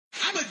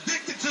I'm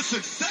addicted to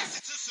success.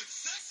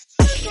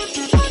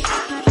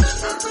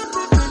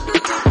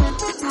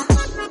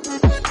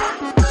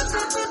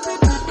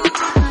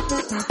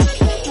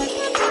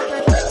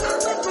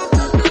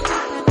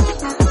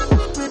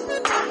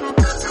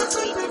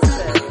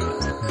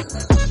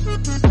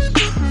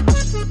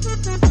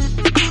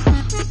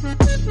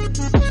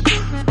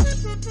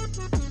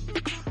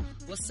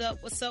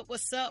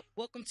 What's up?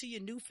 Welcome to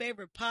your new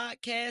favorite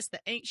podcast, The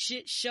Ain't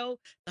Shit Show,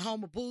 the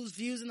home of booze,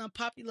 views, and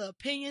unpopular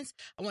opinions.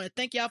 I want to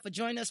thank y'all for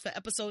joining us for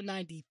episode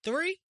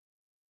 93.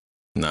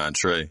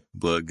 Trey,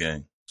 Blood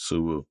Gang,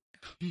 Suwu.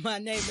 My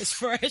name is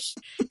Fresh,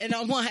 and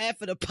I'm one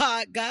half of the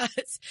pod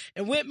guys.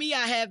 And with me,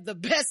 I have the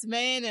best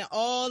man in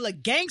all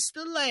of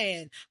gangster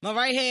land. My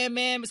right hand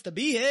man, Mr.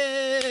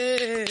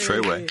 B-Head.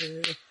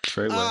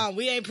 Treyway.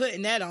 We ain't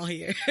putting that on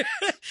here.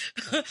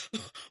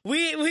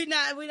 we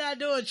not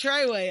doing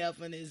Treyway up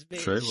in this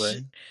bitch.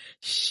 Treyway.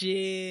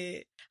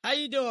 Shit. How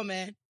you doing,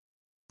 man?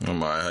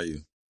 I'm alright. How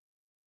you?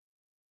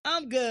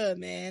 I'm good,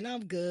 man.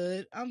 I'm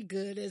good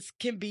as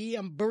can be.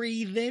 I'm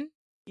breathing.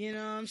 You know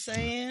what I'm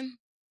saying?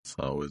 It's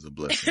always a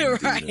blessing.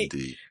 Right.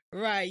 Indeed.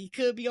 Right. You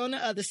could be on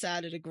the other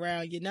side of the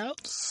ground, you know?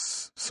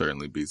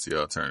 Certainly beats the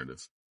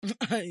alternative.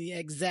 Yeah,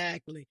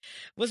 exactly.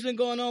 What's been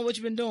going on? What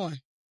you been doing?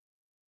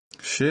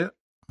 Shit.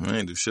 I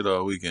ain't do shit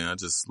all weekend. I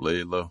just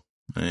laid low.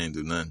 I ain't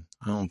do nothing.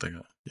 I ain't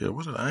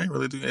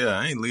really do. Yeah,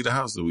 I ain't leave the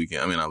house the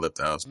weekend. I mean, I left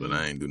the house, but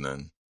I ain't do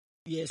nothing.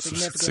 Yeah,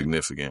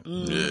 significant.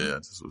 Yeah, I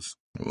just was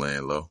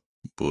laying low,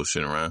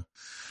 bullshitting around.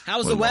 How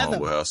was the weather?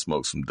 Went to my house,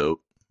 smoked some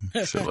dope,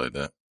 shit like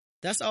that.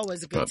 That's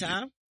always a good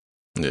time.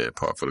 Yeah,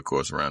 par for the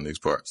course around these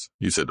parts.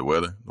 You said the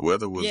weather? The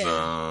weather was,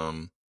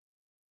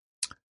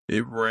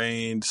 it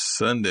rained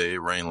Sunday.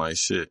 It rained like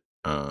shit.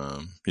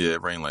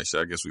 It rained like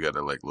shit. I guess we got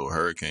that like little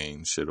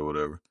hurricane shit or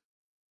whatever,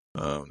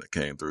 that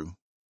came through.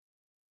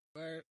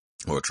 Right.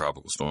 Or a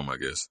tropical storm, I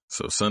guess.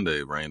 So Sunday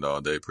it rained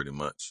all day pretty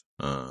much.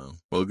 A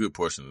good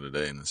portion of the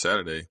day. And then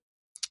Saturday,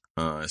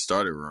 it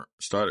started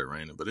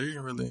raining, but it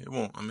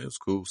was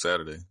cool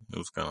Saturday. It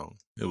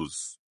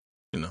was,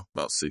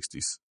 about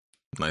 60s.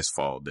 Nice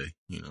fall day,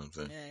 you know what I'm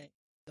saying? Yeah.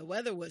 The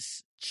weather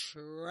was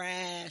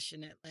trash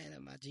in Atlanta,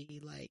 my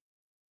G. Like,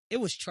 it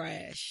was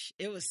trash.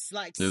 It was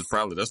like... that's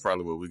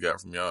probably what we got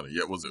from y'all.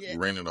 Yeah, was it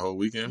raining the whole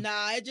weekend?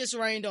 Nah, it just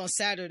rained on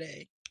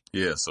Saturday.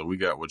 Yeah, so we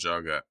got what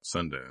y'all got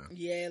Sunday.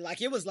 Yeah,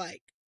 like, it was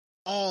like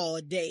all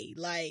day.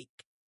 Like,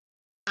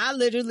 I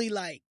literally,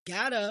 like,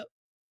 got up.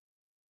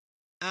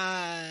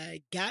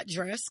 I got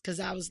dressed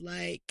because I was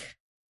like...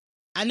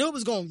 I knew it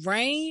was going to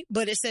rain,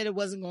 but it said it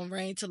wasn't going to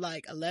rain till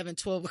like 11,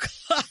 12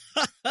 o'clock.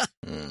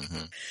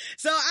 Mm-hmm.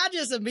 So I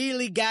just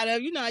immediately got up.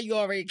 You know how you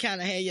already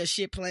kind of had your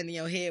shit planned in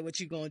your head,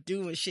 what you going to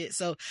do and shit.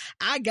 So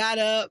I got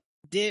up,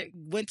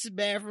 went to the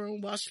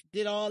bathroom,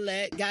 did all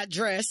that, got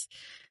dressed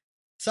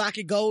so I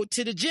could go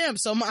to the gym.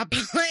 So my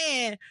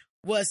plan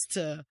was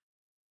to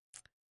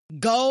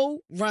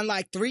go run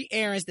like 3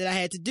 errands that I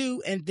had to do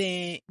and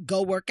then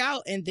go work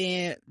out. And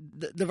then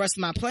the rest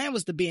of my plan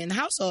was to be in the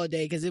house all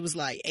day because it was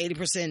like 80%,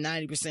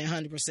 90%,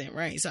 100%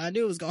 rain. So I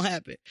knew it was going to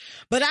happen.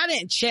 But I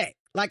didn't check.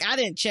 Like, I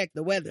didn't check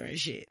the weather and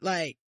shit.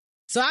 Like,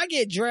 so I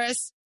get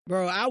dressed,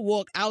 bro. I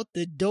walk out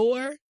the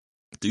door.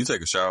 Do you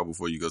take a shower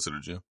before you go to the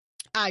gym?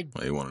 Are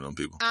you one of them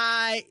people?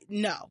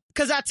 No.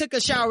 Because I took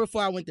a shower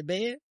before I went to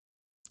bed.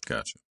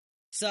 Gotcha.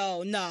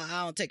 So, no,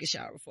 I don't take a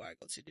shower before I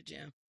go to the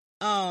gym.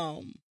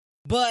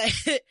 But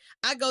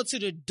I go to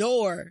the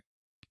door,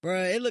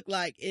 bro. It looked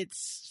like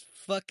it's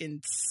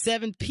fucking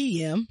 7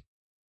 p.m.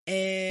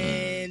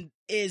 and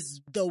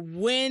the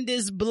wind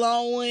is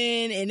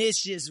blowing and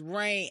it's just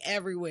rain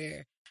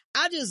everywhere.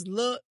 I just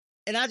looked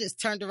and I just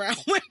turned around,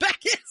 went back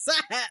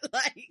inside.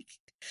 Like,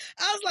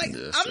 I was like,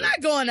 I'm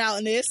not going out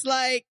in this.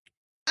 Like,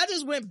 I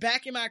just went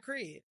back in my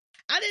crib.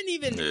 I didn't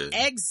even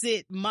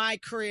exit my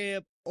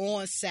crib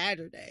on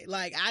Saturday.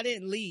 Like, I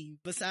didn't leave.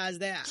 Besides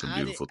that, it's a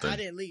beautiful thing. I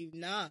didn't leave.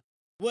 Nah.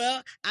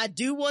 Well, I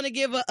do want to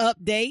give an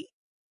update,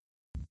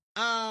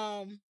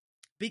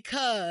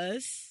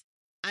 because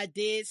I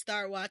did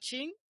start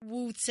watching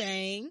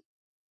Wu-Tang.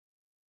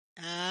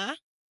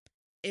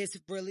 It's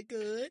really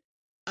good.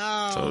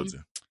 Told you.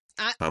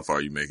 How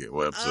far you make it?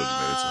 What episode you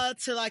made it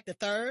to like the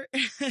 3rd.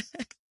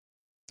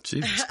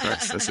 Jesus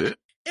Christ, that's it?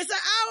 It's an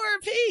hour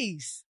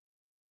apiece.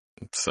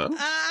 So?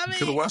 You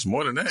could have watched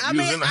more than that. You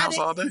was in the house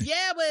all day?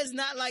 Yeah, but it's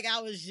not like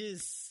I was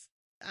just...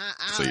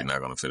 So you're not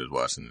going to finish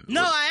watching it?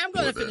 No, I am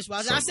going to finish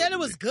watching it. I said it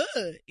was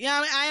good. Yeah,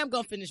 I mean, I am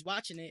going to finish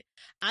watching it.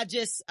 I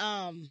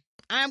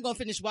am going to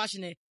finish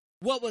watching it.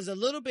 What was a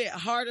little bit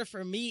harder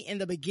for me in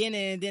the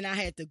beginning, and then I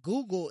had to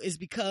Google, is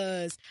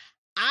because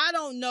I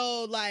don't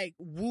know, like,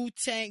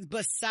 Wu-Tang,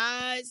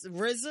 besides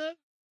RZA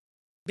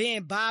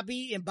being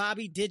Bobby and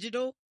Bobby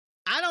Digital,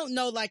 I don't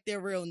know, like, their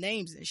real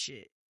names and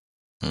shit.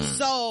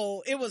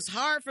 So it was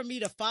hard for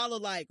me to follow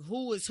like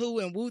who is who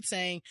in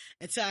Wu-Tang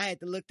until I had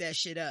to look that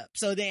shit up.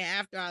 So then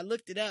after I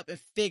looked it up and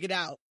figured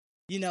out,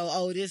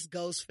 this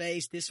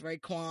Ghostface, this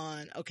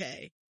Raekwon,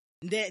 okay.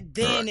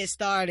 Then it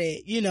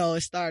started,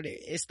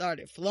 it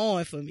started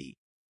flowing for me.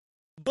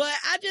 But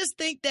I just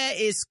think that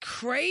it's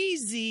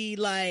crazy.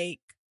 Like,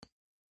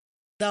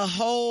 the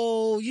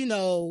whole,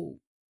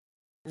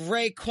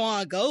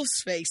 Raekwon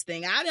Ghostface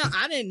thing.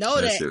 I didn't know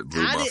that. Shit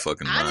blew my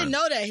fucking mind. I didn't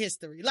know that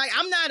history. Like,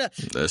 I'm not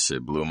That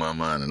shit blew my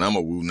mind. And I'm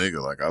a Wu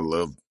nigga. Like, I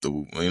love the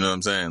Wu. You know what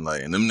I'm saying?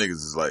 Like, and them niggas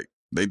is like,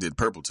 they did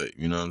Purple Tape.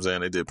 You know what I'm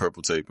saying? They did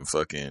Purple Tape and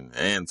fucking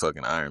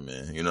Iron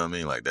Man. You know what I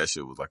mean? Like, that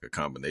shit was like a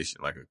combination,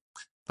 like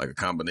a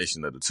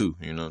combination of the two.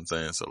 You know what I'm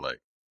saying? So,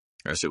 like,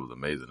 that shit was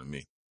amazing to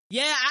me.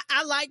 Yeah,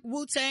 I like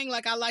Wu-Tang,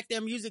 like I like their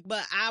music,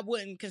 but I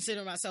wouldn't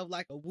consider myself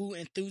like a Wu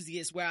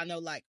enthusiast where I know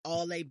like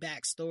all their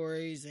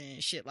backstories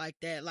and shit like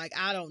that. Like,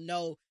 I don't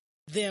know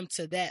them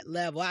to that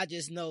level. I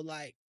just know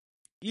like,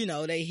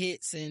 they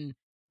hits and,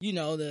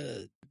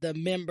 the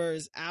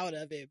members out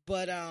of it.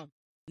 But,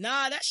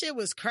 nah, that shit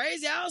was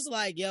crazy. I was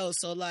like, yo,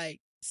 so like,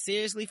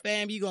 seriously,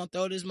 fam, you gonna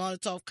throw this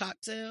Molotov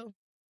cocktail?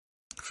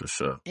 For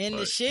sure. In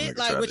the shit?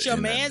 Like, with your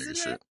mans in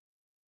there?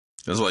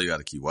 That's why you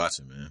gotta keep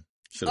watching, man.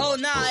 Oh,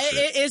 nah,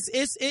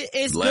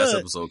 it's last good.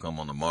 episode come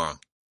on tomorrow.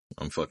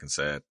 I'm fucking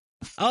sad.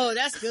 Oh,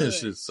 that's good.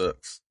 This shit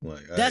sucks.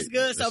 Like, that's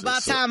good. So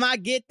by the time I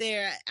get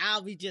there,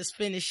 I'll be just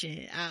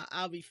finishing.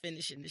 I'll be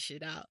finishing the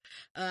shit out.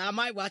 I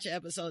might watch an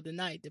episode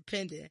tonight,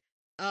 depending.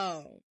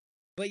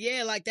 But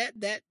yeah, like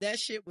that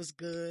shit was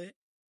good.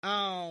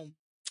 So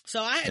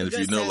I had. And if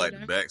you know, like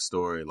the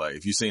backstory, like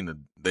if you seen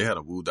they had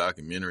a Wu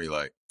documentary,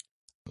 like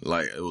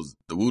it was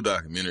the Wu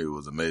documentary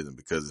was amazing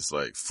because it's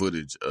like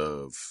footage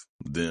of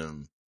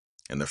them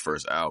and their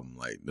first album,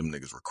 like them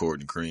niggas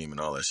recording Cream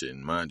and all that shit.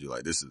 And mind you,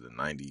 like this is in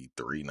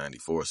 93,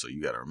 94, so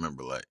you gotta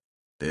remember like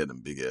they had them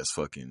big ass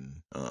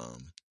fucking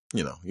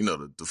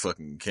the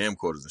fucking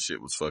camcorders and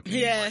shit was fucking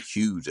like,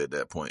 huge at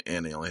that point,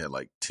 and they only had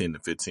like 10 to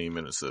 15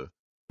 minutes of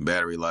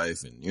battery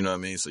life, and you know what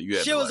I mean. So you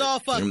had shit was all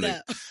fucked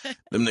up.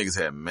 Them niggas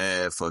had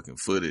mad fucking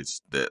footage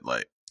that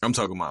like I'm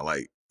talking about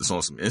like it's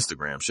on some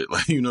Instagram shit,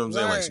 like you know what I'm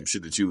saying, like some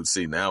shit that you would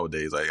see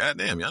nowadays. Like, god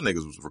damn, y'all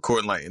niggas was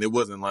recording like, and it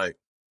wasn't like,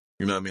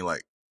 you know what I mean,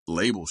 like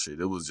label shit.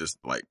 It was just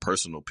like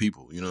personal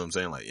people, you know what I'm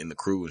saying, like in the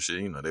crew and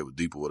shit. You know, they were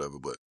deep or whatever,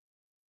 but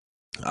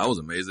I was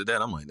amazed at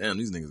that. I'm like, damn,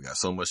 these niggas got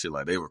so much shit.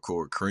 Like they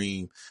record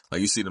Cream,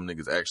 like you see them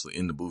niggas actually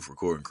in the booth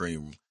recording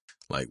Cream,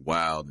 like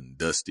wild and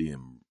dusty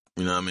and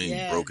you know what I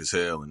mean, broke as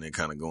hell, and then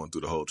kind of going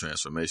through the whole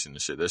transformation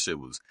and shit. That shit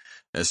was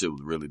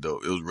really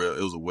dope. It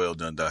was a well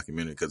done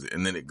documentary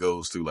and then it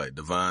goes through like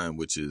Divine,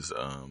 which is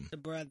the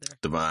brother.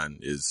 Divine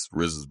is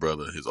RZA's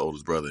brother, his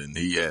oldest brother, and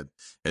he had,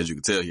 as you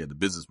can tell, he had the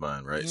business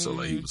mind, right? Mm-hmm. So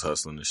like he was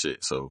hustling and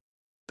shit. So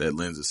that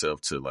lends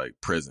itself to like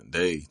present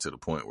day to the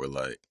point where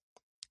like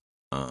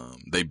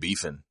they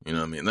beefing, you know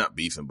what I mean? Not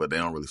beefing, but they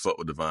don't really fuck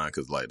with Divine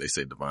because like they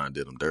say Divine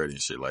did them dirty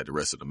and shit, like the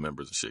rest of the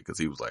members and shit, because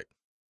he was like,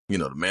 you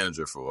know, the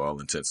manager for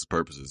all intents and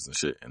purposes and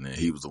shit. And then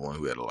he was the one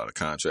who had a lot of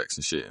contracts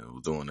and shit and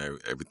was doing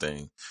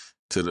everything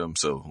to them.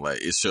 So,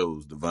 like, it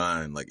shows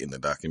Divine, like, in the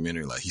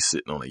documentary, like, he's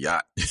sitting on a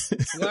yacht.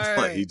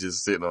 Like, he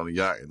just sitting on a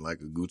yacht in,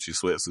 like, a Gucci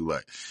sweatsuit.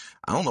 Like,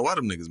 I don't know why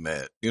them niggas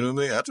mad. You know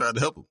what I mean? I tried to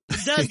help him.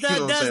 Does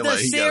the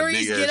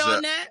series get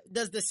on that?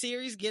 Does the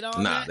series get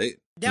on that? They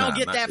don't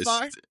get that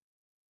far?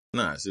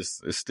 Nah,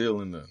 it's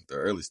still in the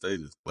early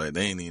stages. Like,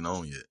 they ain't even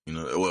on yet. You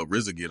know, well,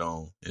 RZA get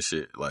on and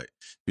shit. Like,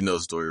 you know the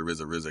story of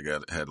RZA.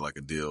 RZA had like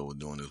a deal with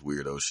doing this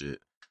weirdo shit,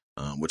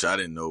 which I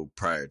didn't know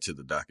prior to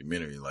the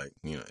documentary. Like,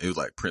 you know, it was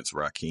like Prince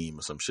Rakeem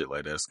or some shit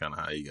like that. That's kind of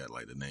how he got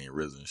like the name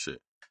RZA and shit.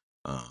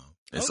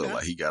 So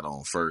like he got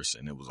on first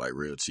and it was like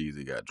real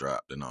cheesy, got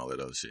dropped and all that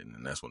other shit. And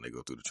then that's when they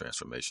go through the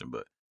transformation.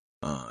 But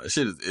that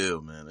shit is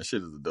ill, man. That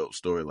shit is a dope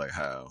story. Like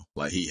how,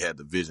 like he had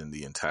the vision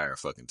the entire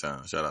fucking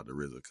time. Shout out to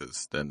RZA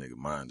because that nigga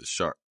mind is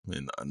sharp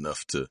and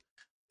enough to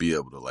be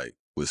able to like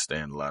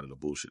withstand a lot of the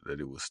bullshit that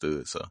it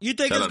withstood. So you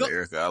think shout out to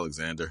Erica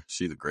Alexander.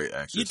 She's a great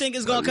actress. You think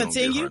it's gonna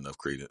continue? Don't give her enough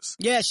credence.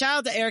 Yeah, shout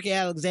out to Erica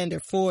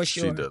Alexander for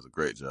sure. She does a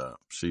great job.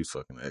 She's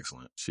fucking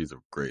excellent. She's a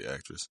great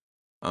actress.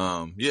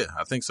 Yeah,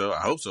 I think so.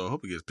 I hope so. I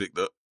hope it gets picked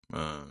up.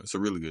 It's a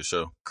really good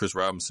show. Chris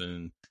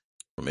Robinson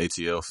from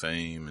ATL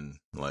fame, and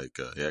like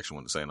he actually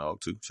went to St.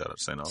 Aug too. Shout out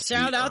to St. Aug.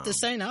 Shout out to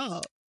St.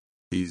 Aug.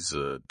 He's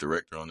a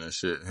director on that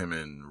shit. Him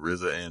and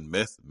RZA and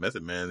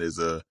Method Man is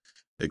a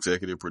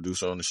executive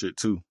producer on the shit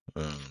too.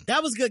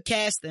 That was good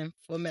casting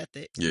for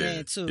Method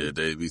Man too. Yeah,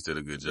 Dave East did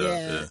a good job.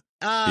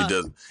 Yeah. He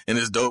does, and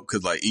it's dope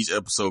because like each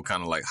episode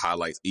kind of like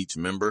highlights each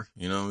member.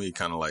 You know, he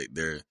kind of like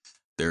their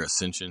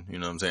ascension. You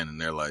know what I'm saying,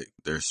 and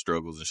their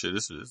struggles and shit.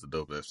 This is a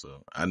dope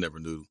episode. I never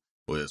knew.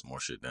 Well, there's more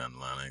shit down the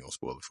line. I ain't gonna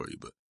spoil it for you,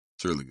 but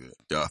it's really good.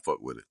 Y'all fuck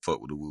with it.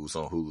 Fuck with the Woos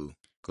on Hulu.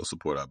 Go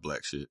support our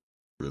black shit.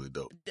 Really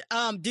dope.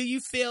 Do you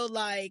feel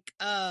like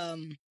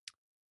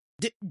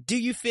do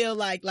you feel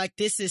like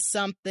this is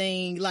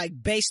something like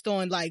based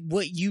on like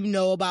what you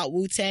know about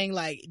Wu-Tang?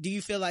 Like, do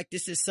you feel like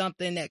this is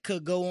something that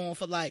could go on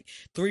for like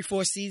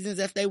 3-4 seasons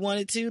if they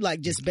wanted to? Like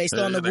just based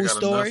on the Wu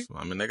story?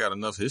 I mean, they got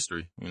enough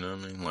history. You know what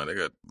I mean?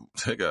 Like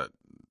they got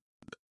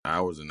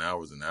hours and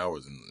hours and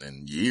hours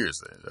and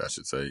years, I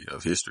should say,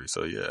 of history.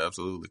 So yeah,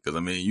 absolutely. Because I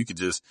mean, you could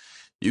just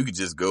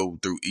go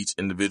through each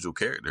individual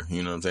character.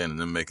 You know what I'm saying? And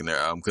then making their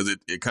album, because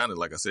it kind of,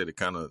 like I said, it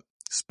kind of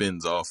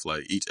spins off.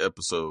 Like each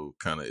episode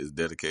kind of is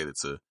dedicated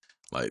to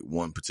like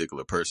one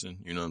particular person.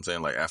 You know what I'm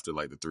saying? Like after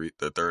like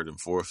the third and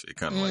fourth, it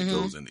kind of like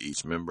goes into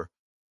each member.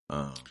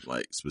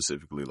 Like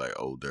specifically like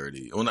Old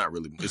Dirty. Well, not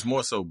really. It's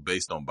more so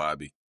based on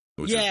Bobby,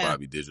 which is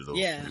Bobby Digital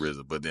and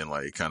RZA. But then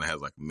like it kind of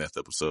has like a meth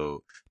episode.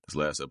 This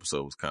last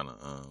episode was kind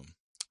of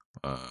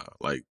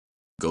like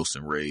Ghost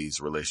and Ray's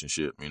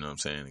relationship. You know what I'm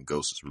saying? And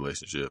Ghost's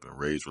relationship and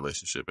Ray's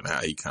relationship and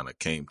how he kind of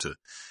came to.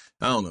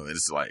 I don't know.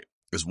 It's like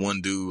this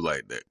one dude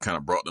like that kind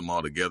of brought them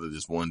all together.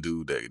 This one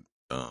dude that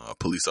a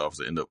police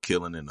officer ended up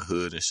killing in the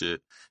hood and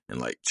shit, and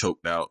like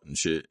choked out and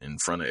shit in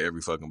front of every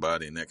fucking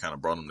body, and that kind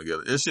of brought them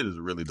together. This shit is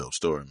a really dope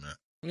story, man.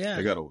 Yeah,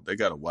 they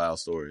got a wild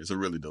story. It's a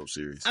really dope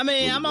series. I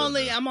mean,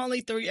 really I'm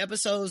only 3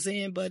 episodes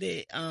in, but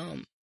it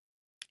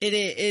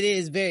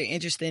is very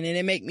interesting, and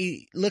it make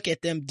me look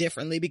at them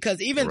differently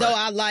because even though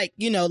I like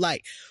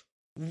like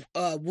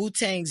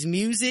Wu-Tang's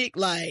music,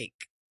 like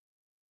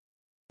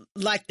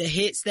the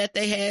hits that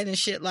they had and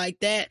shit like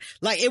that,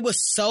 like it was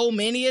so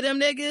many of them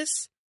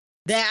niggas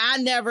that I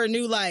never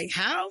knew, like,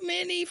 how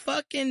many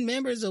fucking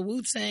members of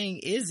Wu-Tang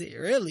is it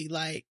really?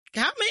 Like,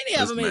 how many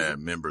of them is it?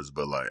 Members,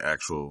 but like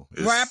actual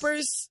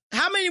rappers?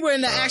 How many were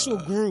in the actual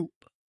group?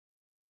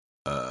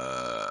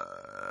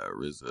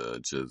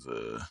 RZA,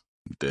 Jizza,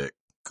 Deck,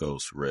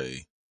 Ghost,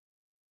 Ray,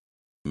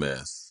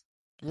 Meth,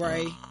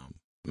 Ray,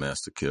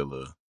 Master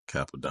Killer,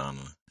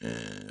 Capadonna,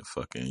 and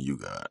fucking You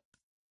God.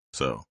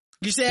 So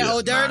you said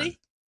Old Dirty? 9.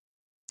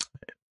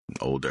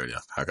 Old Dirty.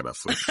 How could I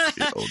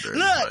forget Old Dirty?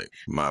 Look, like,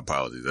 my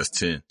apologies. That's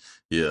 10.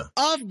 Yeah.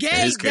 Off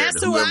game.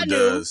 That's who I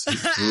knew.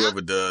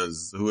 whoever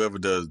does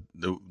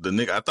the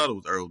nigga. I thought it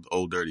was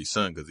Old Dirty's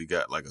son because he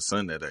got like a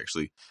son that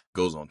actually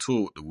goes on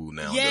tour with the Wu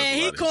now. Yeah,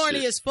 he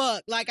corny as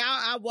fuck. Like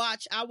I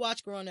watch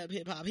Growing Up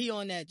Hip Hop. He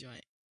on that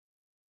joint.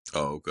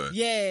 Oh, okay.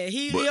 Yeah,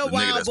 he a the wild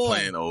nigga that's boy.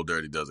 Playing Old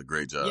Dirty does a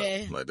great job.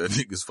 Yeah. Like that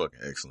nigga's fucking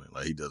excellent.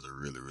 Like he does a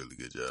really, really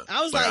good job.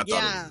 I was like I thought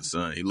it was his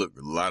son. He looked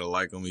a lot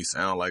like him. He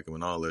sound like him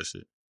and all that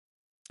shit.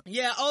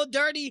 Yeah, Old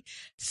Dirty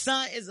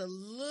son is a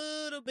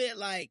little bit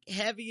like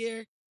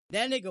heavier.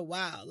 That nigga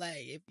wild.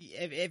 Like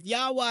if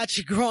y'all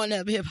watch Growing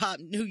Up Hip Hop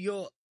New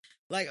York,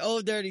 like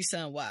Old Dirty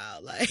son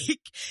wild. Like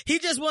he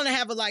just want to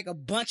have a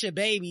bunch of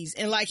babies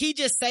and like he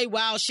just say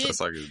wild shit.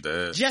 Just like his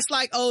dad. Just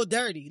like Old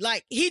Dirty.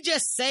 Like he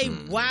just say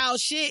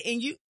wild shit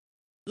and you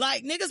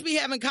like niggas be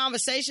having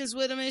conversations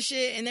with him and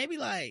shit and they be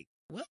like,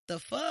 what the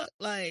fuck?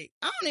 Like,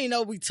 I don't even know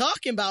what we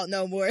talking about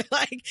no more.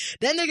 Like,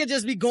 that nigga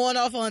just be going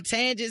off on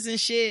tangents and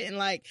shit. And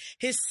like,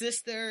 his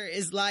sister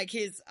is like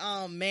his,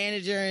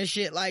 manager and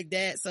shit like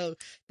that. So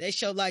they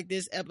show like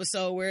this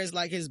episode where it's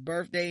like his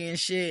birthday and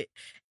shit.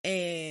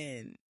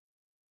 And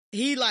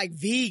he like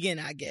vegan,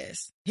 I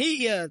guess.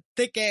 He a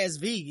thick ass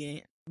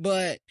vegan,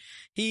 but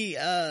he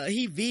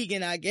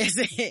vegan, I guess.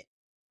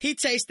 He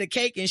tastes the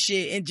cake and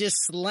shit and just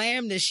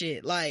slammed the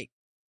shit. Like,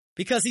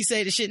 because he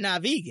say the shit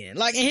not vegan.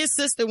 Like, and his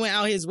sister went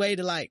out his way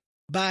to like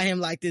buy him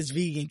like this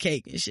vegan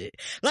cake and shit.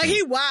 Like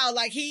he wild.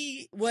 Like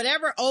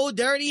whatever Old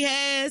Dirty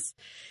has,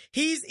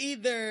 he's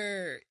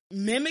either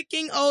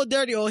mimicking Old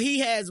Dirty or he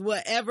has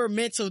whatever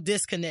mental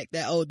disconnect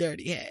that Old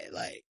Dirty had.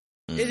 Like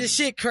it is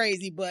shit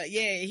crazy. But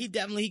yeah,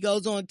 he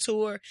goes on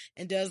tour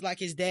and does like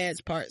his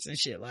dad's parts and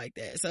shit like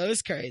that. So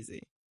it's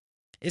crazy.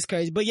 It's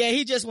crazy. But yeah,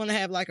 he just want to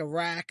have like a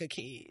rack of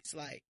kids.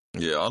 Like,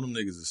 yeah, all them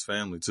niggas is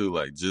family too.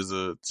 Like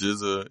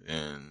Jizza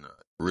and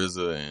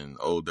RZA and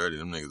Old Dirty,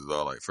 them niggas is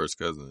all like first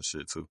cousins and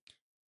shit too.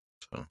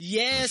 So,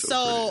 yeah, so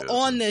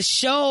on the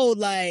show,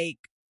 like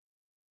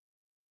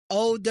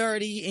Old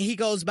Dirty, and he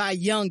goes by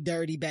Young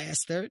Dirty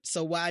Bastard.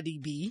 So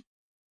YDB.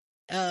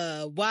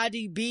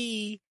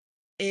 YDB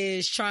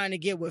is trying to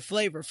get with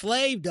Flavor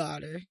Flav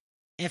daughter.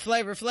 And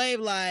Flavor Flav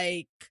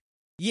like,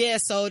 yeah,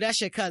 so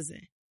that's your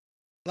cousin.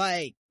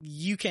 Like,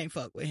 you can't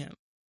fuck with him.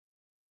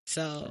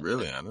 So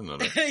really, I didn't know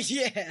that.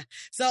 Yeah.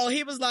 So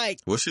he was like,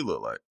 what she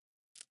look like?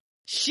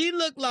 She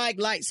looked like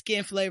light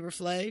skinned Flavor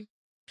Flav.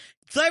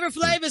 Flavor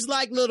Flav is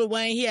like Lil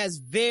Wayne. He has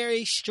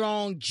very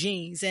strong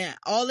genes, and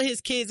all of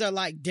his kids are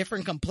like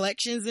different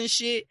complexions and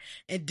shit,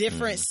 and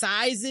different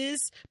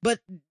sizes. But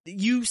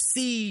you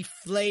see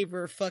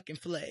Flavor fucking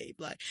Flav.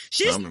 Like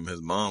I remember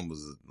his mom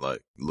was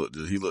like,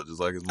 he looked just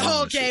like his mom.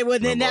 Oh, okay, well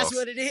then that's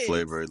what it is.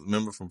 Flavor,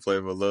 remember from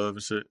Flavor of Love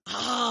and shit?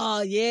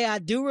 Oh yeah, I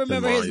do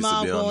remember his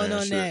mom going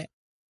on that.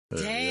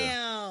 Damn.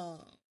 Yeah.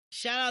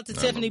 Shout out to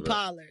Tiffany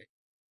Pollard.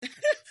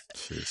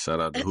 Shit, shout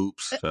out to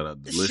Hoops. Shout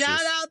out to Delicious.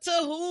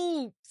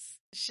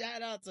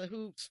 Shout out to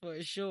Hoops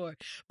for sure.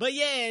 But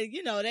yeah,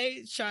 you know,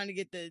 they trying to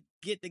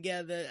get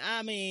together.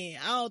 I mean,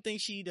 I don't think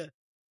she the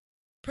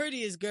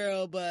prettiest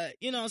girl, but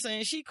you know what I'm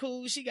saying? She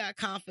cool. She got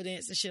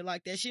confidence and shit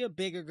like that. She a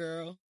bigger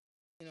girl.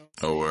 You know.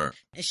 Oh, word.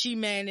 And she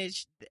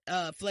managed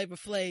Flavor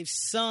Flav's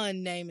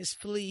son, name is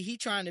Flea. He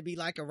trying to be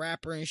like a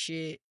rapper and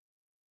shit.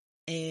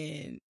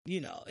 And you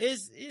know,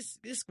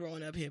 it's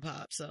Growing Up Hip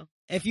Hop. So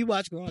if you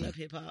watch Growing Up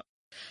Hip Hop,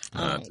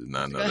 I did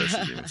not know that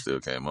shit even still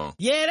came on.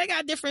 Yeah, they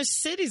got different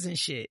cities and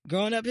shit.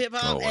 Growing Up Hip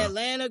Hop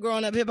Atlanta,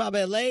 Growing Up Hip Hop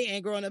LA,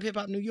 and Growing Up Hip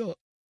Hop New York.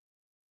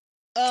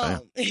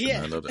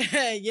 Yeah, I know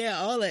that. yeah,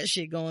 all that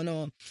shit going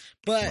on.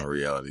 But My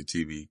reality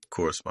TV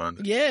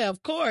correspondent. yeah,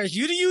 of course,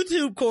 you the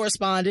YouTube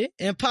correspondent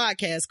and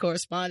podcast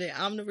correspondent.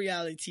 I'm the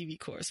reality TV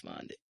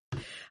correspondent.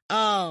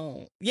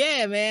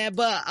 Yeah, man.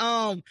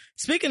 But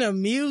speaking of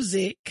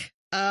music,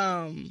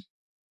 I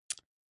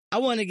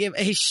want to give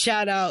a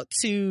shout out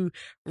to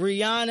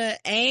Rihanna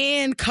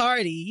and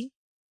Cardi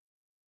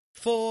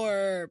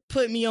for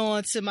putting me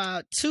on to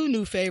my 2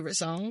 new favorite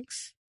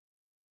songs.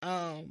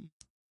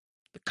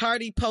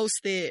 Cardi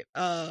posted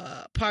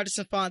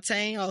Partisan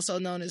Fontaine, also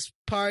known as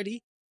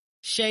Party,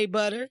 Shea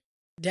Butter.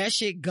 That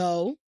shit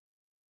go.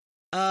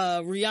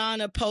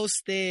 Rihanna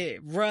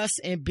posted Russ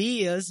and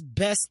Bia's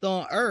Best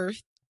on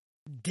Earth.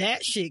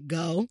 That shit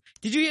go.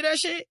 Did you hear that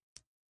shit?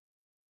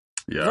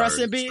 Yeah, Russ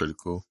and Bia? it's pretty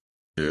cool.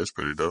 Yeah, it's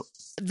pretty dope.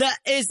 That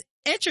is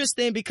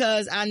interesting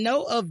because I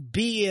know of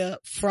Bia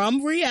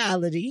from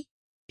reality.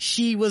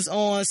 She was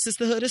on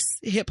Sisterhood of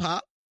Hip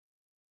Hop.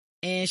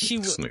 And she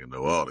This nigga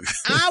know all the.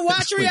 I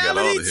watch This nigga got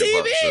all reality the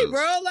hip-hop TV, shows.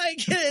 bro. Like,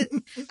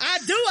 I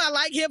do. I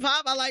like hip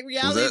hop. I like Was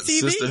reality that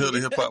TV. Sisterhood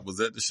of Hip Hop? Was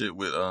that the shit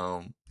with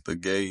the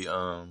gay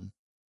Young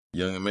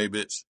and May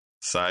bitch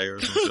Sire or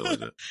some shit like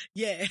that?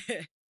 Yeah.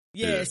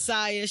 Yeah.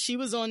 Saya. She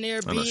was on there.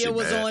 I know she Bia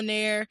was bad. on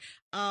there.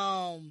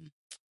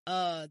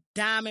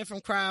 Diamond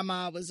from Crime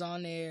Mob was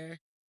on there.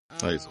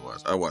 I used to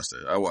watch. I watched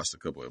that. I watched a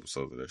couple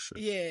episodes of that shit.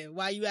 Yeah.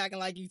 Why you acting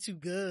like you too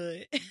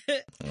good?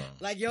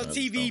 Like your I just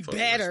TV don't fuck with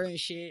better that and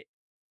shit.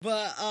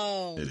 But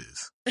It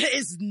is.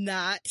 it's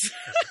not.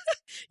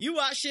 You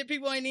watch shit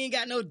people ain't even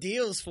got no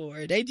deals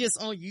for. They just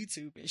on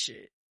YouTube and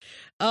shit.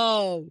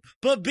 Oh,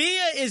 but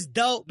Bia is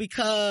dope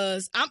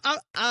because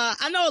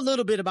I know a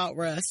little bit about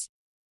Russ,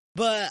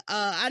 but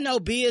I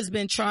know Bia's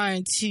been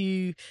trying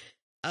to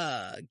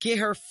get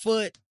her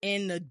foot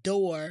in the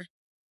door.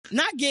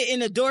 Not get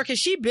in the door because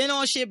she been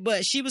on shit,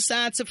 but she was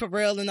signed to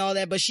Pharrell and all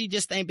that, but she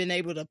just ain't been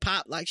able to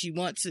pop like she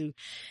want to.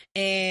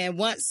 And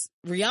once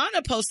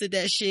Rihanna posted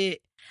that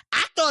shit,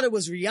 I thought it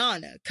was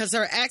Rihanna because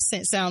her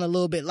accent sounded a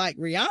little bit like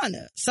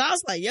Rihanna. So I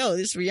was like, yo,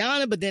 this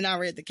Rihanna, but then I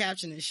read the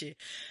caption and shit.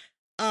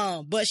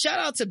 But shout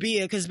out to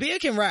Bia because Bia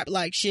can rap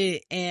like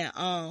shit.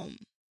 And,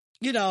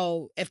 you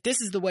know, if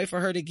this is the way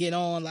for her to get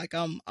on, like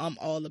I'm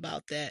all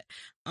about that.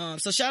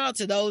 So shout out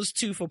to those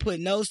 2 for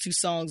putting those 2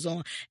 songs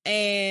on.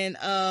 And,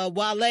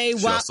 Wale.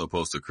 She also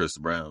posted Chris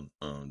Brown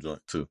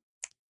joint too.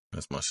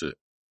 That's my shit.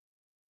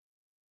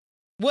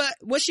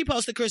 What she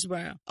posted Chris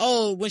Brown?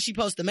 Oh, when she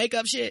posted the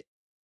makeup shit?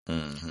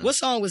 Mm-hmm. What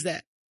song was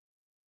that?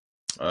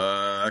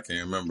 I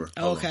can't remember.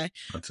 Hold Okay. on.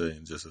 I'll tell you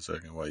in just a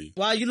second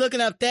While you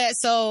looking up that,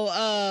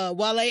 so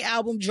Wale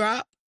album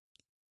dropped.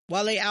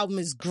 Wale album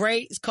is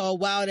great. It's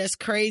called Wow That's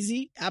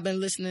Crazy. I've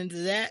been listening to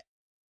that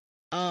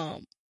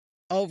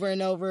over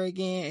and over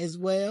again as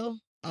well.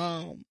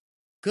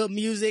 Good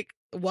music.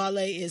 Wale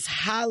is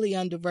highly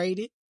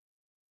underrated.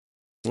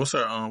 What's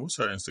her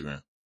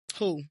Instagram?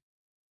 Who?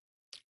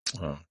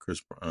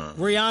 Chris Brown.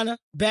 Rihanna,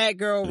 Bad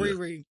Girl Yeah.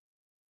 Riri.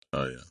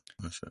 Oh yeah,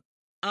 that's it.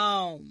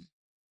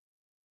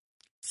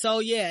 So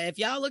yeah, if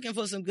y'all looking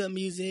for some good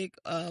music,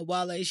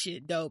 Wale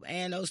shit dope,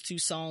 and those 2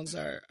 songs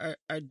are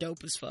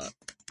dope as fuck.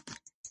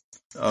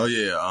 Oh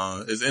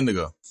yeah, it's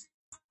Indigo.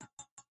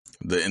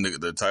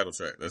 The title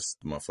track, that's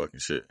my fucking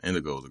shit.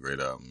 Indigo is a great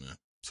album, man.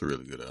 It's a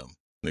really good album.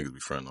 Niggas be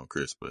fronting on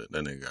Chris, but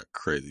that nigga got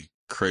crazy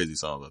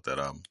songs off that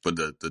album. But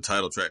the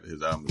title track to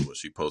his album is what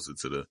she posted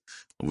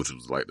which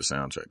was like the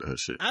soundtrack to her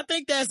shit. I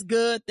think that's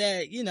good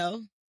that, you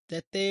know,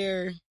 that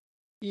they're,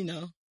 you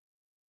know,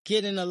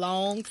 getting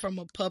along from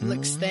a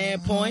public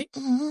standpoint.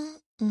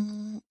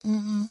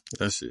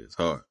 That shit is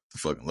hard. I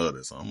fucking love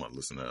that song. I'm gonna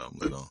listen to that album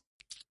later on.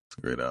 It's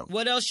a great album.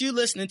 What else you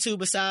listening to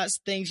besides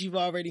things you've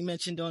already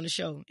mentioned on the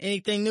show?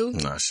 Anything new?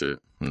 Nah, shit.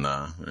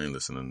 Nah, I ain't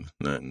listening to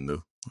nothing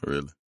new.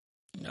 Really.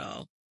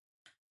 No.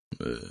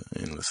 I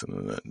ain't listening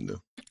to nothing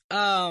new.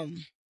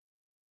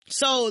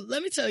 So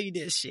let me tell you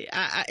this shit.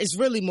 It's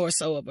really more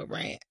so of a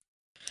rant.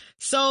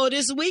 So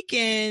this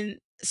weekend,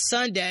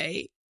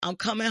 Sunday, I'm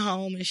coming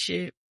home and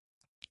shit.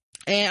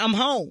 And I'm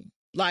home.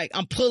 Like,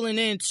 I'm pulling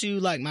into,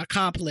 like, my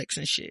complex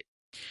and shit.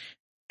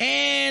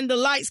 And the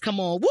lights come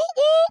on. Whoop,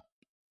 whoop.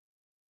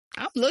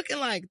 I'm looking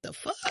like, the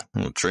fuck?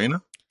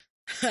 Trina?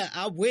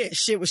 I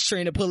wish it was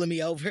Trina pulling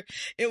me over.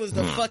 It was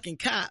the fucking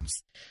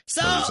cops.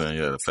 So, I'm saying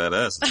you had a fat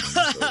ass.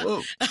 So,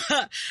 whoa.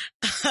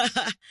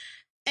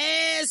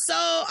 And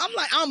so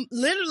I'm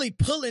literally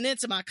pulling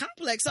into my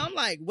complex. So I'm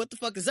like, what the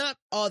fuck is up?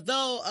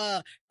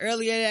 Although,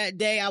 earlier that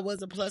day I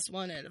was a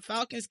 +1 at a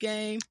Falcons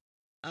game.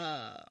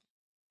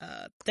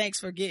 Thanks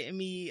for getting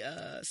me,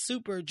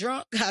 super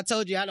drunk. I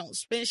told you I don't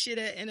spend shit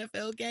at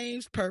NFL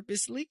games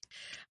purposely.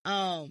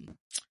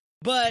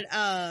 But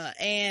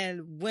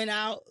and went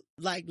out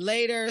like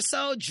later.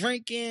 So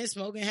drinking,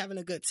 smoking, having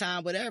a good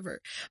time, whatever.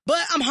 But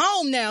I'm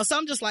home now. So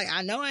I'm just like,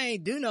 I know I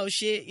ain't do no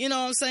shit. You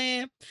know what I'm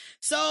saying?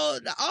 So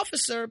the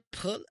officer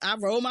I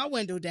roll my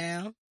window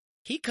down.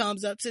 He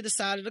comes up to the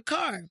side of the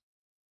car.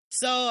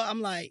 So I'm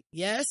like,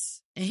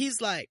 yes. And he's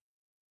like,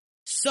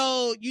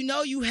 so,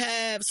 the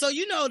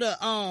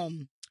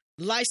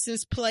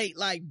license plate,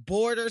 like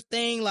border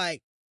thing,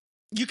 like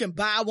you can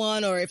buy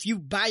one, or if you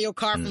buy your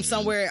car from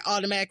somewhere, it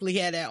automatically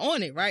had that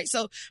on it, right?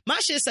 So my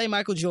shit say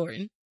Michael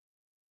Jordan,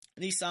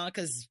 Nissan,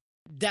 because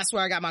that's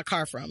where I got my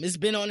car from. It's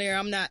been on there.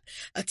 I'm not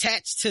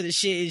attached to the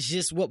shit. It's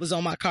just what was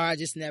on my car. I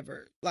just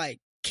never like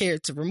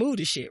cared to remove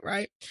the shit,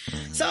 right?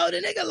 So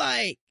the nigga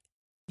like,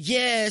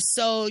 yeah,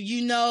 so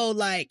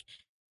like,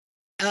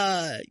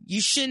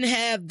 you shouldn't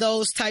have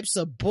those types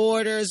of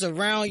borders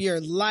around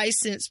your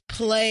license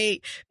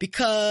plate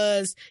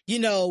because,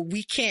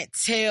 we can't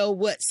tell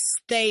what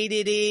state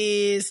it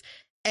is,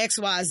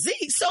 XYZ.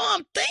 So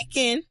I'm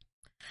thinking,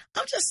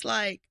 I'm just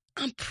like,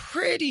 I'm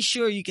pretty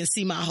sure you can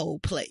see my whole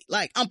plate.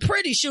 Like, I'm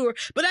pretty sure,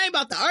 but I ain't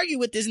about to argue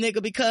with this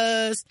nigga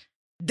because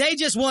they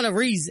just want a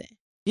reason.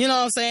 You know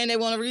what I'm saying? They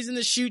want a reason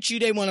to shoot you.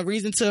 They want a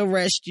reason to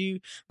arrest you,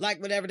 like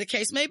whatever the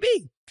case may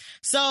be.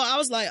 So I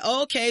was like,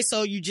 okay,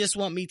 so you just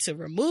want me to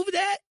remove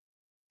that?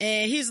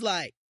 And he's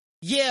like,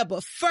 yeah,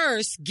 but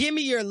first, give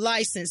me your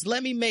license.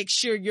 Let me make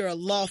sure you're a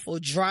lawful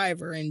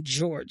driver in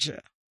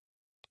Georgia.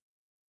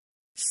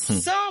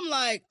 So I'm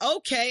like,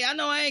 okay, I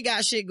know I ain't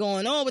got shit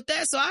going on with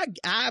that. So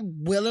I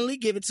willingly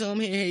give it to him.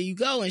 Here you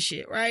go and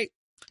shit, right?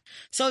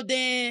 So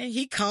then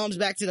he comes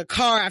back to the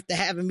car after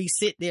having me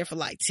sit there for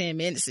like 10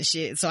 minutes and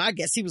shit. So I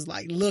guess he was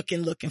like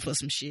looking for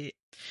some shit.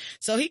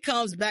 So he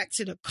comes back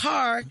to the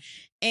car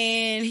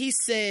and he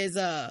says,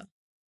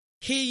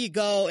 here you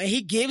go. And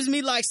he gives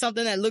me like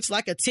something that looks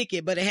like a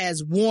ticket, but it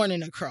has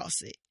warning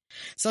across it.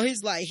 So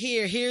he's like,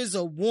 here's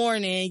a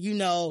warning,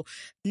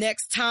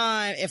 next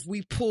time if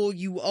we pull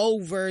you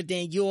over,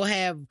 then you'll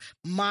have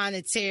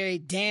monetary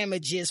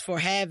damages for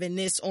having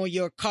this on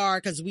your car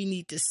because we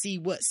need to see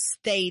what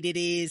state it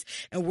is,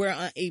 and we're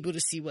unable to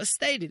see what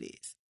state it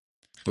is.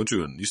 What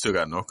you still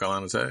got North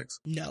Carolina tags?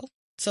 No.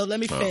 So let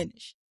me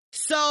finish.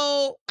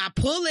 So I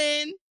pull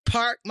in,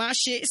 park my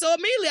shit. So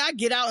immediately I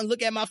get out and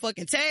look at my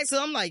fucking tag.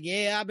 So I'm like,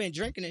 yeah, I've been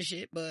drinking and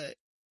shit, but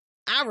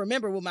I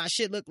remember what my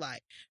shit looked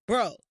like.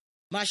 Bro,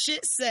 my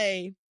shit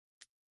say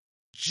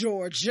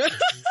Georgia.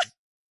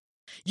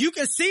 You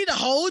can see the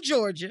whole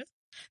Georgia.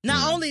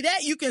 Not only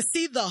that, you can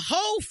see the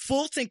whole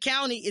Fulton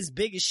County is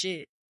big as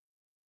shit.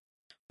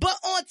 But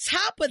on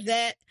top of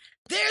that,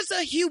 there's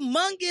a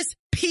humongous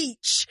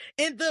peach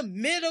in the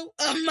middle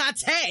of my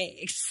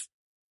tags.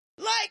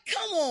 Like,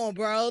 come on,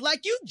 bro.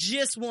 Like, you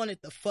just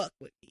wanted to fuck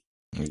with me.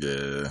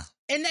 Yeah.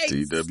 And they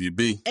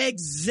TWB.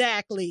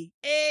 Exactly.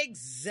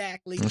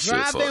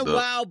 Driving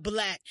while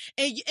black.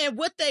 And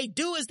what they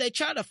do is they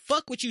try to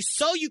fuck with you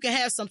so you can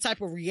have some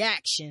type of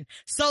reaction.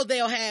 So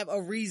they'll have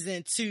a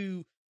reason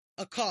to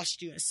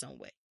accost you in some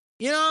way.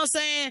 You know what I'm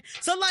saying?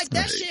 So like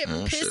that shit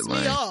pissed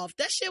me off.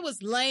 That shit was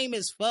lame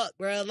as fuck,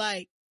 bro.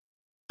 Like,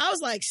 I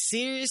was like,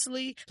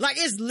 seriously? Like,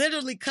 it's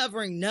literally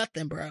covering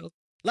nothing, bro.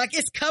 Like,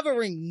 it's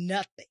covering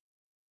nothing.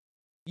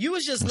 You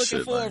was just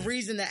looking for a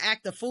reason to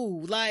act a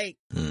fool. Like,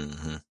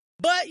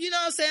 but you know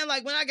what I'm saying?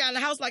 Like, when I got in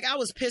the house, like, I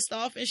was pissed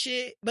off and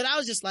shit, but I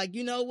was just like,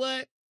 you know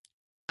what?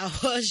 I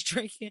was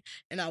drinking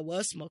and I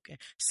was smoking.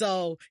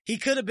 So he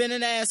could have been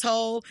an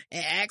asshole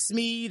and asked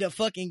me to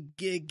fucking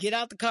get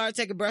out the car,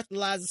 take a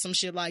breathalyzer, some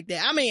shit like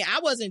that. I mean, I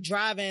wasn't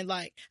driving,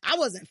 like, I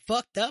wasn't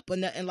fucked up or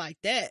nothing like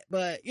that,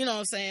 but you know what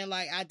I'm saying?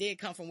 Like, I did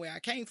come from where I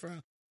came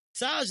from.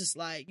 So I was just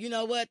like, you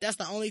know what? That's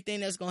the only thing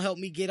that's going to help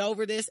me get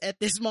over this at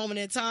this moment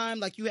in time.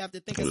 Like, you have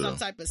to think of some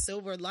type of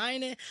silver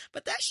lining.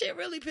 But that shit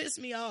really pissed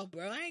me off,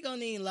 bro. I ain't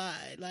going to even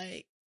lie.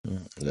 Like, yeah,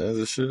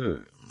 it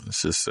should.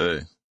 Let's just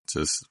say,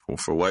 just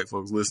for white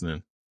folks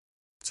listening,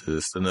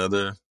 just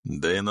another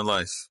day in the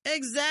life.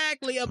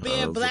 Exactly, of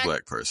being a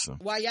black person.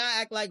 Why y'all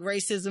act like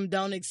racism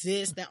don't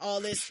exist and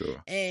all this,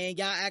 and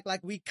y'all act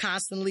like we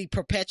constantly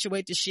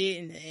perpetuate the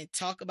shit and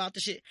talk about the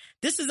shit.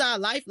 This is our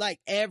life, like,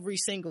 every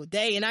single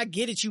day, and I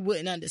get it, you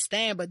wouldn't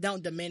understand, but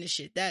don't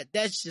diminish it.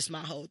 That's just my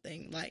whole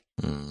thing. Like,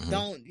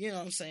 don't, you know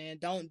what I'm saying?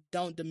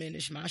 Don't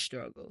diminish my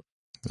struggle.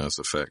 That's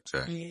a fact,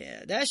 Jack.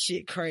 Yeah, that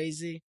shit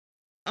crazy.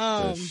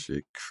 That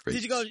shit crazy.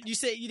 Did you go? You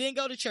said you didn't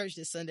go to church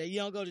this Sunday. You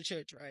don't go to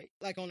church, right?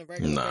 Like on a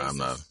regular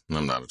basis.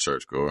 I'm not a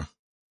church goer.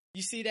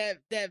 You see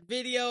that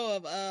video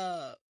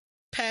of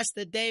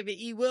Pastor David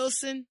E.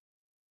 Wilson?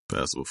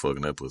 Pastor was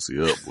fucking that pussy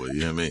up, boy.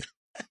 You hear me?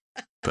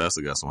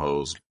 Pastor got some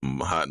hoes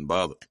hot and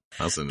bothered.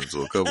 I sent it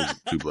to a couple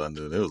people I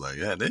knew. They was like,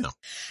 "God damn,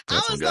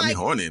 Pastor got me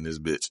horny in this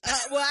bitch."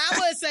 Well, I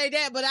wouldn't say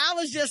that, but I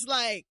was just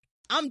like,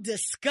 I'm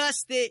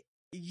disgusted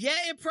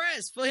yet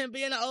impressed for him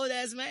being an old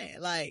ass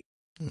man. Like.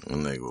 That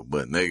nigga was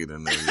butt naked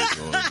and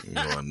nigga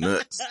was going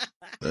nuts.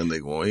 That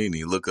nigga he didn't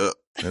even look up.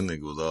 That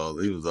nigga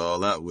was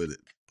all out with it.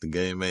 The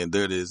game ain't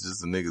dirty, it's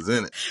just the niggas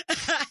in it.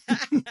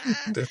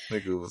 That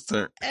nigga was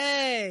turned.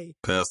 Hey.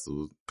 Pastor.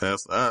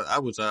 I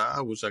wish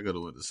I could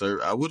have went to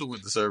service. I would have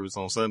went to service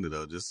on Sunday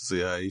though, just to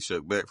see how he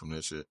shook back from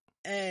that shit.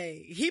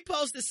 Hey, he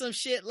posted some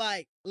shit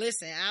like,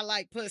 listen, I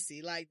like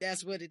pussy. Like,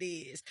 that's what it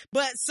is.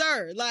 But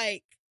sir,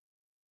 like,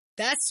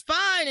 that's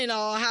fine and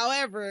all.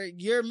 However,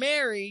 you're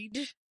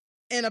married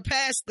and a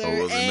pastor,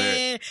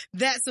 and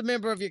that's a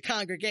member of your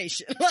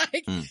congregation.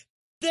 Like,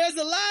 there's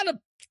a lot of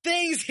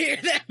things here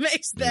that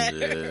makes that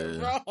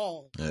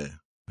wrong. Yeah,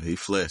 he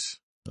flesh.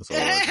 That's all I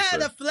can say.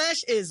 The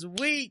flesh is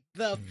weak.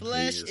 The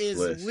flesh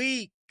is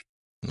weak.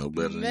 No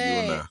better than you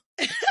and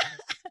I.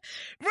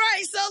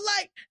 Right. So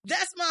like,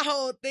 that's my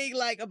whole thing,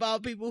 like,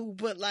 about people who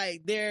put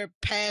like their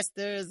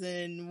pastors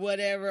and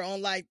whatever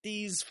on like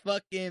these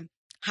fucking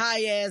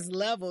high ass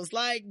levels.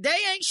 Like, they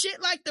ain't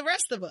shit like the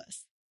rest of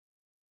us.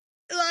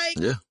 Like,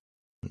 yeah,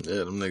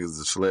 them niggas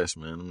is flesh,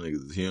 man. Them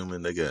niggas is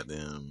human. They got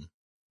them.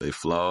 They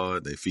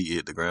flawed. They feet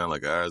hit the ground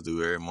like ours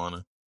do every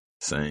morning.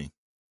 Same.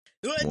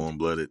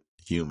 Warm-blooded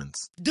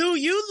humans. Do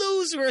you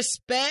lose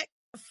respect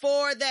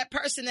for that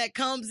person that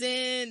comes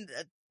in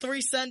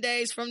 3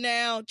 Sundays from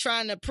now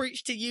trying to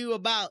preach to you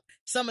about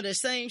some of the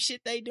same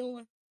shit they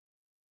doing?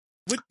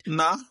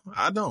 Nah,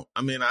 I don't.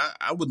 I mean,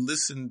 I would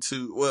listen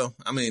to, well,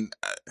 I mean,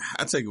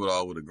 I take it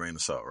all with a grain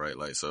of salt, right?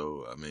 Like,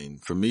 so, I mean,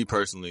 for me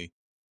personally,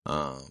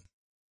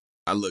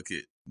 I look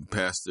at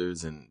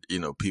pastors and,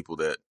 people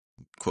that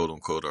quote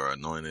unquote are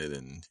anointed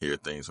and hear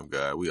things from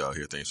God. We all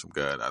hear things from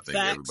God. I think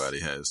Facts. Everybody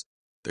has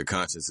their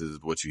conscience is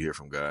what you hear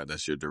from God.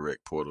 That's your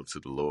direct portal to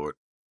the Lord.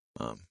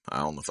 I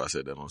don't know if I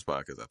said that on this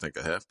podcast. I think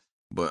I have,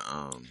 but,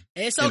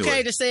 it's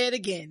okay to say it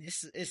again.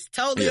 It's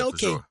totally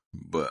okay.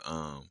 For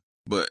sure.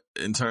 But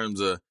in terms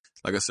of,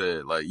 like I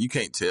said, like, you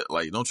can't tell,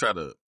 like, don't try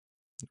to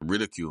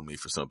ridicule me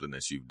for something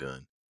that you've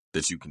done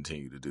that you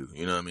continue to do.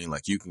 You know what I mean?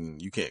 Like, you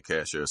can't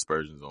cast your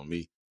aspersions on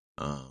me,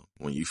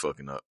 when you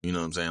fucking up. You know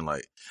what I'm saying?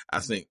 Like, I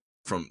think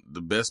from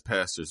the best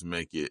pastors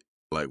make it,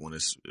 like, when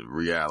it's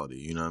reality.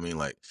 You know what I mean?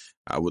 Like,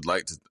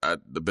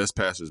 the best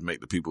pastors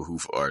make the people who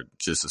are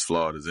just as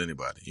flawed as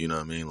anybody. You know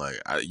what I mean? Like,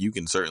 you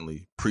can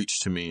certainly preach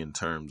to me in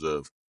terms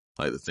of,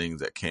 like, the things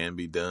that can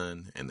be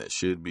done and that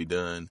should be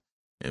done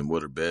and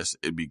what are best.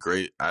 It'd be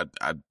great.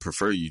 I'd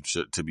prefer you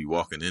to be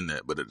walking in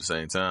that, but at the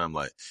same time,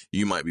 like,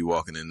 you might be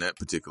walking in that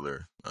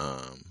particular,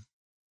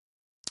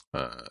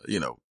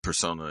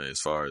 persona as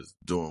far as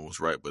doing what's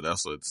right, but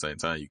also at the same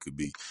time, you could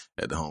be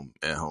at home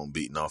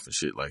beating off and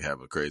shit, like, have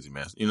a crazy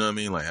master, you know what I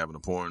mean? Like, having a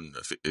porn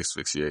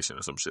asphyxiation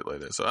or some shit like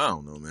that. So I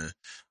don't know, man.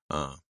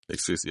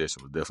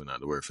 Asphyxiation was definitely not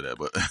the word for that,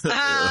 but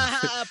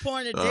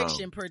porn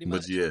addiction, pretty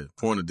much. But yeah,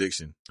 porn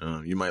addiction.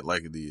 You might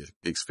like the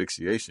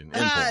asphyxiation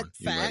in porn.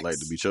 You might like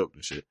to be choked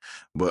and shit.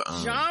 But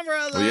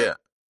genre alert.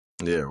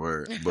 Yeah,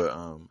 word. But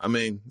I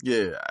mean,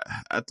 yeah,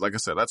 like I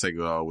said, I take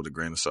it all with a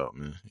grain of salt,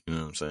 man. You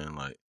know what I'm saying?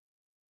 Like,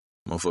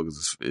 motherfuckers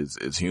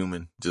is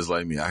human, just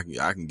like me. I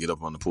can get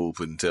up on the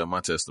pulpit and tell my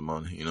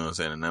testimony. You know what I'm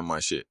saying? And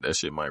that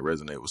shit might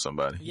resonate with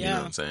somebody. Yeah. You know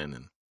what I'm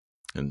saying?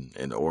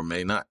 And or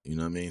may not. You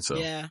know what I mean? So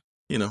yeah.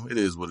 It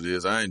is what it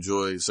is. I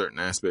enjoy certain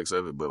aspects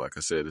of it, but like I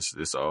said,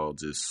 it's all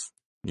just,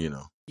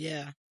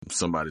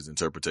 somebody's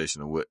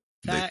interpretation of what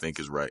they think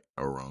is right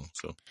or wrong.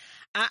 So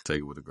take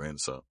it with a grain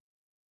of salt.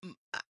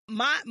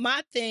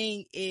 My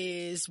thing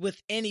is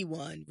with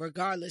anyone,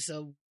 regardless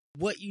of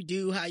what you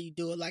do, how you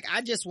do it, like,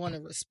 I just want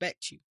to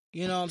respect you.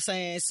 You know what I'm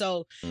saying?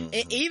 So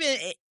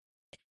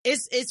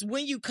it's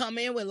when you come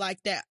in with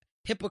like that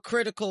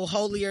hypocritical,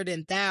 holier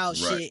than thou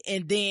shit,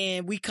 and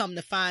then we come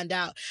to find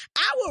out.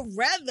 I would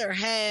rather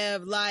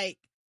have like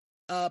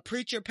a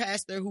preacher,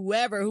 pastor,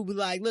 whoever, who be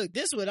like, look,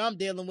 this is what I'm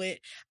dealing with.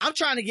 I'm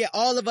trying to get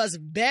all of us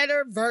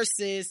better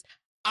versus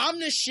I'm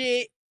the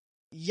shit.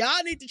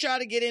 Y'all need to try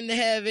to get into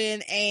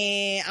heaven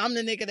and I'm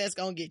the nigga that's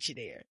gonna get you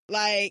there.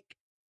 Like,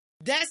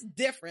 that's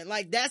different.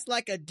 Like, that's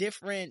like a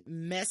different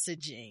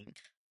messaging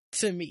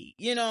to me.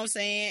 You know what I'm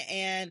saying?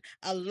 And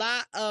a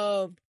lot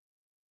of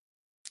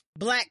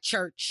Black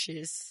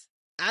churches,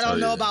 I don't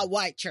know about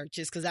white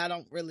churches because I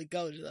don't really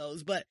go to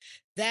those, but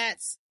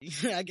that's,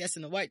 I guess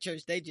in the white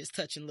church, they just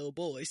touching little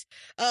boys.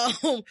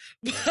 But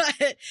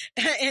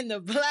in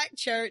the Black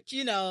church,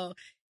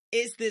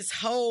 it's this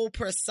whole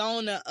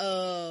persona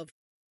of,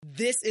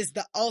 this is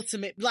the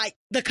ultimate, like,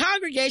 the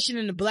congregation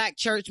in the Black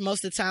church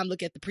most of the time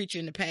look at the preacher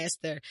and the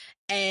pastor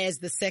as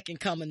the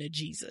second coming of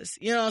Jesus.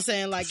 You know what I'm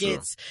saying? Like, sure.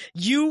 It's,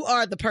 you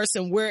are the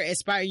person we're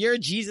aspiring. You're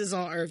Jesus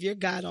on earth. You're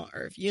God on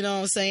earth. You know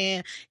what I'm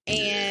saying?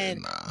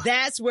 And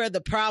that's where the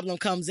problem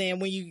comes in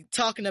when you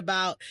talking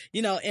about,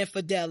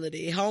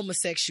 infidelity,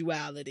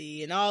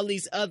 homosexuality, and all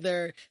these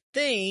other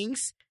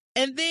things.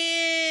 And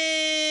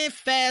then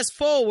fast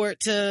forward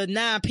to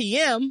 9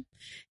 p.m.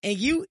 and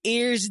you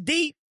ears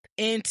deep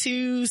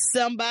into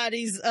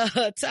somebody's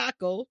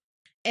taco,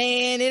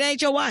 and it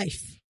ain't your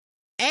wife,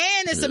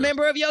 and it's a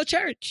member of your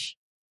church,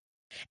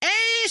 and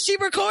she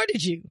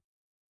recorded you.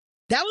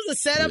 That was a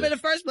setup in the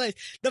first place.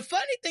 The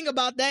funny thing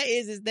about that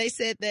is they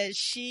said that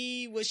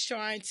she was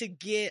trying to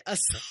get a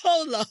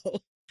solo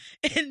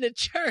in the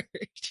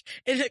church,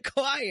 in the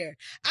choir.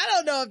 I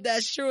don't know if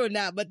that's true or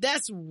not, but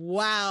that's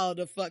wild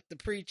to fuck the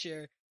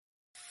preacher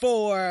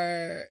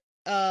for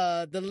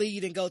the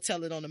lead and go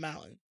tell it on the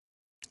mountain.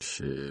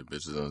 Shit,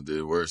 bitches done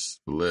did worse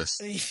for less.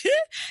 Hey, she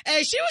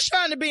was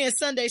trying to be in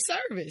Sunday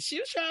service. She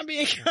was trying to be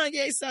in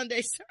Kanye's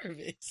Sunday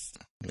service.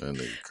 That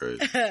nigga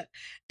crazy.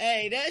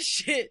 Hey, that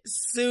shit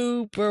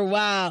super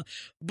wild.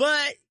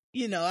 But,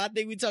 I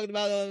think we talked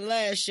about it on the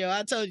last show.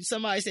 I told you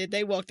somebody said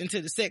they walked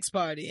into the sex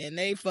party and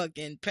they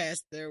fucking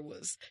pastor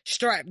was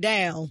strapped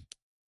down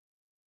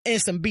in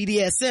some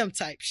BDSM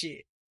type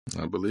shit.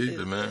 I believe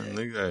it, man.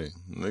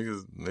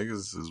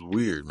 Niggas is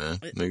weird, man.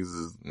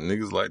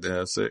 Niggas like to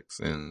have sex,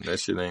 and that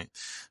shit ain't,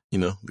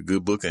 the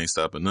good book ain't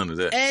stopping none of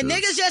that. And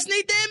niggas just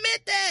need to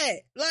admit that.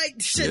 Like,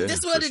 shit, this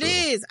is what it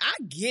is. I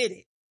get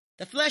it.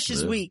 The flesh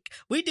is weak.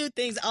 We do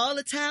things all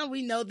the time.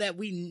 We know that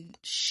we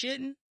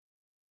shouldn't,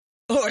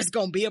 or it's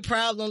going to be a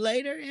problem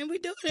later, and we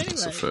do it anyway.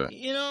 That's a fact.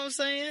 You know what I'm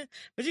saying?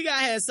 But you got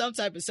to have some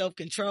type of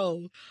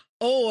self-control.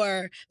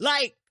 Or,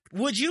 like,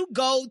 would you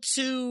go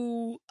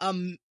to a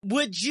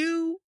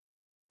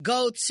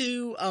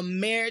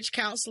marriage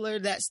counselor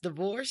that's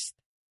divorced?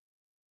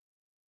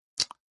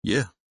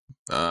 Yeah.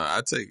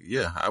 I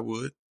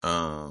would.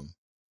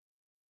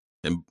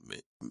 And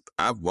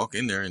I walk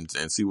in there and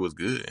see what's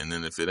good, and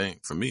then if it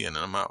ain't for me, and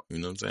then I'm out. You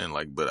know what I'm saying?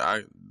 Like, but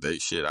I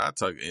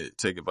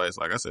take advice.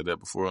 Like I said that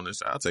before on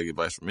this. I'll take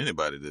advice from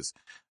anybody that's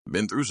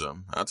been through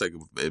something. I'll take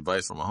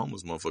advice from a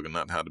homeless motherfucker,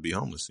 not how to be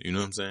homeless. You know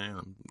what I'm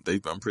saying?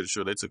 I'm pretty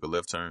sure they took a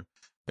left turn.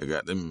 It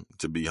got them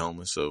to be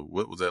homeless. So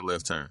what was that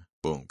left turn?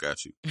 Boom,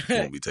 got you.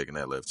 Won't be taking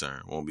that left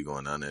turn. Won't be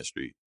going down that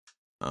street.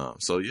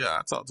 So yeah,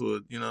 I talked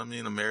to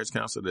a marriage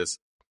counselor that's,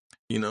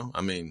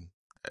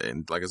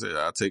 and like I said,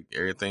 I take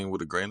everything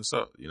with a grain of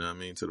salt,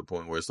 to the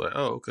point where it's like,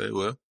 oh, okay,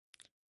 well.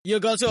 You'll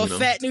go to a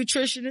fat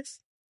nutritionist?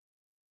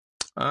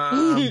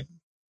 It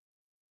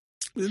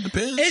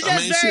depends. It's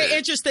just very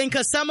interesting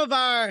because some of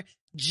our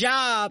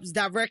jobs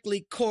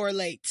directly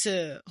correlate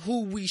to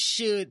who we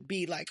should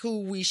be, like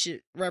who we should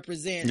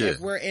represent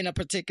if we're in a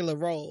particular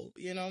role.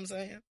 You know what I'm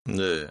saying?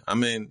 Yeah. I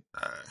mean,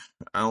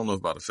 I don't know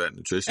about a fat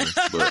nutritionist,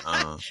 but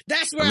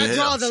that's where I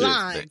draw the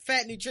line.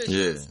 Fat nutritionist.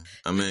 Yeah.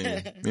 I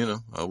mean,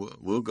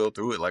 we'll go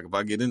through it. Like if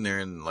I get in there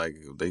and like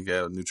they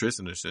got a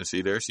nutritionist and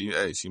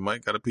she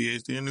might got a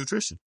PhD in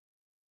nutrition.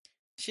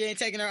 She ain't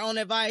taking her own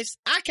advice.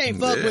 I can't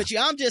fuck with you.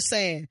 I'm just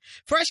saying,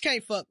 Fresh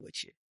can't fuck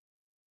with you.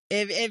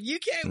 If you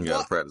can't, you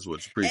gotta practice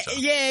what you preach on.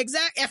 Yeah,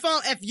 exactly.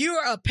 If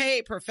you're a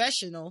paid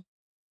professional,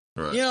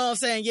 right. You know what I'm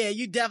saying? Yeah,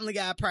 you definitely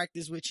gotta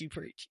practice what you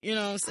preach. You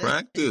know what I'm saying?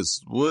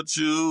 Practice what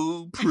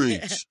you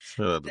preach.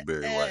 Shout out to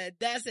Barry White.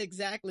 That's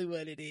exactly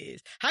what it is.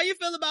 How you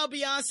feel about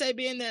Beyonce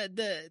being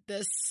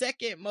the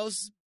second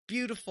most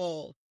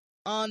beautiful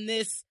on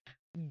this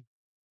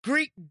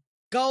Greek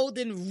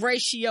golden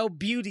ratio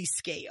beauty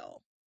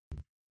scale?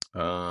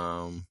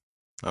 I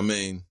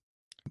mean,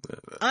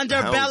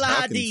 under Bella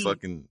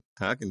Hadid.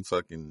 How can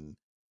fucking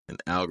an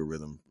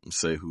algorithm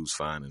say who's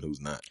fine and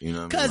who's not? You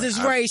know what I mean? Because it's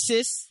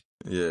racist.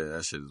 Yeah,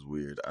 that shit is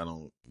weird. I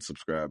don't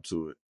subscribe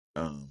to it.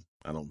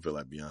 I don't feel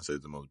like Beyonce is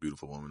the most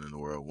beautiful woman in the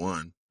world.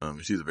 One,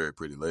 she's a very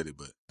pretty lady,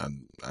 but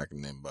I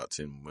can name about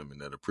 10 women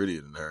that are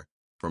prettier than her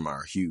from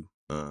our hue,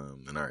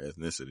 and our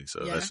ethnicity.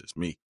 So that's just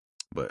me.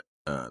 But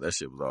that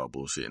shit was all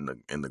bullshit. In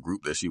the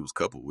group that she was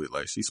coupled with,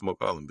 like she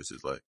smoked all them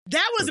bitches. Like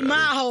that was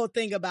my whole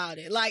thing about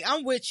it. Like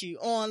I'm with you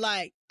on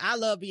like I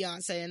love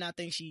Beyonce and I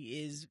think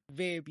she is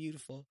very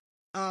beautiful.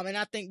 And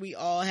I think we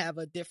all have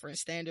a different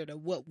standard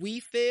of what we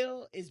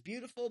feel is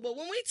beautiful. But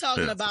when we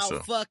talking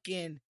about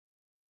fucking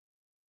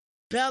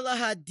Bella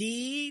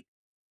Hadid,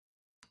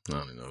 I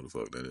don't even know who the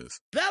fuck that is.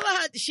 Bella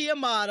Hadid, she a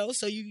model,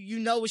 so you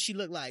know what she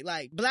look like.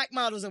 Like black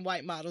models and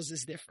white models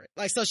is different.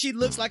 Like so she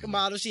looks like a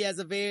model. She has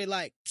a very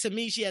to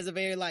me she has a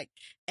very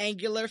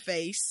angular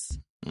face.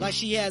 Like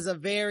she has a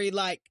very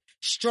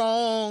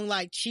strong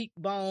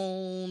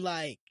cheekbone,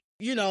 like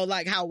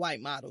how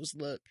white models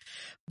look.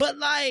 But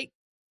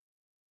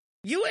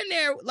you in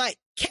there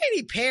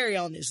Katy Perry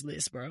on this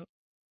list, bro.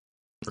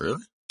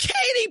 Really?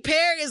 Katy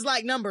Perry is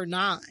number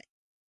 9.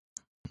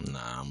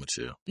 Nah, I'm gonna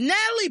chill.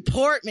 Natalie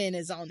Portman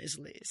is on this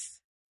list.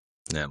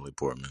 Natalie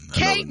Portman.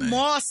 Kate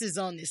Moss is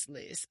on this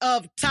list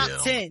of top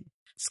 10.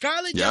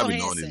 Scarlett Johansson. I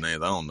be knowing these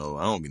names. I don't know.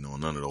 I don't be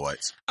knowing none of the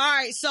whites. All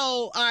right,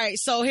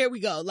 so here we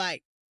go.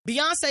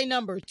 Beyonce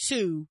number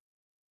 2.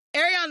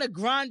 Ariana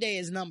Grande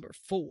is number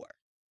 4.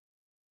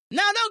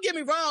 Now, don't get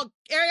me wrong.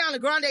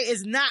 Ariana Grande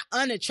is not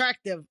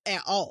unattractive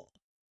at all.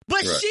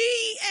 But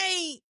she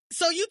ain't.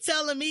 So you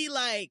telling me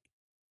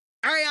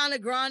Ariana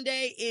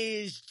Grande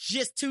is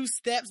just 2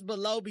 steps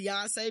below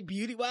Beyonce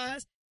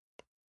beauty-wise?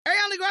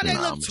 Ariana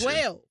Grande look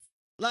 12.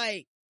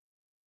 I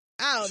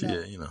don't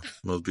know. Yeah,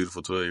 most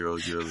beautiful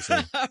 12-year-old you ever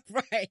seen.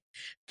 Right.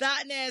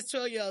 Thought-ass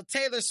 12-year-old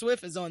Taylor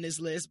Swift is on this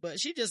list, but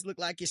she just looked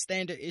like your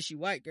standard issue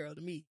white girl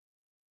to me.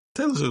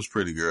 Taylor Swift's a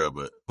pretty girl,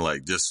 but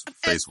just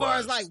face-wise.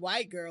 As far as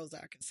white girls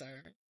are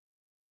concerned.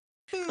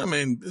 I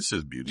mean, it's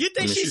just beauty. You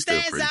think she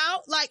stands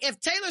out? If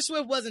Taylor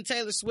Swift wasn't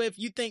Taylor Swift,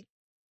 you think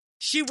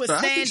she would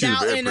stand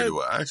out in a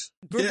group of white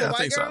girls? I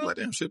think so. I'm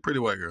damn, she's a pretty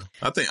white girl.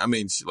 Like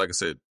I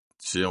said,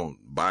 she don't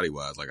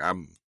body-wise.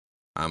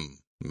 I'm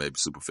maybe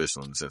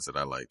superficial in the sense that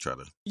I try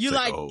to. You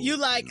like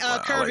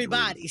curvy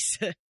bodies.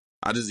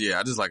 I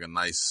just like a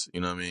nice,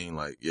 you know what I mean?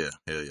 I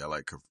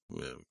like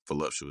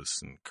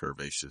voluptuous and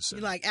curvaceous. You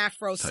like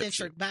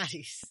Afrocentric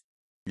bodies.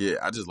 Yeah,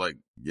 I just like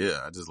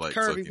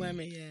curvy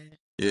women. Yeah.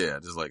 Yeah,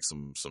 just like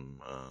some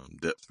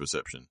depth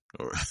perception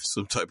or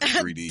some type of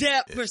 3D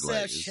depth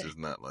perception. It's just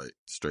not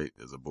straight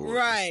as a board.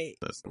 Right.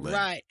 That's lame.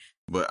 Right.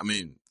 But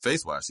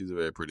face wise, she's a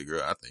very pretty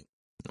girl. I think.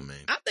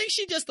 I think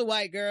she's just a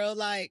white girl.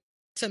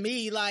 to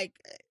me. Like,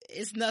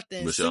 it's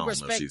nothing But super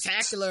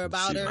spectacular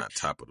about her.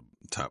 She's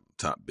not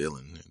top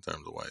billing in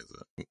terms of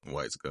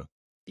whites go.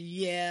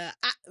 Yeah.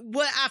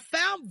 What I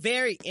found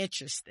very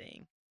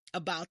interesting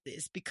about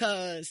this,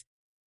 because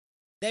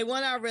they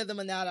want our rhythm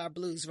and not our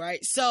blues, right?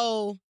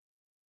 So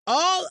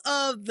all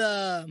of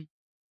the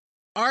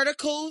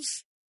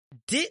articles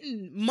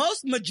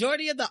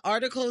majority of the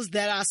articles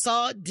that I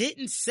saw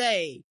didn't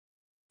say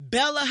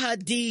Bella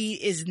Hadid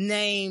is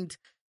named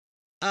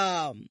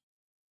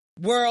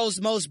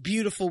world's most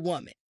beautiful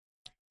woman.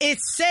 It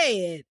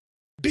said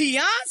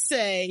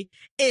Beyonce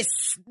is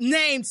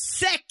named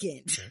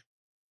second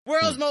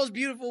world's most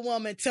beautiful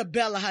woman to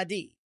Bella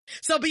Hadid.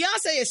 So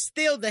Beyonce is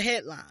still the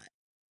headline,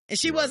 and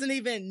she wasn't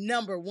even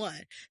number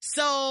one.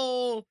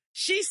 So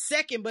she's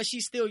second, but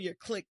she's still your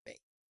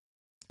clickbait.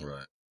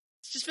 Right.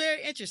 It's just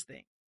very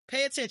interesting.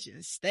 Pay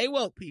attention. Stay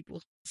woke,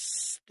 people.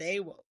 Stay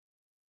woke.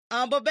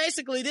 But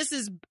basically, this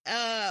is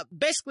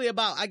basically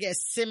about, I guess,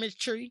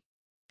 symmetry.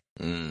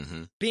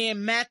 Mm-hmm.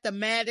 Being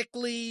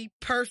mathematically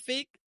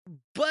perfect.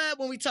 But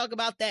when we talk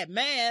about that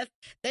math,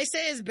 they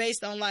say it's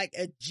based on like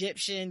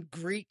Egyptian,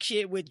 Greek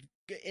shit, with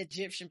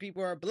Egyptian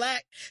people are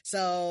black.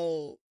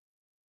 So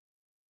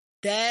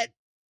that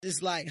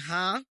is like,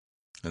 huh?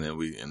 And then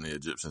the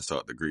Egyptians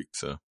taught the Greek,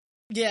 so.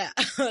 Yeah.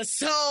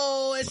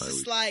 So it's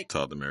just like.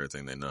 Taught them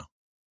everything they know.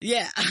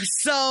 Yeah.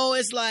 So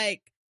it's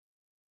like,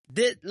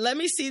 let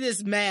me see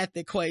this math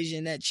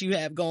equation that you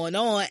have going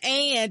on.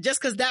 And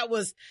just because that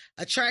was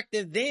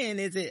attractive then,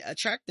 is it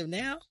attractive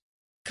now?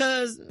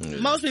 Because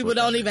most people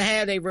don't even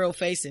have their real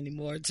face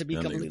anymore, to be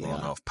completely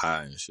honest. Off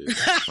pie and shit.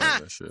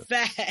 Shit.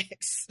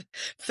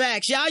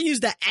 Facts. Y'all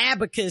use the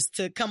abacus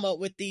to come up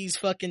with these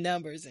fucking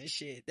numbers and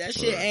shit. That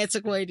shit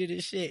antiquated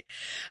as shit.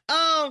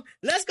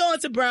 Let's go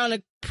into Brown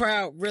and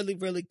Proud really,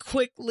 really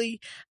quickly.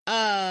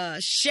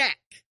 Shaq.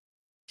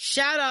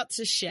 Shout out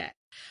to Shaq.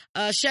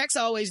 Shaq's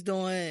always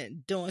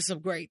doing some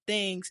great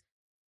things.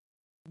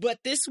 But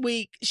this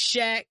week,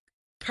 Shaq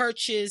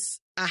purchased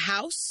a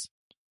house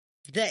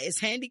that is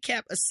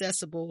handicap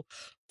accessible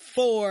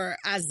for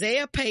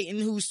Isaiah Payton,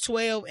 who's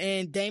 12,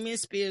 and Damian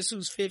Spears,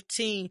 who's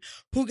 15,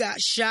 who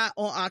got shot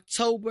on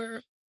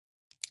October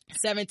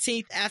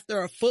 17th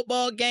after a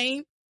football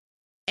game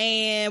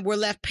and were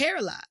left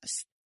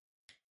paralyzed.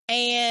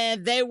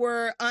 And they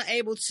were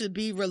unable to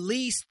be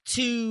released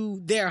to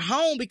their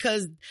home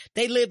because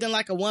they lived in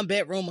like a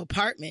 1-bedroom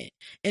apartment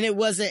and it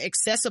wasn't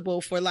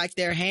accessible for like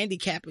their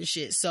handicap and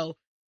shit. So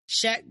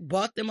Shaq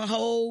bought them a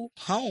whole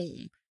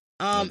home.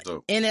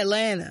 In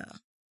Atlanta.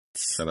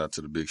 Shout out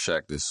to the big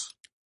Shaq.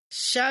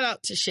 Shout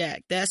out to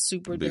Shaq. That's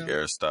super big dope.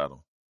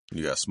 Aristotle.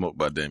 You got smoked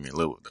by Damian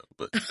Lillard though,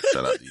 but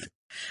shout out to you.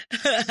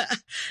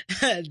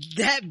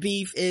 That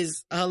beef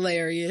is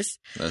hilarious.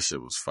 That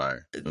shit was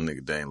fire. That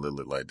nigga Dame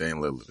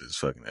Lillard is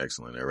fucking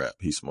excellent at rap.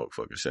 He smoked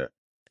fucking Shaq.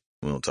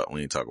 We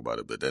ain't talk about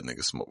it, but that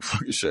nigga smoked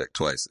fucking Shaq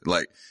twice.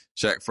 Like,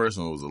 Shaq first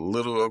one was a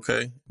little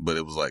okay, but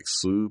it was like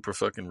super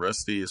fucking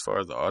rusty as far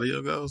as the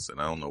audio goes, and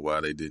I don't know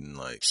why they didn't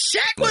like.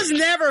 Shaq was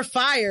never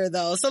fire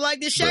though, so like,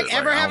 did Shaq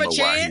ever have a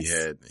chance?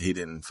 He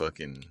didn't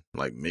fucking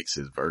like mix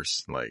his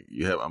verse. Like,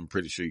 I'm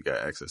pretty sure you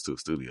got access to a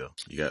studio.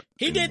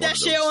 He did that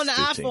shit on the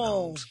iPhone.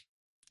 Homes.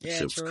 Yeah,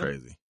 shit was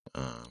crazy.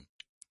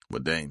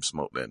 But Dame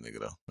smoked that nigga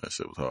though. That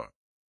shit was hard.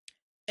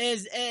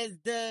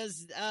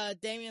 Does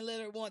Damian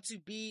Lillard want to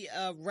be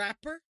a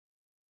rapper?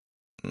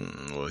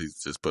 Well,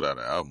 he's just put out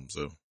an album,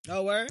 so.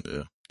 Oh, word?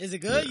 Yeah. Is it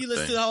good? Yeah, you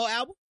listen to the whole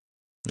album?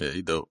 Yeah,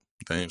 he dope.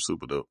 Dame's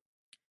super dope.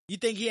 You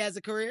think he has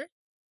a career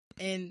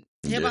in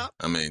hip hop?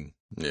 Yeah. I mean,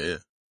 yeah.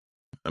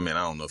 I mean,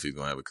 I don't know if he's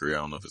gonna have a career. I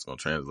don't know if it's gonna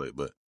translate,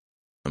 but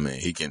I mean,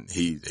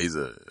 he's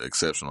an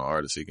exceptional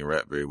artist. He can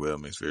rap very well,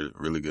 makes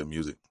really good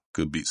music,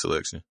 good beat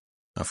selection.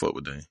 I fuck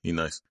with Dame. He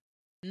nice.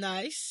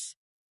 Nice.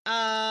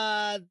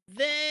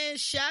 Then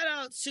shout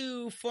out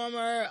to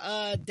former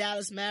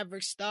Dallas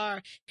Mavericks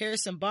star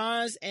Harrison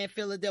Barnes and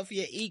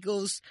Philadelphia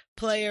Eagles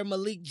player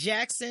Malik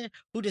Jackson,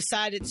 who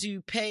decided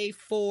to pay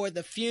for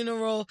the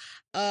funeral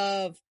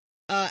of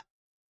at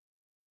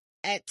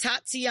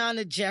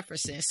Tatiana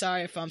Jefferson.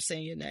 Sorry if I'm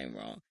saying your name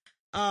wrong.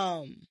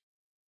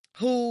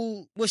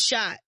 Who was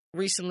shot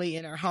recently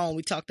in her home.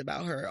 We talked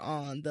about her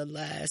on the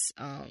last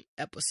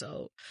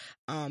episode.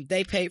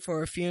 They paid for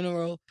her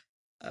funeral.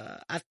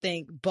 I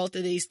think both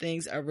of these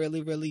things are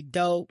really, really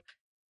dope.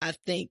 I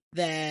think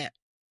that,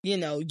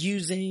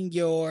 using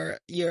your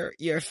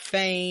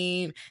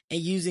fame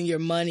and using your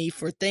money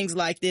for things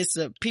like this,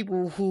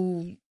 people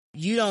who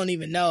you don't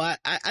even know.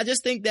 I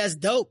just think that's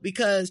dope,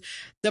 because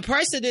the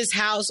price of this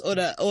house or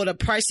the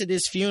price of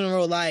this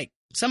funeral, like,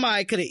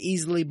 somebody could have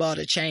easily bought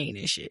a chain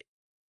and shit.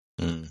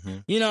 Mm-hmm.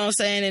 You know what I'm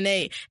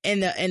saying?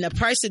 And the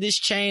price of this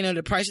chain or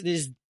the price of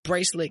this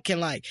bracelet can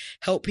like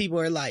help people,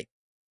 or like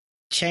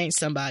change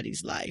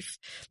somebody's life.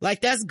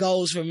 Like, that's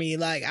goals for me.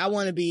 Like, I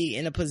want to be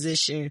in a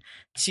position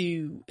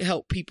to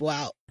help people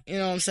out. You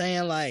know what I'm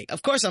saying? Like,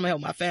 of course I'm gonna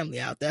help my family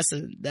out. That's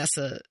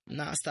a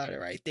non-starter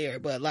right there.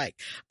 But like,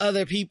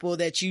 other people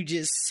that you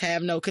just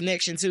have no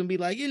connection to and be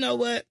like, you know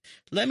what?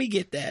 Let me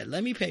get that.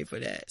 Let me pay for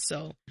that.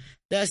 So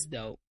that's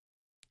dope.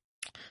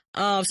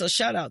 So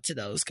shout out to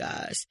those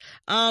guys.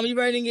 You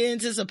ready to get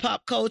into some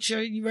pop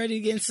culture? You ready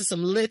to get into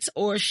some lit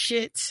or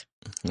shit?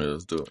 Yeah,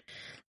 let's do it.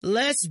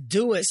 Let's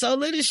do it. So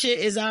lit or shit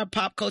is our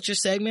pop culture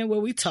segment where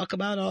we talk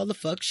about all the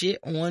fuck shit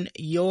on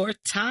your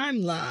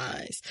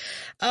timelines.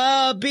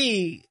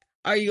 B,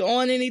 are you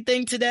on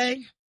anything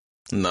today?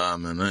 Nah,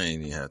 man, I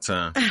ain't even had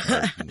time.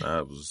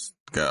 I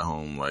got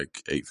home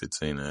like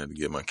 8:15. I had to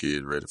get my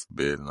kids ready for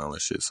bed and all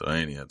that shit, so I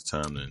ain't even had the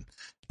time to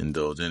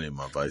indulge any of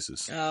my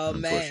vices. Oh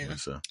man,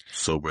 so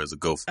sober as a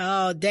gopher.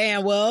 Oh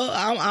damn. Well,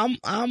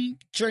 I'm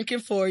drinking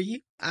for you.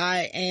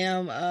 I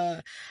am.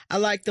 I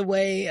like the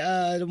way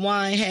the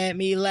wine had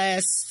me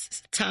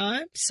last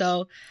time,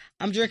 so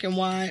I'm drinking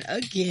wine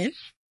again.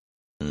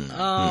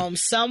 Mm-hmm.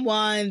 Some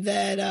wine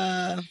that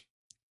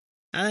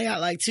I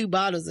got like 2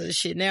 bottles of this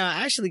shit now.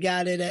 I actually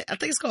got it at, I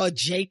think it's called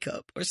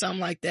Jacob or something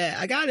like that.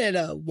 I got it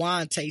at a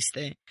wine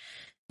tasting.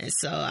 And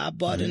so I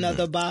bought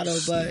another bottle,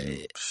 but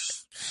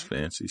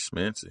fancy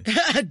schmancy.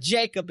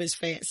 Jacob is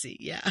fancy.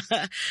 Yeah.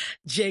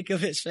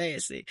 Jacob is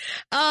fancy.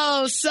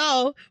 Oh,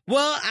 so,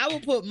 well, I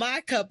will put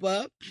my cup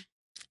up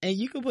and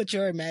you can put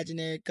your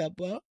imaginary cup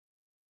up.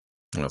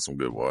 That's some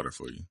good water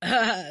for you.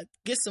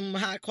 Get some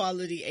high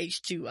quality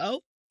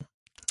H2O.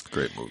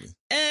 Great movie.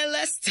 And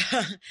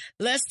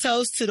let's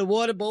toast to the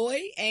Water Boy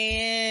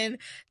and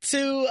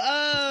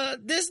to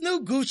this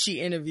new Gucci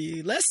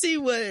interview. Let's see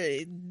what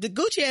the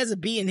Gucci has a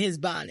bee in his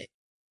bonnet.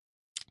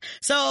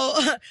 So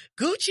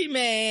Gucci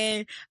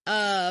Mane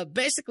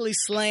basically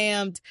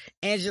slammed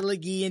Angela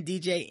Yee and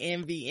DJ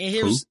Envy. And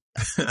here's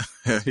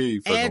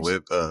you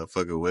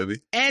fucking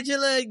Webby.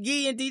 Angela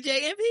Yee and DJ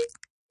Envy?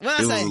 What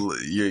I say?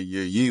 Your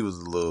Yee was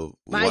a little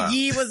wild.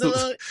 Yee was a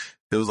little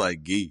It was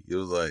like Gee. It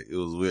was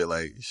weird,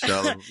 like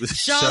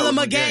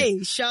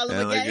Charlamagne.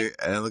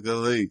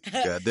 Lee.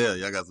 Goddamn,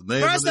 y'all got some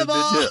names. First of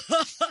all,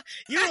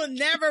 you will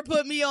never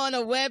put me on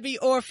a Webby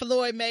or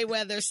Floyd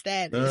Mayweather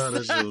status. No,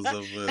 that shit was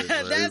so funny.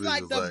 That's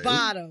like the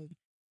bottom.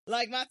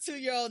 Like my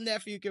 2-year-old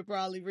nephew could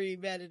probably read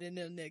better than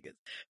them niggas.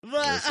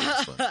 But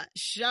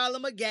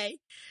Charlamagne.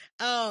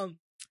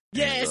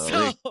 Yeah,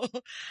 so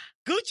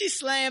Gucci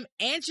slammed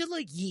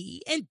Angela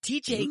Yee and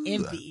DJ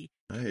Envy.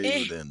 I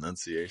hate that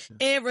enunciation.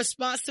 In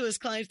response to his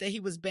claims that he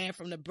was banned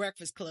from the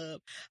Breakfast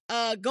Club.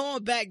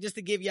 Going back just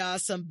to give y'all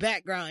some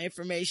background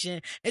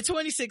information. In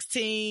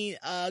 2016,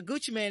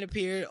 Gucci Mane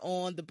appeared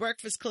on the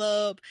Breakfast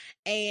Club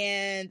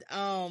and,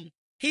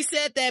 he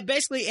said that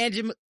basically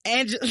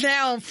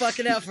now I'm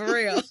fucking up for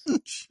real.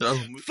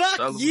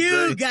 Fuck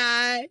you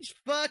guys.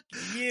 Fuck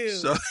you.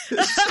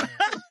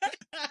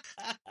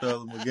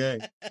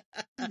 Charlamagne.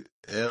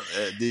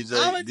 DJ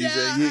I'ma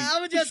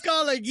just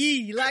call her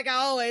Yee, like I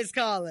always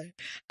call her.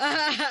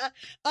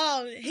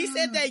 He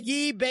said that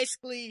Yee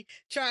basically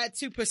tried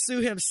to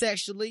pursue him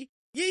sexually.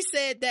 Yee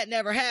said that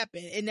never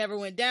happened. It never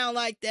went down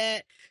like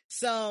that.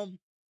 Some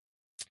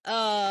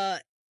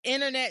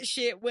internet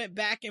shit went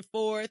back and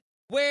forth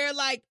where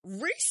like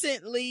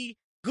recently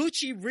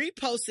Gucci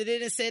reposted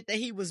it and said that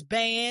he was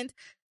banned.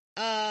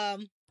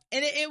 And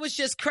it was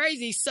just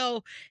crazy.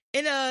 So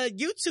in a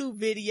YouTube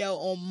video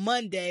on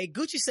Monday,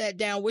 Gucci sat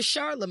down with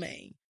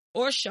Charlamagne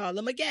or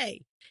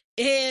Charlamagne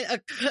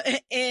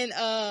in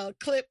a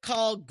clip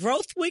called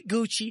Growth with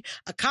Gucci,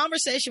 a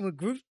conversation with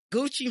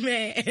Gucci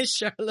Mane and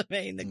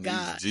Charlamagne the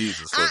God.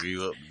 Jesus fucking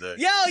you up today.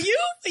 Yo,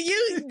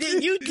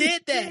 you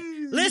did that.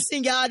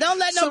 Listen, y'all, don't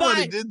let nobody.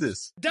 Somebody did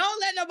this. Don't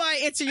let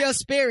nobody enter your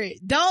spirit.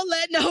 Don't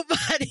let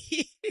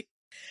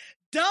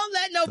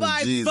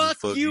nobody fuck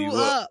you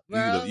up,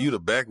 bro. You the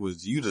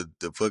backwards. You the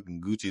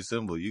fucking Gucci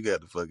symbol. You got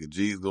the fucking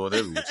G's going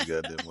everywhere. You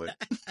got that way.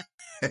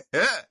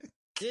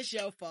 This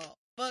your fault.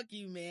 Fuck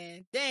you,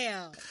 man.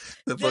 Damn.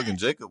 That fucking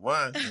Jacob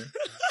Wine.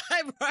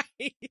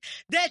 Right.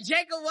 That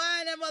Jacob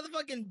Wine, that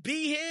motherfucking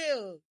B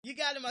Hill. You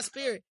got in my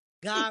spirit.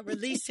 God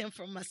release him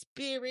from my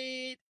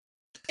spirit.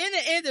 In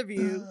the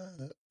interview,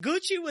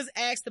 Gucci was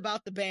asked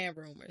about the ban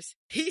rumors.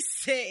 He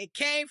said it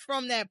came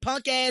from that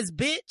punk ass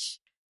bitch,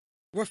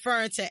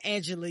 referring to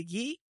Angela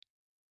Yee.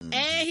 Mm-hmm.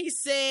 And he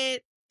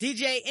said,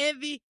 DJ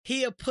Envy,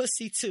 he a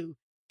pussy too.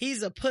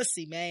 He's a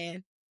pussy,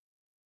 man.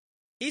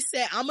 He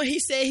said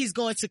he's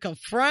going to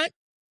confront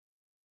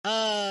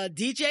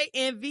DJ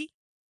Envy.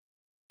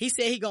 He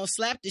said he gonna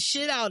slap the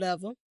shit out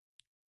of him.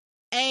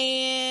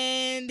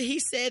 And he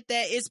said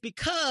that it's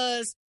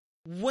because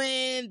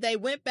when they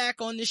went back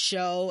on the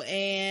show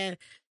and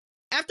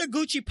after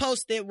Gucci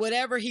posted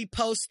whatever he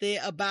posted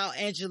about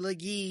Angela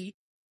Yee,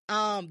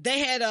 they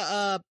had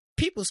a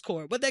people's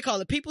court. What they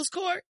call it? People's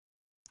court?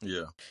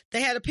 Yeah.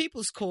 They had a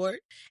people's court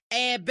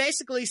and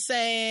basically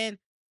saying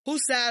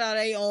whose side are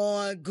they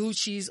on,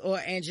 Gucci's or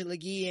Angela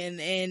Yee,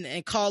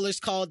 and callers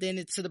called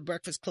in to the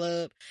Breakfast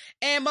Club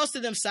and most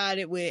of them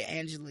sided with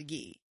Angela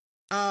Yee.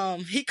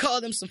 He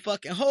called them some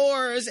fucking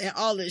whores and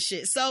all this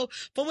shit. So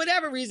for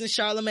whatever reason,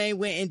 Charlamagne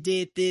went and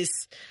did this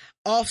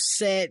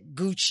Offset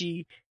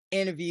Gucci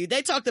interview.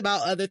 They talked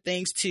about other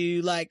things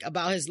too, like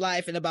about his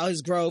life and about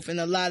his growth and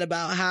a lot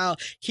about how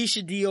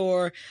Keisha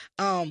Dior,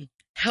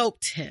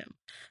 helped him.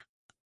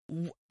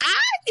 I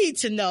need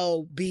to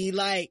know,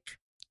 like,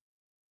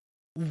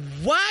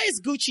 why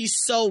is Gucci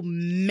so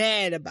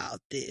mad about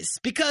this?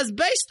 Because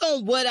based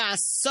on what I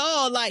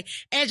saw, like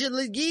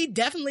Angela Yee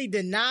definitely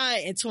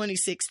denied in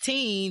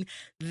 2016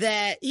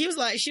 that she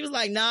was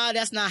like, nah,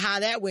 that's not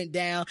how that went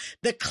down.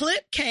 The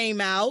clip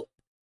came out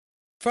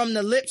from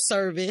the lip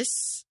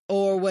service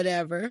or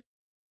whatever.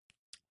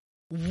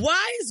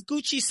 Why is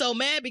Gucci so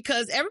mad?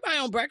 Because everybody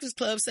on Breakfast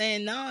Club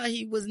saying, nah,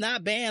 he was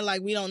not banned.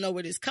 Like, we don't know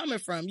where this coming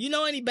from. You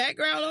know any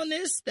background on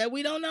this that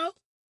we don't know?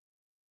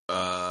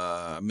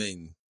 I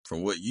mean,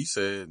 from what you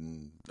said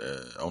and,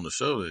 on the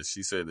show, that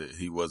she said that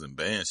he wasn't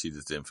banned. She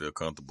just didn't feel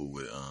comfortable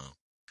with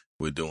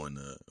doing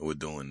the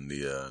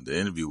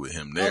interview with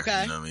him there.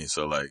 Okay. You know what I mean?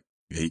 So like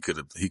he could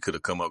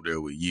have come up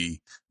there with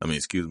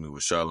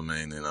with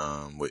Charlamagne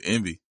and with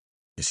Envy.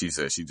 And she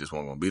said she just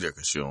wasn't going to be there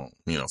because she don't,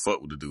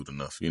 fuck with the dude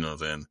enough. You know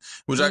what I'm saying?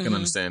 Which I can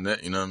understand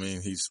that. You know what I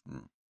mean? He's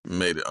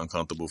made it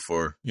uncomfortable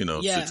for,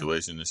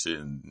 situation and shit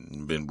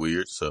and been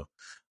weird. So,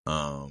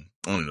 I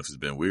don't know if it's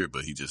been weird,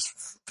 but he just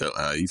felt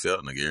how he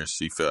felt. And I guess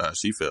she felt how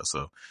she felt.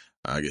 So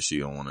I guess she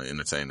don't want to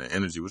entertain that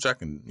energy, which I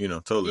can,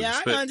 totally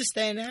respect. I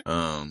understand that.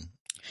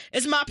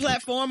 It's my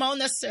platform. I don't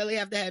necessarily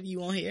have to have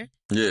you on here.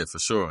 Yeah, for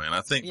sure. And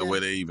I think the way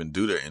they even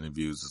do their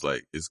interviews is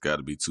like, it's got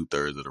to be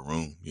 2/3 of the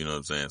room. You know what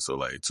I'm saying? So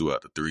like 2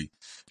 out of 3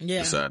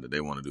 decide that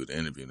they want to do the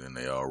interview, and then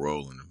they all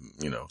roll. And,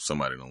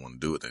 somebody don't want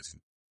to do it,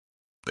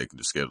 they can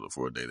just schedule it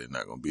for a day they're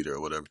not going to be there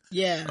or whatever.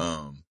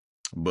 Yeah.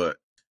 But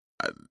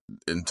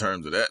in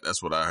terms of that,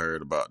 that's what I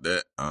heard about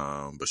that.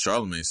 But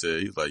Charlamagne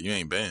said, he's like, you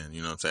ain't banned.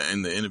 You know what I'm saying?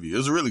 In the interview, it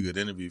was a really good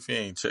interview. If you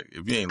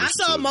ain't I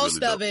saw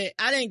most of it.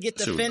 I didn't get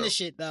to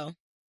finish it though.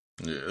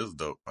 Yeah, it was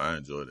dope. I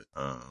enjoyed it.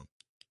 I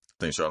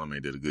think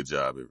Charlamagne did a good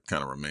job at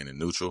kind of remaining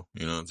neutral.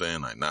 You know what I'm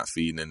saying? Like not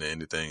feeding into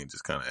anything and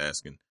just kind of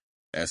asking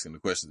the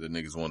questions that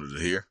niggas wanted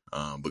to hear.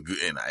 But good,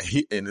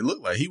 and it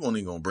looked like he wasn't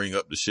even gonna bring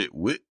up the shit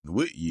with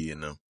Yee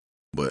and them.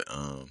 But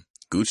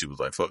Gucci was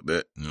like, fuck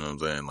that. You know what I'm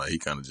saying? Like he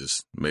kind of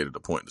just made it a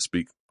point to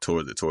speak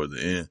towards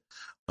the end.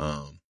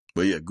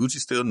 But yeah,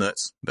 Gucci's still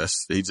nuts.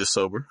 He just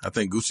sober. I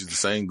think Gucci's the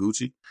same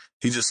Gucci.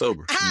 He just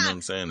sober. You know what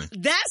I'm saying?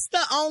 That's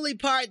the only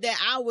part that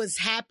I was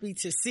happy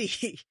to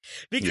see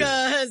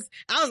because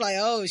I was like,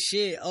 oh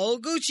shit,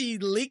 old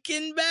Gucci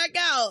leaking back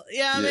out. You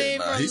know what I mean?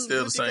 He's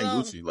still the same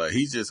Gucci. Like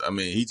he just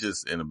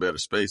in a better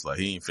space. Like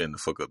he ain't finna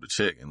fuck up the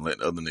check and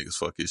let other niggas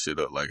fuck his shit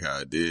up like how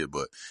I did.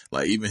 But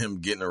like even him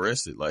getting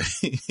arrested, like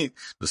the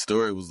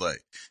story was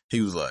like,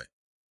 he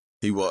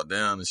walked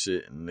down and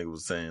shit and nigga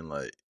was saying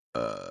like,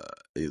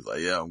 he's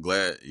like, yeah, I'm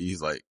glad.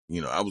 He's like,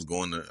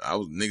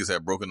 niggas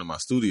had broken into my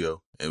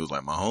studio. It was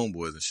like my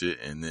homeboys and shit.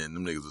 And then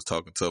them niggas was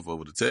talking tough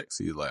over the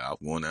text. He was like, I was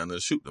going down there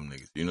to shoot them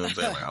niggas. You know what I'm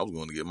saying? Like I was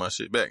going to get my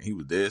shit back. He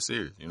was dead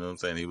serious. You know what I'm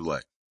saying? He was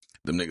like,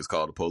 them niggas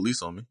called the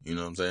police on me. You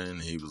know what I'm saying?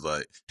 And he was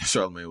like,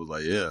 Charlamagne was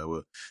like, yeah,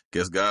 well,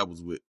 guess God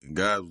was with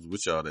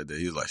y'all that day.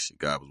 He was like, shit,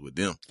 God was with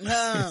them.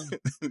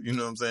 You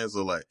know what I'm saying?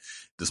 So like,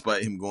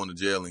 despite him going to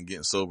jail and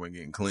getting sober and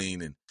getting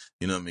clean and,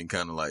 you know what I mean?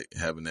 Kind of like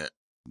having that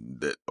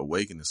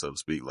awakening, so to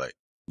speak, like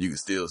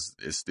it's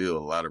still a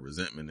lot of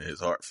resentment in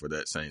his heart for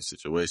that same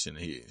situation.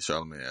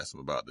 Charlamagne asked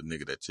him about the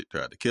nigga that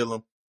tried to kill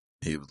him.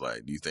 He was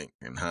like, do you think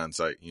in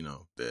hindsight,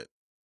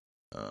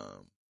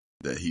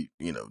 that he,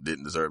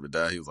 didn't deserve to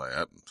die? He was like,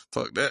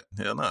 fuck that.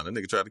 Hell nah, that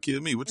nigga tried to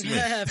kill me. What you mean?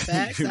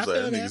 Facts, he was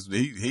like,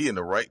 he in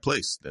the right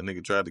place. That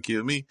nigga tried to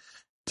kill me.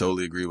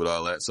 Totally agree with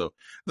all that. So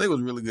I think it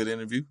was a really good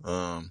interview.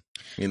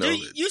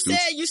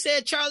 You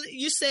said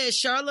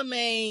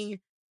Charlamagne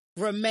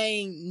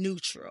remained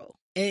neutral.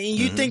 And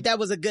you think that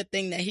was a good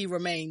thing that he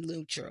remained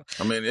neutral?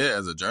 I mean, yeah,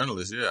 as a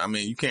journalist, yeah. I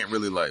mean, you can't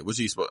really like, what's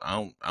he supposed, I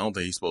don't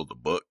think he's supposed to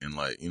buck and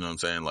like, you know what I'm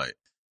saying? Like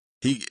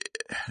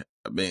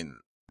even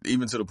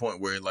to the point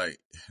where like,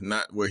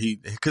 not where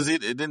cause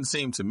it didn't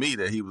seem to me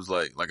that he was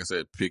like I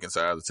said, picking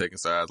sides or taking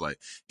sides. Like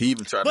he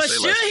even tried to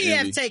say like. But should he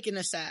have taken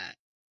a side?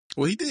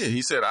 Well, he did.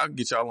 He said, I'll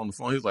get y'all on the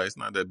phone. He was like, it's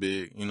not that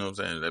big, you know what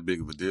I'm saying? That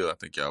big of a deal. I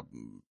think y'all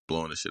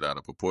blowing this shit out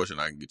of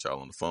proportion. I can get y'all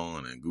on the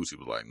phone. And Gucci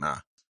was like, nah.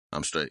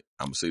 I'm straight.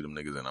 I'm gonna see them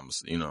niggas and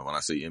when I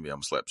see Envy, I'm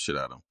gonna slap the shit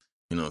out of them.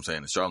 You know what I'm saying?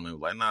 And Charlamagne was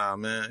like, nah,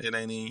 man, it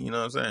ain't even, you know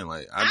what I'm saying?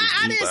 Like,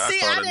 I didn't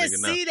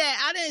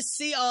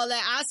see all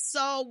that. I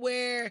saw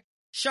where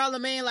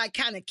Charlamagne like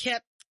kind of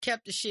kept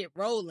the shit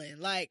rolling.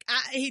 Like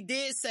he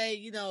did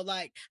say,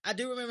 like I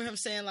do remember him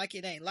saying like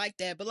it ain't like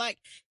that, but like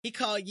he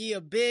called Yee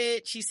a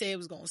bitch. He said he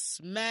was gonna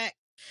smack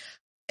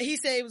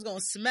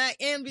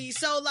Envy.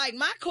 So like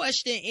my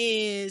question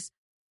is,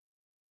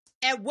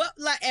 at what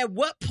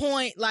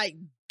point like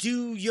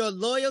do your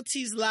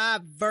loyalties lie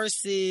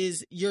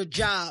versus your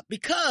job?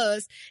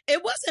 Because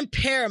it wasn't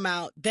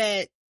paramount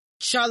that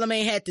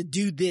Charlamagne had to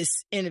do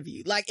this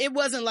interview. Like it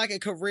wasn't like a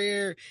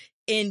career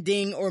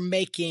ending or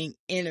making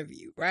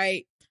interview,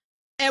 right?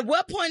 At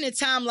what point in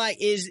time, like,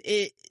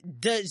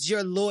 does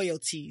your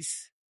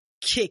loyalties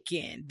kick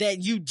in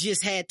that you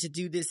just had to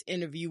do this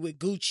interview with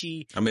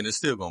Gucci? I mean, it's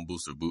still going to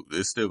boost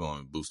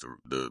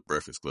the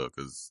Breakfast Club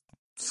because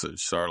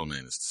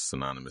Charlamagne is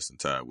synonymous and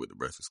tied with the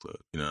Breakfast Club.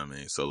 You know what I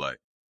mean? So like,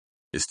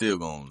 it's still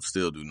going to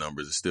still do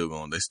numbers. It's still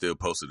going. They still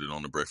posted it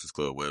on the Breakfast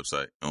Club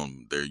website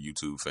on their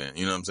YouTube fan.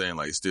 You know what I'm saying?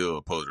 Like it's still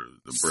a poster.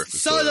 The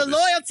Breakfast Club. So the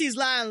loyalty's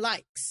line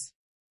likes.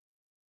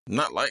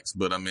 Not likes,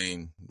 but I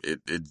mean,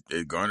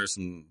 it garners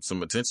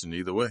some attention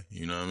either way.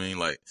 You know what I mean?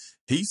 Like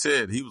he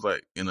said, he was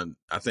like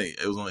I think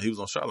he was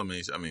on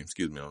Charlamagne.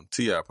 On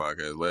T.I.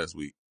 podcast last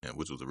week, and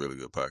which was a really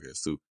good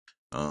podcast too.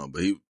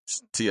 But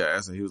T.I.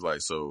 asked him, he was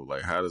like, so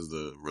like, how does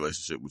the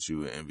relationship with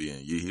you and Envy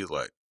and Yee? He's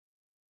like,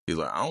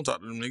 I don't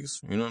talk to them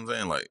niggas. You know what I'm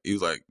saying? Like, he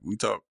was like, we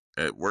talk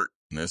at work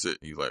and that's it.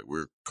 He's like,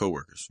 we're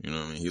coworkers. You know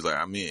what I mean? He's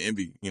like, me and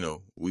Envy,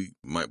 we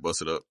might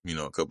bust it up,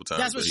 a couple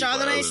times. That's what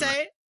Charlamagne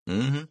said?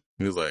 Mm-hmm.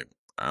 He was like,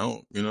 I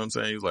don't, you know what I'm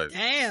saying? He was like,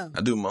 damn.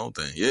 I do my own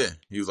thing. Yeah.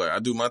 He was like, I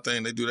do my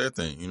thing, they do their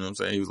thing. You know what I'm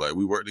saying? He was like,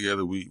 we work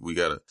together. We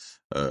got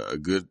a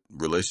good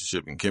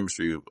relationship and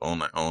chemistry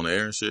on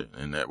air and shit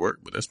and at work,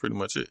 but that's pretty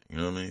much it. You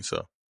know what I mean?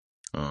 So,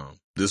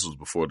 this was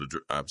before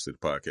obviously the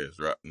podcast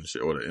dropped and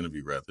shit, or the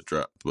interview rather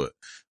dropped. But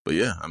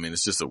yeah, I mean,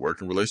 it's just a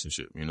working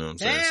relationship. You know what I'm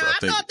saying? Damn, so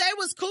I thought they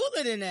was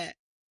cooler than that.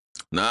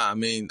 Nah, I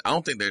mean, I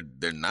don't think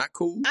they're not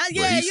cool.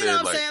 Yeah, you know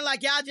what I'm saying?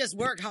 Like, y'all just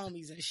work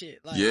homies and shit.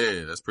 Like,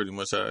 yeah, that's pretty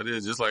much how it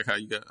is. Just like how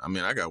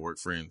I got work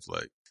friends,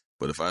 like,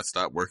 but if I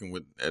stop working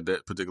at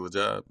that particular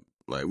job,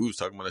 like, we was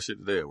talking about that shit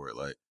today at work,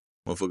 like,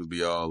 motherfuckers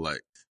be all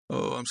like,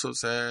 oh, I'm so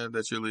sad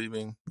that you're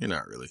leaving. You're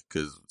not really,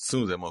 because as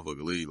soon as that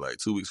motherfucker leave, like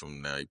 2 weeks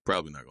from now, you're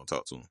probably not going to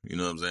talk to him. You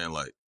know what I'm saying?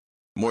 Like,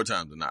 more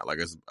times than not. Like,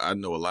 I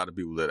know a lot of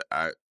people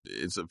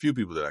it's a few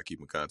people that I keep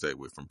in contact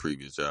with from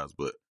previous jobs,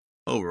 but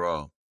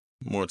overall,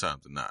 more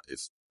times than not,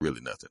 it's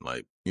really nothing.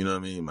 Like, you know what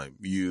I mean? Like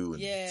you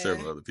and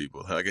several other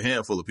people, like a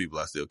handful of people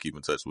I still keep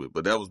in touch with,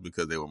 but that was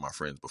because they were my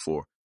friends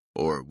before,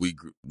 or we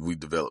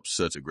developed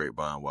such a great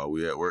bond while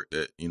we were at work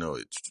that,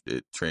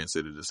 it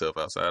transcended itself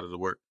outside of the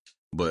work.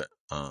 But,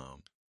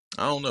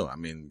 I don't know. I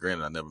mean,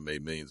 granted, I never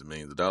made millions and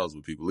millions of dollars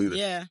with people either.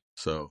 Yeah.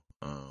 So,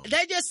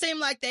 they just seem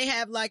like they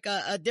have like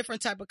a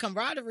different type of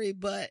camaraderie,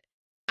 but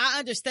I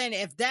understand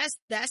it. If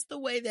that's the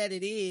way that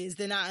it is,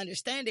 then I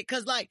understand it.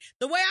 Cause like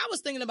the way I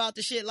was thinking about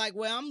the shit, like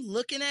where I'm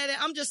looking at it,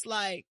 I'm just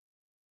like,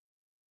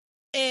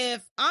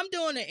 if I'm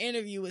doing an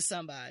interview with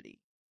somebody,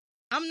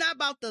 I'm not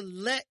about to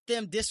let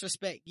them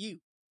disrespect you.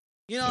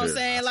 You know what I'm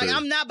saying? Like,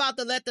 I'm not about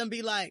to let them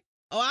be like,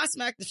 oh, I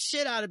smacked the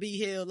shit out of B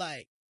Hill.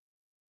 Like,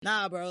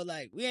 nah, bro,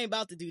 like, we ain't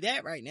about to do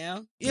that right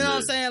now. You know what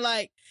I'm saying?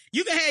 Like,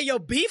 you can have your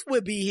beef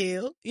with B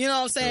Hill, you know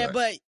what I'm saying? Right.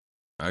 But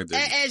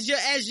as your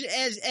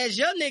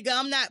nigga,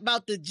 I'm not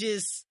about to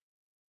just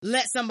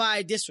let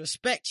somebody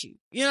disrespect you.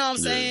 You know what I'm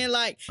saying?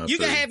 Like, you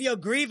can have your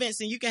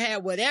grievance and you can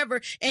have whatever.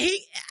 And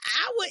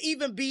I would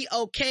even be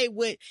okay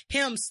with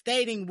him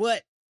stating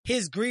what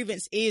his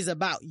grievance is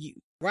about you.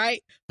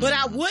 Right? But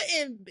I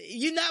wouldn't,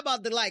 you're not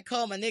about to like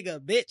call my nigga a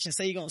bitch and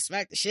say you're going to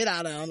smack the shit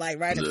out of him, like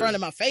right in front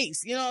of my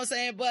face. You know what I'm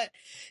saying? But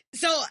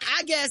so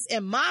I guess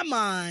in my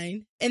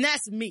mind, and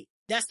that's me,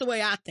 that's the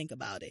way I think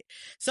about it.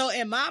 So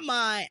in my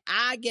mind,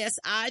 I guess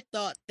I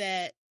thought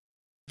that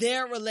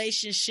their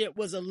relationship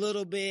was a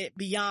little bit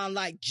beyond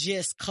like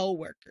just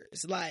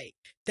coworkers. Like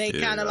they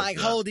kind of like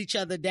hold each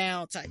other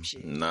down type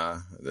shit.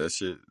 Nah,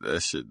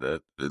 that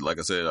like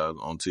I said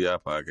on T.I.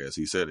 podcast,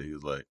 he said it. He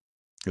was like,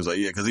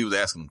 yeah, because he was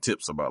asking him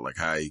tips about like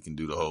how he can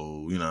do the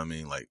whole, you know what I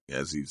mean, like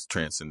as he's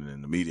transcending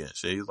in the media and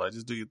shit. He was like,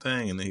 just do your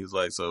thing. And then he was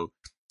like, so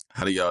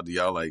how do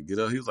y'all like get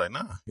up? He was like,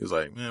 nah. He was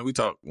like, man, we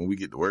talk when we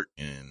get to work,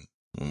 and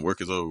when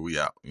work is over, we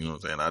out. You know what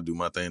I'm saying? I do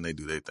my thing, they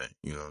do their thing.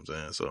 You know what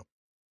I'm saying?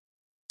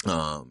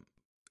 So,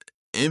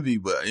 Envy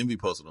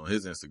posted on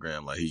his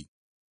Instagram like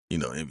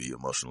Envy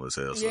emotional as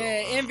hell. So,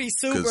 Envy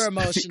super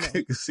emotional.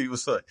 Because he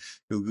was like,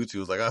 Gucci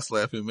was like, I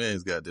slap him and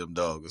his goddamn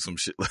dog or some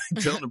shit. Like,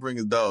 tell him to bring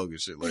his dog and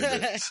shit like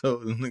that. So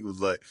the nigga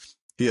was like,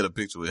 he had a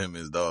picture with him and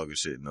his dog and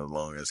shit in a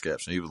long ass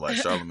caption. He was like,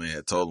 Charlamagne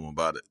had told him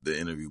about it, the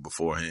interview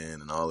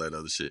beforehand and all that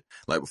other shit,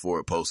 like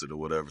before it posted or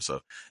whatever. So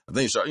I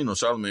think,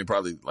 Charlamagne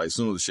probably, like, as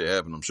soon as the shit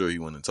happened, I'm sure he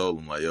went and told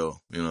him, like, yo,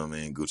 you know what I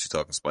mean? Gucci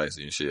talking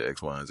spicy and shit,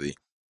 X, Y, and Z.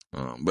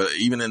 But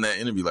even in that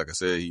interview, like I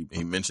said,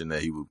 he mentioned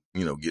that he would,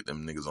 get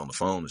them niggas on the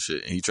phone and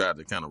shit. And he tried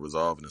to kind of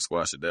resolve it and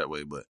squash it that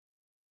way, but,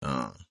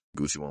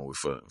 Gucci won't with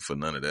for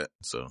none of that.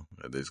 So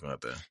they just gonna have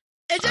to.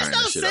 It just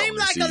don't seem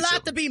like a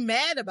lot to be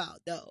mad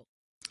about though.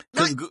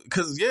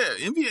 Cause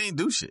Envy ain't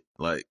do shit.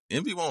 Like,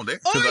 Envy won't there.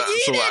 Or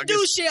Yee didn't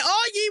do shit.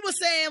 All Yee was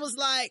saying was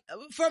like,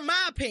 from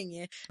my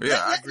opinion.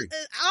 Yeah, I agree.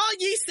 All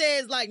Yee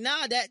says like,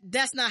 nah,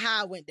 that's not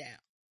how it went down.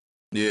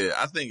 Yeah,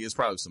 I think it's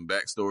probably some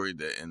backstory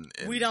that, and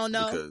we don't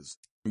know.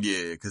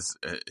 Because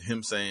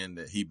him saying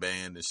that he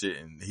banned and shit,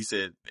 and he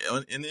said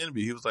in the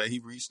interview, he was like, he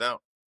reached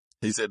out.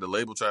 He said the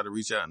label tried to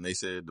reach out, and they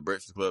said the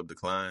Breakfast Club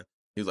declined.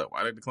 He was like,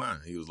 why they decline?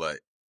 He was like,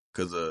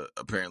 because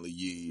apparently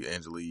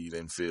Angela Yee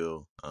didn't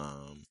feel,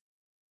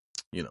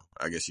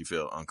 I guess she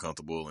felt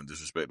uncomfortable and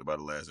disrespected by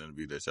the last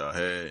interview that y'all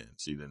had, and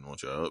she didn't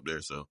want y'all up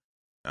there. So,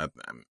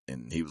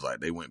 and he was like,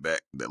 they went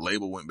back, the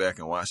label went back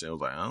and watched it. I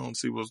was like, I don't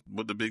see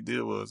what the big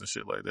deal was and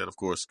shit like that, of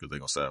course, because they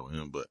gonna side with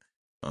him, but.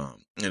 And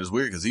it's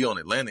weird because he on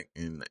Atlantic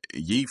and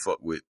Yee fuck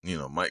with,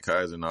 Mike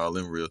Kaiser and all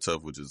them real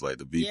tough, which is like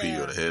the VP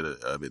or the head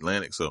of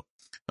Atlantic. So,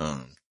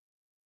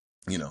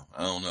 I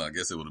don't know. I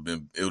guess it would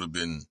have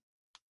been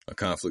a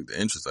conflict of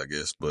interest, I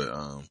guess. But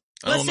I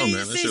But don't know, man.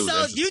 That shit was so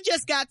interesting. you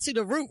just got to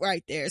the root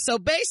right there. So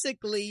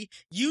basically,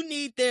 you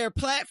need their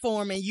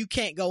platform and you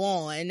can't go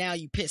on, and now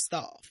you pissed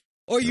off.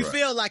 Or you Right.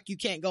 feel like you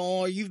can't go on,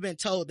 or you've been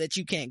told that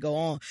you can't go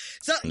on.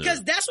 So,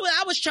 because that's what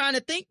I was trying to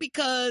think,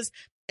 because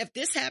if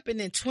this happened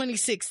in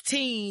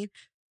 2016,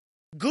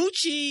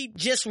 Gucci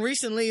just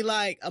recently,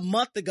 like a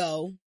month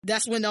ago,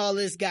 that's when all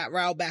this got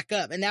riled back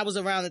up. And that was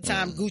around the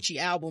time Gucci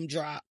album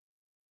dropped.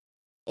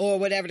 Or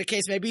whatever the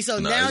case may be. So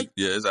now.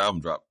 His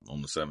album dropped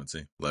on the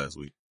 17th last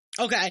week.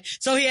 Okay.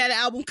 So he had an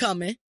album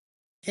coming.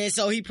 And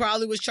so he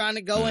probably was trying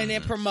to go in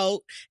and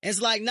promote. And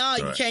it's like, no,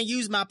 you can't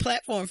use my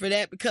platform for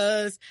that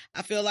because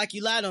I feel like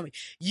you lied on me.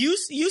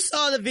 You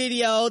saw the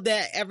video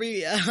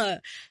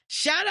that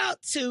shout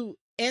out to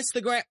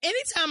Instagram.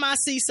 Anytime I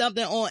see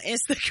something on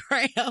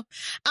Instagram,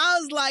 I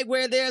was like,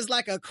 where there's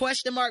like a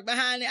question mark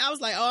behind it, I was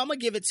like, oh, I'm going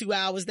to give it 2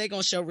 hours. They're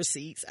going to show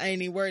receipts. I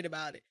ain't even worried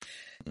about it.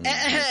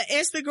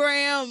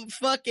 Instagram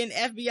fucking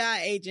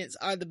FBI agents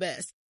are the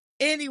best.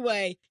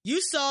 Anyway, you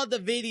saw the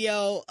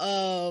video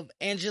of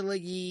Angela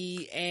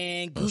Yee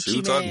and Gucci She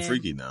was talking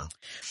freaky now.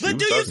 But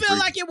do you feel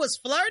like it was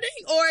flirting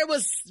or it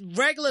was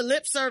regular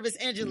lip service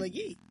Angela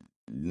Yee?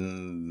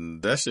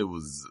 That shit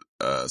was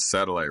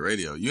satellite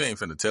radio. You ain't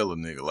finna tell a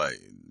nigga, like,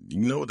 you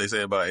know what they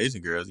say about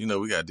Asian girls?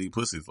 We got deep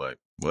pussies. Like,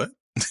 what?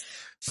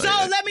 So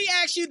let me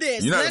ask you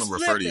this. You're not gonna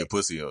refer to your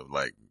pussy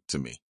like to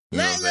me. You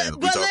know what I'm saying?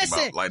 But listen,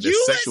 about, like, the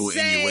sexual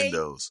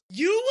innuendos.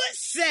 You would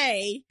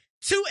say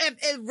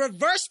if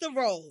reverse the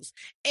roles.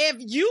 If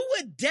you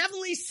would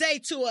definitely say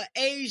to an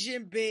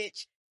Asian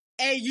bitch,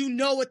 and you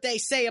know what they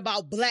say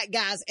about black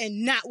guys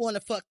and not want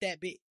to fuck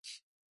that bitch.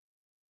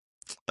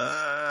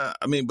 I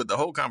mean, but the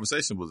whole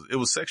conversation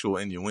was sexual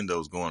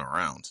innuendos going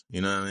around.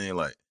 You know what I mean?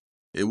 Like,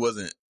 it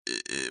wasn't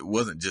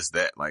just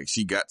that. Like,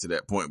 she got to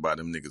that point by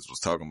them niggas was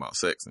talking about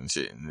sex and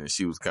shit, and then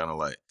she was kind of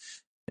like,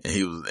 and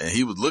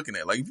he was looking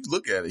at, like, if you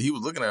look at it, he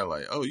was looking at her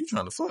like, oh, you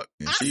trying to fuck?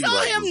 And I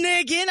saw him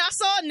nigging. I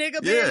saw a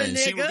nigga being a nigga. And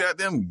she was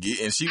goddamn,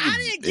 and she was. I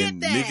didn't get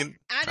that. Nigging.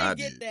 I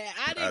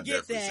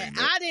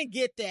didn't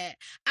get that.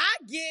 I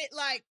get,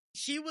 like,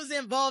 she was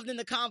involved in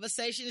the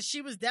conversation and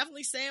she was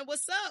definitely saying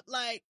what's up.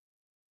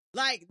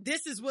 Like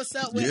this is what's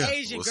up with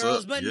Asian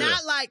girls, but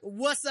not like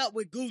what's up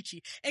with Gucci.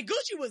 And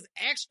Gucci was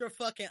extra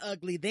fucking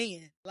ugly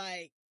then.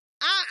 Like,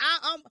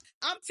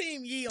 I'm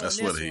Team Yee on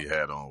this one. That sweater he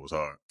had on was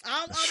hard.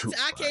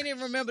 I can't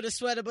even remember the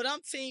sweater, but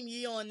I'm Team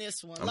Yee on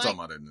this one. I'm talking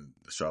about in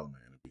the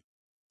Charlamagne interview.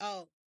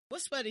 Oh,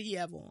 what sweater he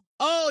have on?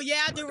 Oh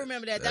yeah, I do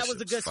remember that. That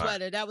was a good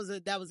sweater. That was a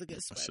good sweater.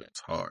 That shit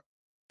was hard.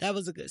 That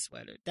was a good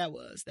sweater. That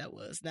was.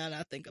 Now that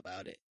I think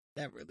about it,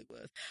 that really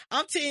was.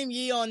 I'm Team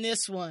Yee on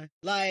this one.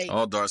 Like,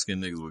 all dark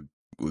skinned niggas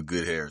with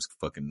good hair is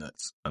fucking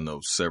nuts. I know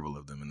several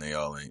of them, and they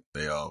all ain't.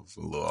 They all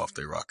a little off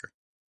their rocker.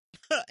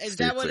 Is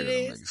that what it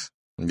is?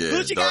 Yeah,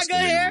 Gucci got good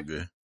hair.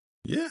 Good.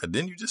 Yeah,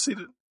 didn't you just see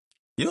the?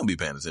 You don't be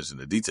paying attention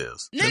to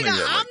details. Nigga,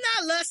 I'm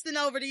not lusting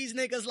over these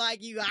niggas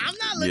like you. I'm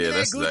not looking at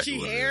Gucci exactly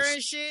hair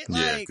and shit.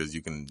 Yeah, because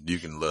you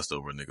can lust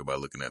over a nigga by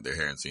looking at their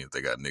hair and seeing if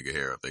they got nigga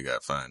hair, if they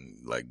got fine,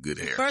 like, good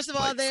hair. First of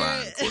all, like,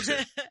 fine, coarse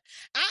hair.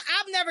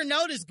 I've never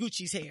noticed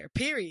Gucci's hair,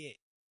 period.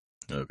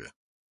 Okay.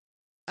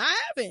 I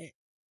haven't.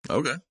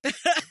 Okay.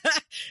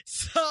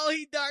 So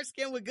he dark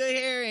skinned with good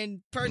hair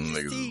and purchased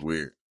niggas teeth. Is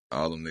weird.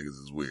 All them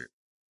niggas is weird.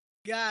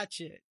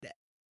 Gotcha.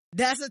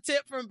 That's a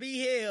tip from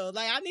B Hill.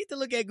 Like, I need to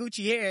look at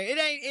Gucci hair.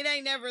 It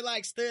ain't never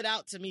like stood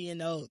out to me in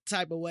no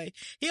type of way.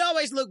 He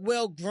always looked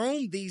well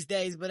groomed these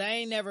days, but I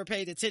ain't never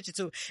paid attention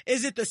to it.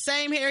 Is it the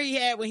same hair he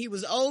had when he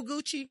was old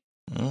Gucci?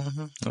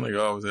 Mm-hmm. I think I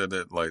always had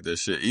that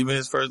shit. Even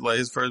his first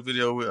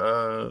video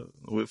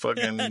with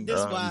fucking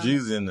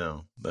Jeezy in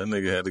them. That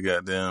nigga had the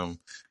goddamn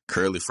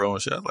curly fro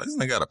and shit. I was like, this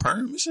nigga got a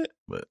perm and shit.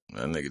 But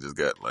that nigga just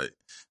got, like,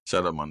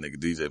 shout out my nigga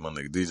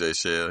DJ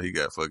Shell.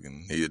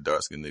 He a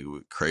dark skinned nigga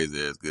with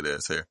crazy ass, good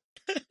ass hair.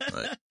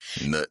 Like,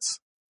 nuts.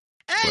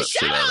 Hey,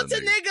 shout out to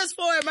niggas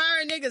for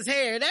admiring niggas'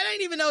 hair. That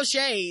ain't even no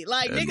shade.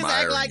 Like, admiring niggas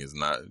act like is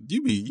not.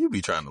 You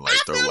be trying to, like,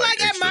 throw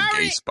like extra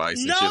gay spice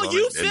and no, shit on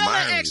you it. feel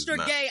an extra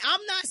gay.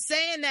 I'm not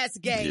saying that's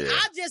gay. Yeah.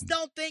 I just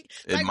don't think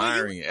like,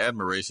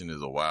 admiration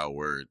is a wild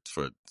word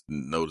for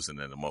noticing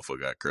that the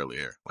motherfucker got curly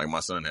hair. Like,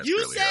 my son has curly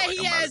hair. You said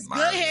he has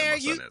good hair.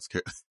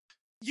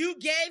 You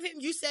gave him.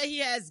 You said he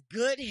has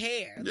good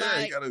hair. Yeah,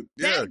 like,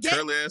 he got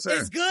curly ass hair.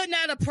 Is good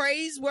not a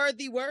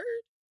praiseworthy word?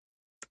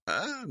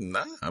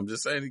 Nah, I'm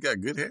just saying he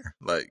got good hair.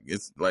 Like,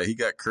 it's like he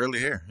got curly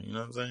hair. You know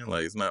what I'm saying?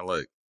 Like, it's not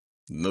like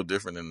no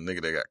different than a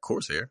nigga that got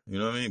coarse hair. You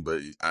know what I mean?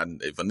 But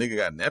if a nigga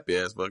got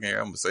nappy ass fucking hair,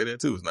 I'm gonna say that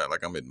too. It's not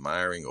like I'm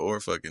admiring or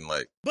fucking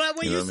like. But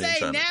when you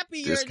say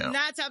nappy, you're 9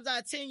 times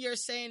out of 10 you're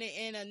saying it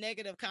in a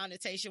negative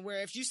connotation.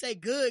 Where if you say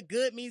good,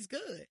 good means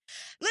good.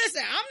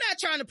 Listen, I'm not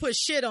trying to put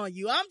shit on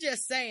you. I'm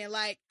just saying,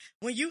 like,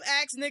 when you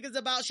ask niggas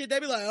about shit, they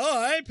be like,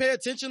 "Oh, I ain't pay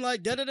attention."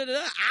 Like da da da da.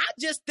 I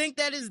just think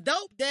that is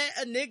dope that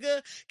a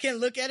nigga can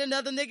look at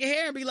another nigga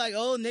hair and be like,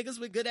 "Oh,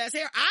 niggas with good ass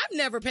hair." I've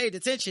never paid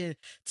attention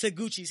to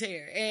Gucci's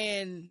hair,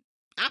 and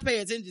I pay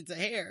attention to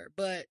hair,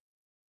 but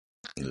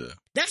yeah,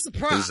 that's the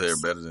problem. His hair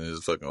better than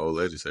his fucking old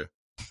lady's hair.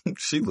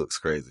 She looks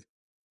crazy.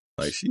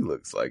 Like, she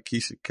looks like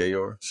Keisha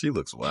Kaur. She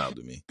looks wild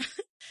to me.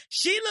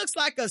 She looks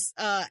like a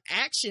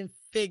action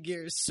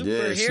figure Yeah, she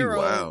superhero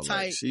wild.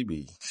 type. Like, she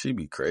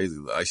be crazy.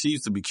 Like, she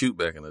used to be cute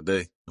back in the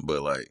day,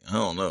 but like, I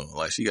don't know.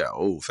 Like, she got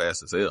old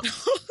fast as hell.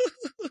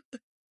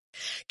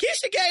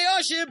 Keisha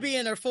Kaur should be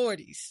in her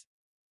 40s.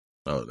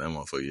 Oh, that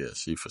motherfucker, yeah,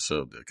 she for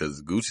sure did.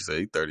 Because Gucci say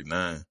he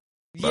 39,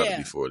 about to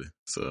be 40.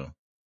 So,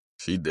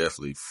 she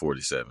definitely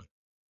 47.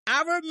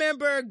 I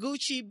remember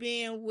Gucci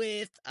being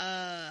with,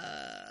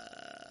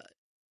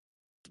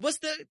 what's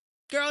the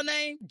girl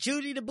name?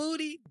 Jody the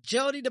Body?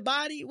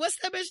 What's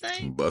that bitch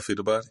name? Buffy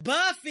the Body?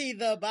 Buffy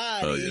the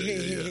Body. Oh,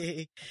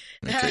 yeah.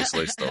 And K.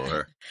 Slay stole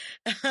her.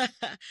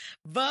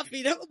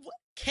 Buffy the...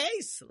 K.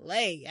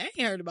 Slay. I ain't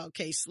heard about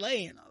K.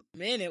 Slay in a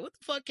minute. What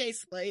the fuck K.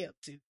 Slay up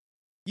to?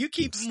 You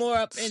keep more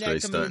up in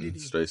that community.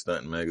 Straight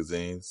stunting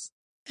magazines.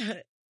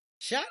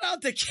 Shout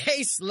out to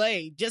K.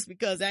 Slay, just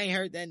because I ain't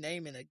heard that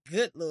name in a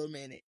good little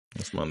minute.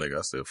 That's my nigga.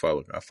 I still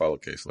follow. I follow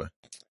K. Slay.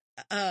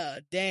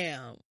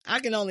 Damn. I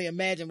can only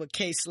imagine what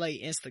K. Slay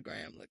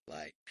Instagram looked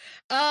like.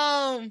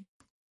 Gucci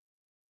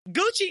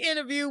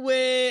interview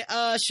with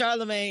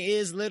Charlamagne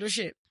is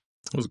leadership.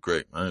 It was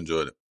great. I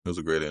enjoyed it. It was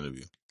a great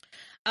interview.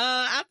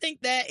 I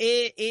think that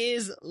it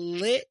is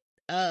lit.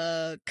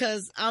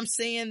 Cause I'm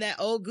seeing that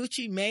old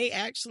Gucci may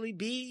actually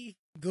be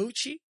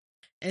Gucci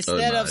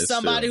instead of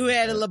somebody who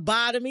had a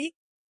lobotomy.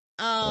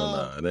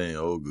 It ain't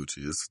old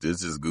Gucci. It's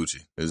just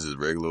Gucci. It's just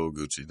regular old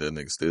Gucci. That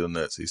nigga still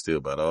nuts. He still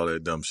about all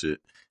that dumb shit.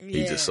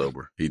 He just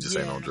sober. He just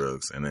ain't on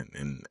drugs and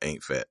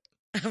ain't fat.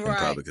 Right. And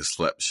probably could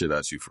slap the shit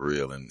out you for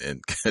real.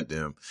 And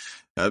goddamn,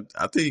 I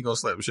think he gonna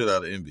slap the shit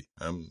out of Envy.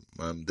 I'm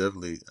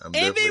definitely.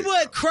 Envy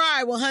would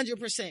cry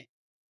 100%.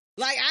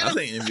 Like I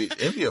think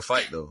Envy a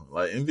fight though.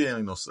 Like Envy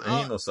ain't no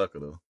sucker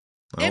though.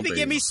 Envy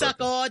give me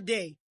sucker all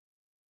day.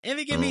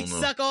 Envy give me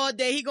sucker all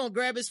day. He gonna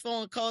grab his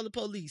phone and call the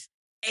police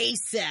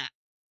ASAP.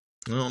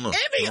 I don't know.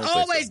 Envy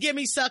always give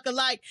me sucker.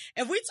 Like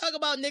if we talk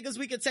about niggas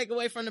we could take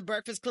away from the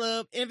Breakfast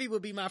Club, Envy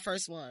would be my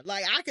first one.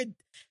 Like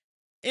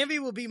Envy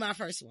would be my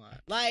first one.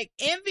 Like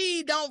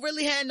Envy don't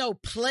really have no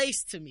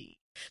place to me.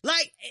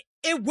 Like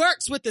it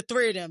works with the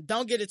three of them.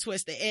 Don't get it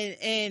twisted.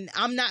 And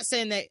I'm not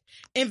saying that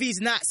Envy's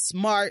not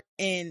smart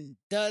and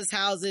does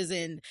houses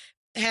and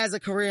has a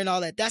career and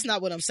all that. That's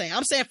not what I'm saying.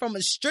 I'm saying from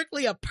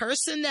strictly a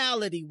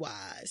personality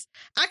wise,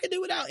 I could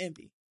do without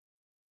Envy.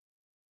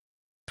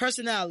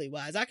 Personality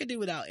wise, I could do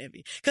without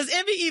Envy. Cause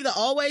Envy either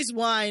always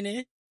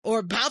whining or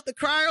about to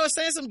cry or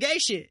saying some gay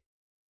shit.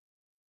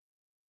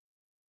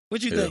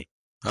 What you think?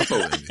 I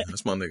fuck with Envy.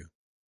 That's my nigga.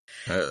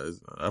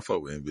 I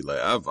fuck with Envy. Like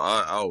I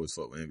always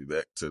fuck with Envy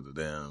back to the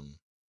damn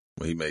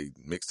when he made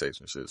mixtapes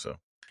and shit. So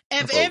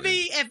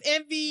if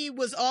Envy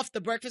was off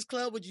the Breakfast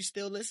Club, would you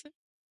still listen?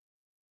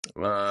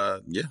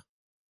 Yeah.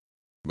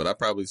 But I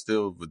probably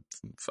still would.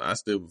 I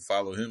still would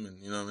follow him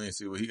and you know what I mean,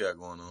 see what he got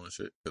going on and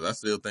shit. Because I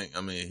still think,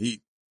 I mean,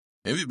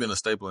 Envy been a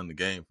staple in the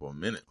game for a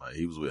minute. Like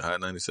he was with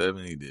Hot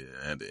 97. He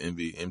had the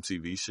Envy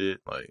MTV shit.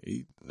 Like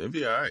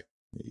Envy all right.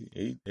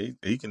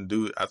 He can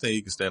do it. I think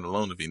he can stand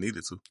alone if he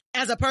needed to.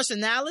 As a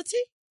personality?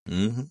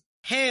 Mm-hmm.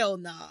 Hell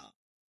no.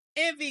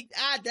 Envy,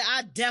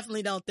 I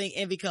definitely don't think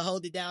Envy could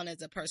hold it down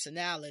as a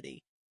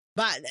personality.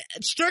 But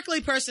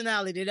strictly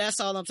personality, that's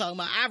all I'm talking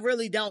about. I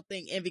really don't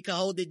think Envy could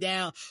hold it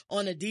down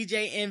on a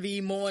DJ Envy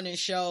morning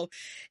show.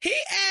 He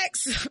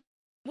asked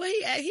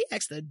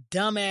a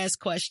dumbass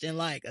question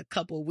like a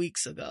couple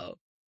weeks ago.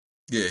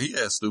 Yeah, he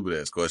asked stupid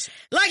ass questions.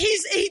 Like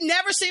he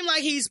never seemed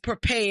like he's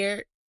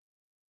prepared.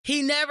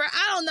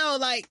 I don't know,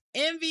 like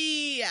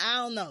Envy, I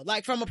don't know,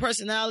 like from a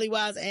personality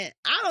wise, and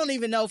I don't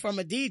even know from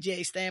a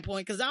DJ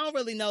standpoint, cause I don't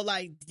really know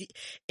like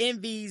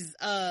Envy's,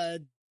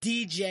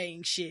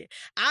 DJing shit.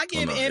 I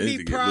give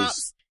Envy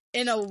props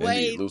in a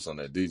way. Envy loose on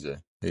that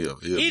DJ. He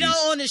don't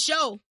own the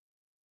show.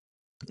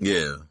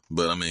 Yeah,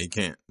 but I mean, he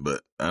can't,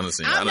 but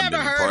honestly, I done been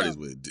in parties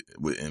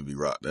with Envy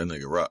Rock. That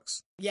nigga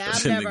rocks. Yeah,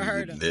 I've never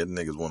heard him. That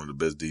nigga's one of the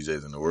best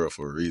DJs in the world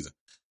for a reason.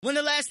 When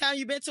the last time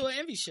you been to an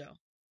Envy show?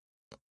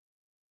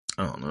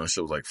 I don't know. That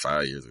shit was like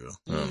 5 years ago.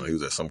 I don't know. He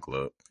was at some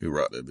club. He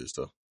rocked that bitch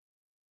though.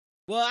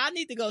 Well, I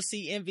need to go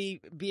see Envy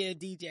be a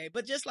DJ,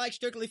 but just like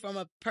strictly from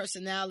a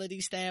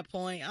personality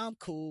standpoint, I'm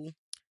cool.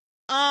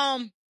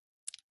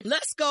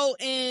 Let's go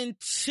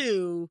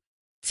into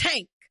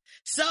Tank.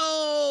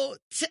 So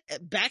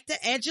back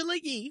to Angela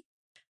Yee.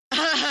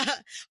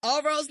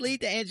 All roads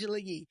lead to Angela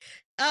Yee.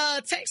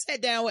 Tank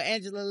sat down with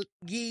Angela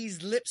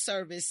Yee's Lip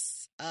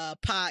Service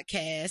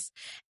podcast,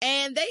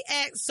 and they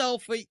asked, so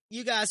for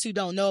you guys who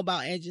don't know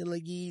about Angela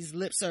Yee's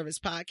Lip Service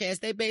podcast,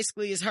 they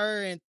basically is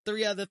her and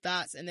 3 other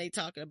thoughts, and they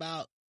talking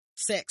about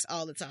sex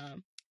all the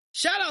time.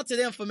 Shout out to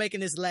them for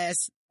making this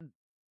last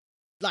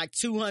like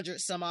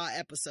 200 some odd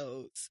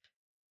episodes.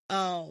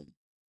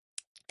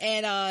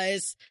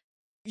 It's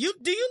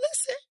do you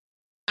listen?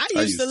 I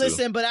used to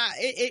listen, but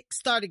it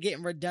started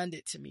getting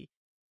redundant to me.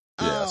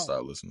 Yeah, I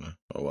stopped listening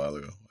a while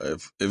ago.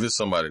 If it's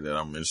somebody that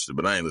I'm interested,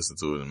 but I ain't listened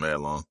to it in mad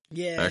long.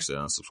 Yeah. Actually,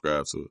 I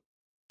unsubscribed to it.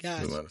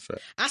 Gotcha. As a matter of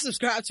fact. I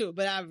subscribe to it,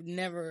 but I've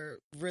never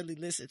really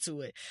listened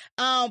to it.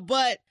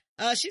 But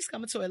She's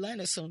coming to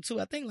Atlanta soon too.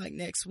 I think like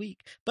next week.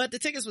 But the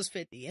tickets was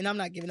 $50, and I'm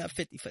not giving up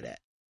 $50 for that.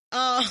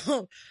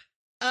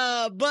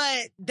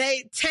 But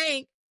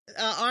Tank,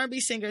 R&B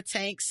singer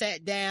Tank,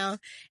 sat down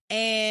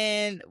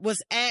and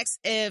was asked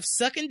if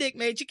sucking dick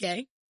made you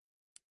gay.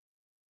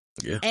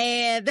 Yeah.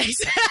 And they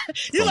said,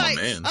 you like,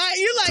 all right,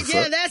 you like,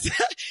 yeah, that's,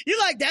 you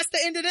like, that's the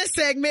end of this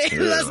segment.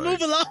 Yeah, Let's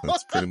move along.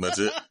 That's pretty much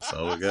it. That's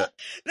all we got.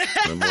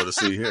 No more to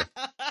see here.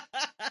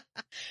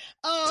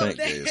 Tank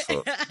gay as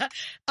fuck.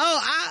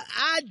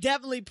 I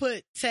definitely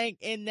put Tank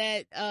in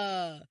that,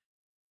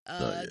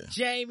 yeah.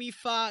 Jamie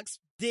Foxx,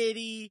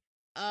 Diddy,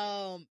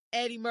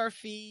 Eddie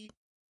Murphy,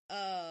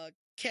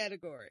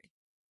 category.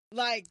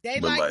 Like, they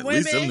but like at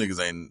women. least them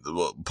niggas ain't,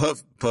 well,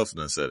 Puff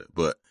done said it,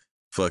 but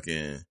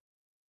fucking,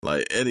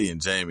 like, Eddie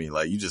and Jamie,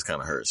 like, you just kind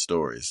of heard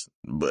stories.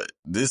 But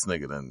this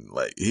nigga done,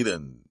 like, he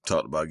done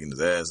talked about getting his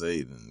ass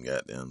ate and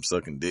goddamn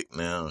sucking dick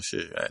now and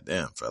shit.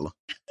 Goddamn, fella.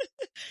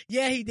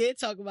 Yeah, he did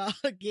talk about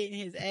getting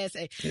his ass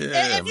ate.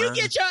 Yeah, if you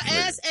get your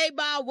ass ate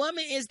by a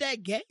woman, is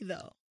that gay,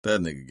 though? That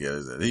nigga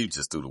gets that. He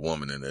just threw the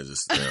woman in there,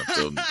 just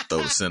throw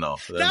the scent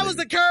off. That was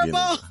the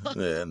curveball?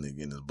 Yeah, that nigga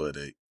getting his butt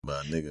ate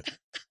by a nigga.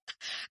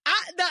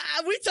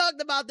 We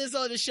talked about this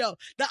on the show.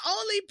 The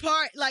only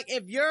part, like,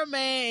 if you're a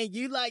man and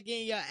you like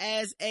getting your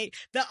ass ate,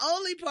 the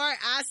only part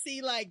I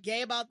see like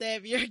gay about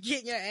that, if you're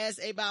getting your ass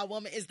ate by a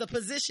woman, is the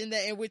position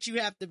that in which you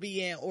have to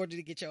be in order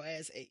to get your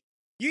ass ate.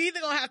 You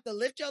either gonna have to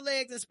lift your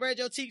legs and spread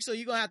your cheeks, or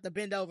you're gonna have to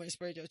bend over and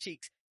spread your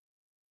cheeks.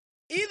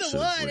 Either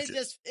one,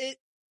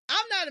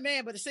 I'm not a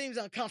man, but it seems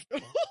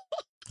uncomfortable.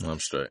 I'm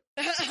straight.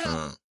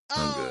 I'm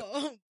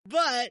good.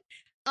 But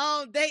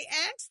they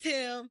asked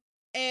him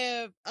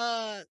if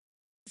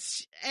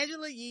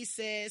Angela Yee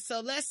said,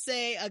 so let's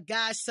say a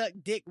guy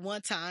sucked dick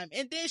one time,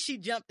 and then she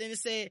jumped in and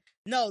said,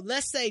 no,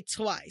 let's say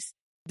twice.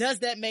 Does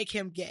that make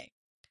him gay?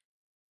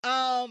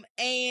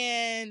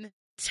 And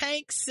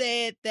Tank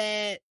said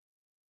that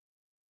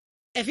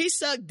if he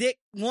sucked dick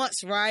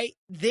once, right,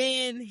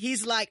 then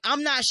he's like,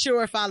 I'm not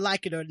sure if I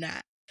like it or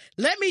not.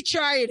 Let me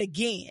try it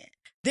again.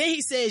 Then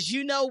he says,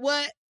 you know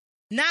what?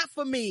 Not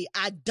for me.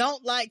 I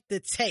don't like the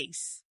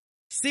taste.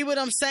 See what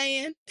I'm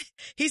saying?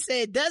 He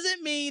said,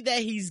 doesn't mean that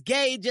he's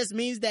gay. It just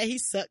means that he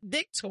sucked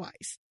dick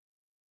twice.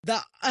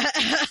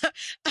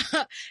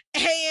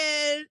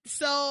 And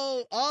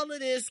so all of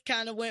this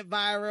kind of went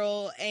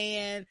viral,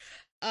 and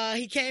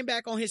he came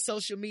back on his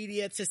social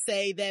media to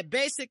say that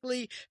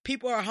basically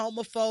people are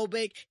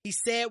homophobic. He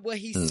said what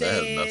he said.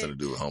 That has nothing to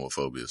do with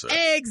homophobia, sir.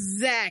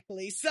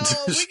 Exactly. So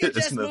we can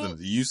just move.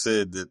 You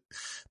said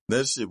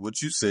that shit,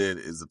 what you said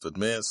is if a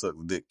man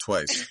sucked dick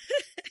twice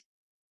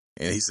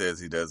and he says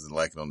he doesn't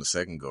like it on the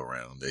second go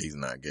round, that he's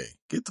not gay.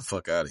 Get the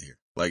fuck out of here.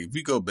 Like, if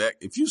you go back,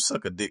 if you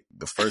suck a dick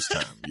the first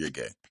time, you're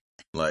gay.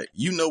 Like,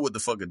 you know what the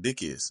fuck a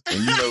dick is. And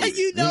you know,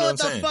 you know what I'm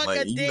saying?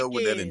 Like, you know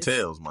what that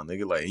entails, my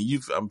nigga. Like,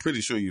 and I'm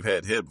pretty sure you've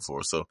had head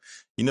before, so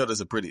you know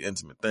that's a pretty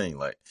intimate thing.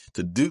 Like,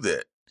 to do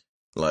that,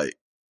 like,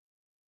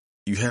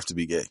 you have to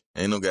be gay.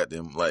 Ain't no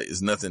goddamn, like,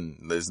 it's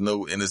nothing, there's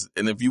no, and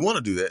if you want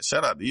to do that,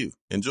 shout out to you.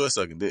 Enjoy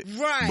sucking dick.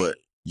 Right. But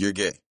you're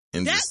gay.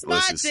 And that's my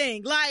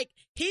thing. Like,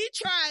 he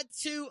tried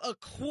to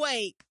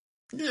equate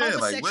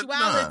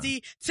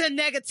homosexuality to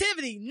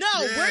negativity. No,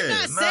 we're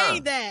not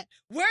saying that.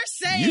 We're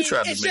saying it's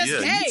just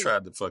gay. You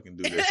tried to fucking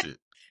do that shit.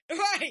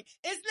 Right.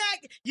 It's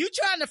not, you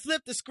trying to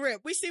flip the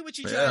script. We see what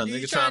you trying to do.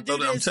 Nigga trying to throw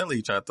that, I'm telling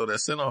you, trying to throw that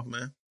scent off,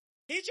 man.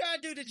 He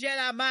trying to do the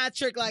Jedi mind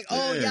trick like,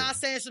 y'all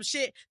saying some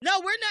shit. No,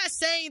 we're not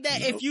saying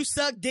that if you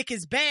suck dick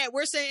is bad.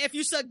 We're saying if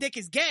you suck dick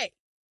is gay.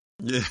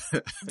 Yeah.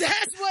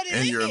 That's what it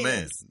is. And you're a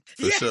man.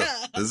 For sure.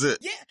 That's it.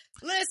 Yeah.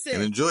 Listen.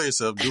 And enjoy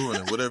yourself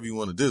doing it, whatever you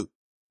want to do.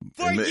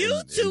 For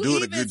you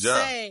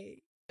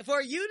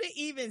to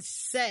even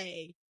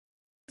say,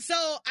 so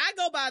I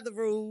go by the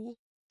rule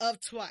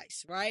of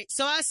twice, right?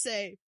 So I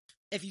say,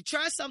 if you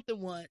try something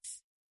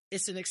once,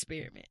 it's an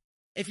experiment.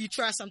 If you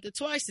try something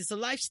twice, it's a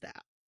lifestyle,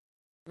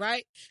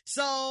 right?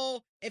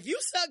 So if you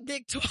suck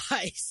dick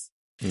twice,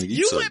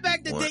 you went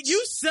back to dick,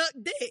 you suck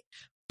dick.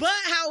 But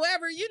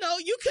however, you know,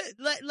 you could,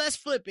 let's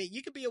flip it.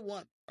 You could be a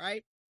woman,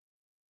 right?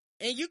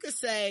 And you could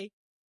say,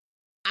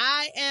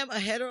 I am a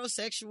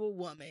heterosexual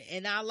woman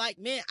and I like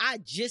men. I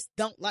just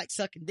don't like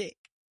sucking dick.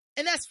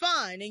 And that's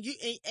fine. And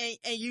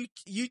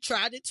you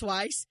tried it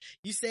twice.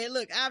 You said,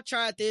 look, I've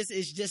tried this.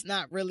 It's just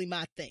not really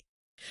my thing.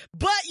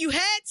 But you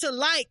had to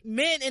like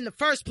men in the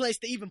first place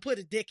to even put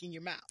a dick in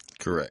your mouth.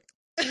 Correct.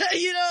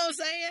 You know what I'm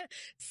saying?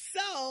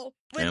 So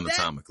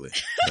anatomically,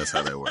 that's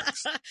how that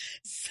works.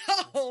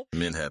 So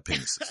men have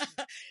penises.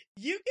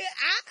 You can,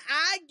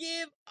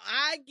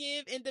 I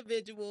give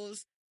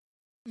individuals,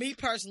 me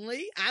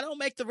personally, I don't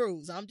make the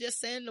rules. I'm just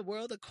saying the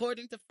world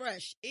according to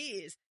Fresh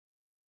is.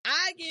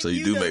 I give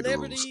you the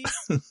liberty.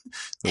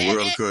 The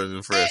world according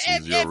to Fresh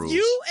is your rules.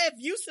 If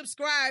you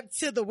subscribe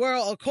to the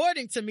world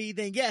according to me,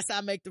 then yes,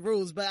 I make the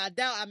rules. But I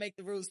doubt I make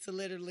the rules to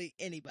literally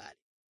anybody.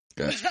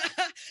 Gotcha.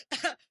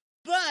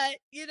 But,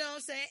 you know what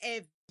I'm saying?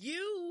 If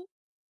you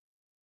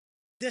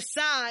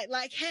decide,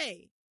 like,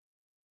 hey,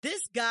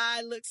 this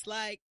guy looks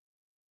like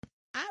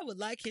I would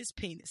like his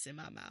penis in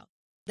my mouth.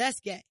 That's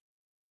gay.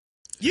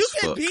 You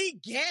can be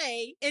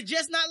gay and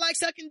just not like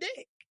sucking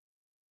dick.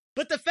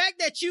 But the fact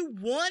that you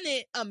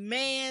wanted a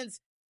man's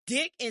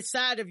dick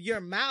inside of your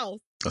mouth.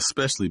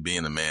 Especially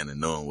being a man and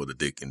knowing what a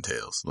dick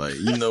entails. Like,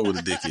 you know what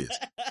a dick is.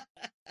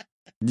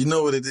 You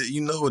know what it is.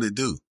 You know what it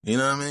do. You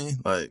know what I mean?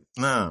 Like,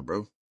 nah,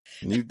 bro.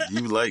 You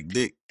like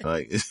dick.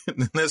 Like,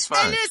 that's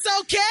fine. And it's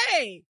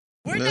okay.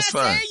 We're not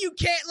saying you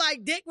can't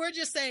like dick. We're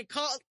just saying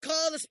call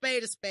a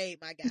spade,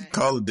 my guy.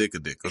 Call a dick,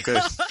 okay?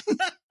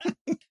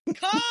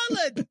 Call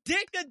a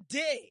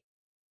dick.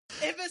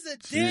 If it's a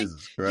dick,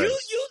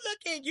 you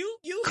looking,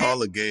 you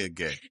call a gay.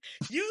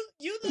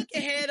 You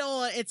looking head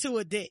on into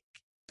a dick.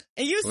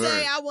 And you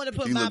say, I want to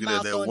put my mouth on this. You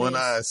looking at that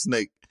one-eyed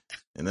snake,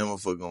 and that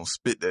motherfucker gonna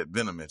spit that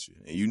venom at you.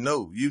 And you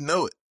know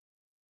it.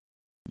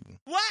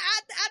 Well,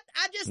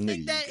 I just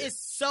think that is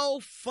so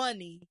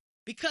funny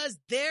because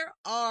there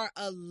are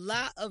a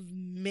lot of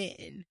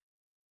men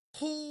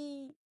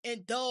who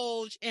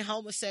indulge in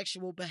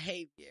homosexual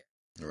behavior.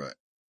 Right.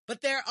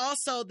 But they're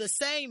also the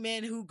same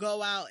men who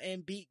go out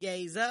and beat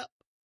gays up.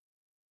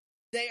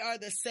 They are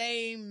the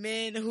same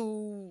men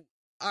who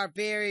are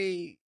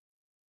very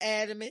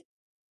adamant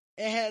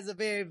and has a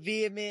very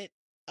vehement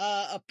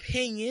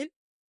opinion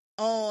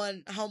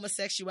on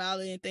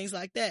homosexuality and things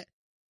like that.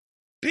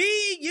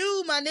 Be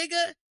you, my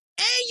nigga,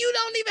 and you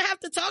don't even have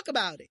to talk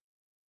about it.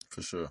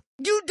 For sure.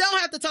 You don't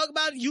have to talk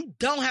about it. You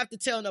don't have to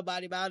tell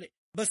nobody about it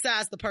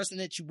besides the person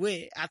that you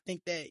with. I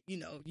think that,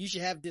 you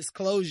should have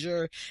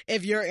disclosure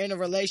if you're in a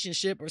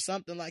relationship or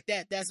something like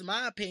that. That's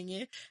my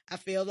opinion. I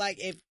feel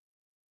like if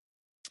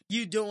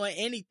you doing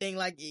anything,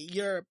 like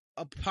your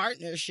a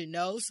partner should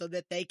know so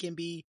that they can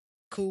be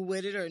cool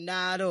with it or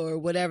not or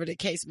whatever the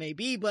case may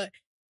be. But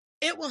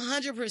it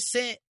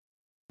 100%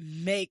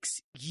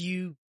 makes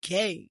you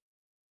gay.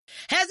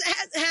 Has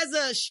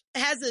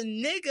a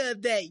nigga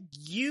that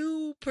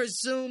you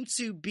presume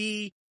to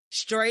be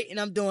straight, and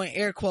I'm doing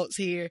air quotes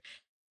here,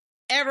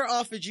 ever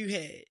offered you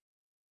head?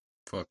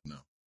 Fuck no.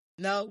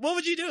 No? What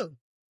would you do?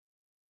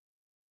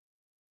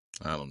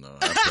 I don't know.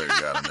 I pray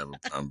to God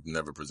I'm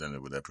never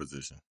presented with that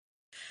position.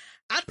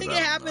 I think it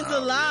happens a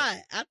lot.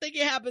 I think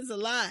it happens a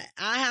lot.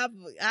 I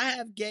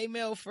have gay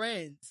male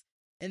friends,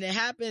 and it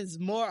happens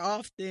more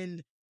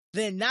often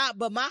than not.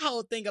 But my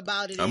whole thing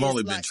about it I've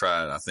only been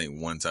tried, I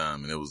think, one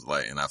time, and it was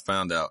like, and I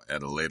found out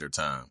at a later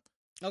time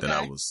that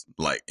I was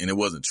like, and it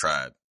wasn't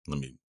tried.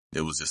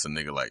 It was just a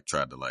nigga like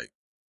tried to like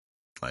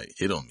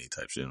hit on me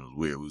type shit. And it was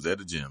weird. We was at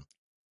the gym,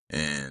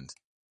 and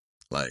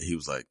like he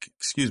was like,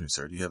 "Excuse me,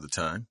 sir, do you have the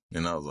time?"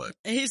 And I was like,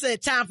 and he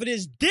said, "Time for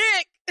this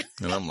dick."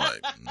 And I'm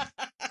like,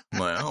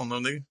 I don't know,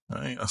 nigga.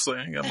 I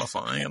ain't got my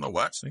phone. I ain't got no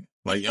watch, nigga.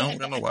 Like, I don't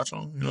got no watch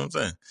on. You know what I'm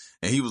saying?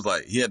 And he was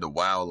like, he had the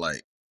wild,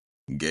 like,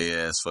 gay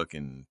ass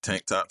fucking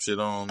tank top shit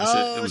on and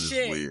shit. It was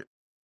just weird.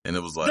 And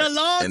it was like the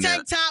long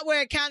tank top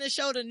where it kind of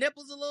showed the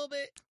nipples a little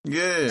bit.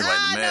 Yeah, like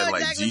the mad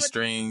like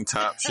G-string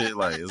top shit.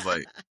 Like it's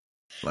like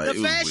the it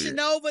was Fashion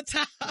Nova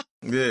top.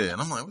 Yeah,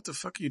 and I'm like, what the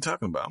fuck are you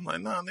talking about? I'm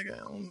like, nah, nigga,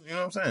 you know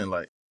what I'm saying?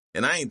 Like,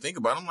 and I ain't think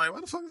about it. I'm like,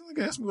 why the fuck is this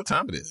nigga asking me what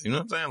time it is? You know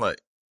what I'm saying? Like,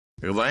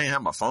 because I ain't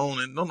have my phone,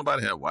 and don't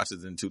nobody have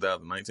watches in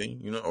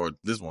 2019, you know, or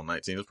this one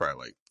 19. It's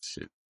probably like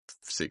shit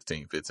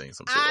 16, 15,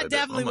 some shit like that. I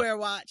definitely wear a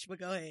watch, but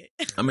go ahead.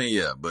 I mean,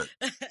 yeah, but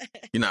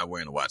you're not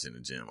wearing a watch in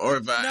the gym. Or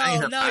if I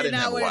didn't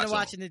have a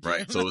watch in the gym.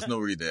 Right? So it's no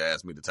reason to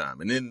ask me the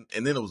time. And then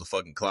it was a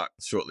fucking clock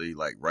shortly,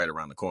 like right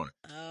around the corner.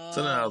 Oh.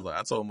 So then I was like,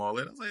 I told them all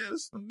that. I was like, yeah,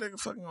 this nigga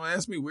fucking gonna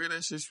ask me weird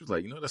ass shit. She was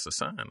like, that's a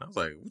sign. I was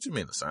like, what you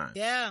mean a sign?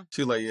 Yeah.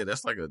 She was like, yeah,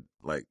 that's like a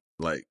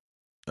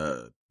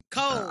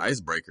cold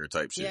icebreaker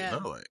type shit. Yeah. And I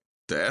was like,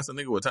 to ask a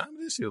nigga what time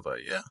it is? She was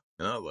like, yeah.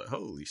 And I was like,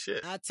 holy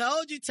shit. I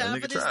told you,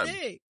 time for this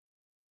thing.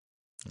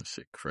 That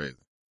shit crazy.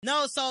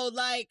 No, so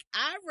like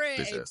I read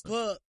a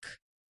book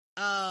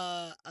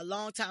a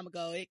long time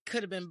ago. It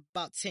could have been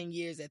about 10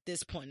 years at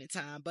this point in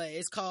time, but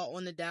it's called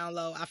On the Down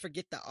Low. I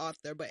forget the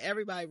author, but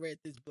everybody read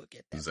this book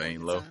at that Zane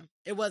point Lowe? in time.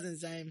 It wasn't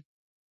Zane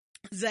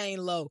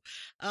Lowe.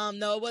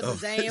 No, it wasn't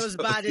Zane. It was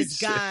by this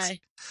guy.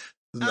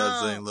 It's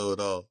not Zane Lowe at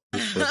all.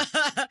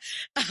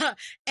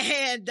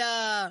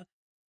 And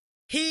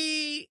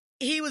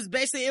he was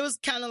basically, it was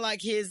kind of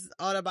like his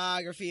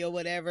autobiography or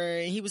whatever.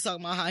 And he was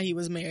talking about how he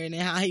was married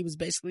and how he was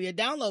basically a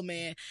down low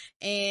man.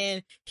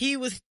 And he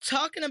was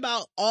talking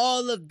about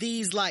all of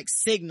these like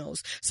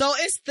signals. So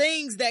it's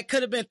things that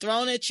could have been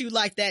thrown at you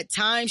like that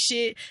time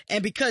shit.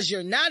 And because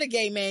you're not a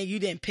gay man, you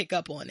didn't pick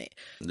up on it.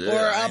 Yeah,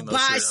 or a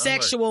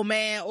bisexual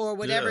man or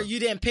whatever, you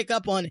didn't pick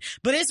up on it.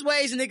 But it's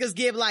ways niggas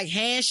give like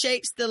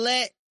handshakes to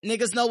let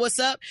niggas know what's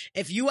up.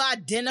 If you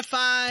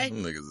identify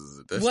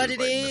what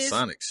it is.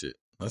 Masonic shit.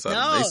 That's how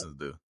the Masons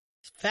do.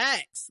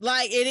 Facts.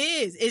 Like it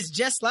is. It's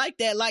just like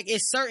that. Like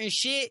it's certain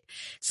shit.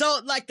 So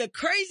like the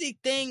crazy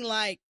thing,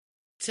 like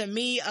to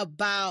me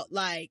about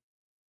like,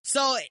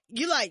 so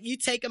you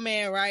take a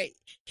man, right?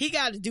 He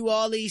got to do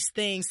all these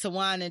things to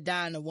wine and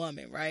dine a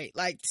woman, right?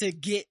 Like to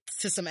get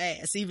to some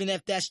ass, even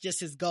if that's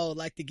just his goal,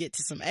 like to get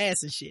to some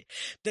ass and shit.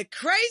 The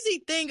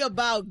crazy thing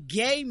about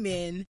gay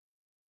men,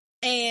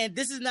 and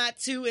this is not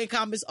to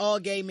encompass all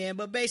gay men,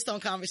 but based on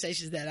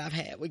conversations that I've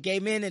had with gay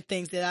men and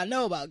things that I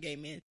know about gay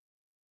men,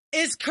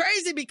 it's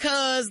crazy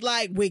because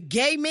like with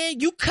gay men,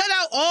 you cut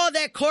out all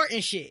that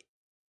courting shit.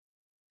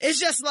 It's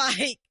just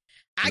like,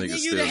 I give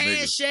you the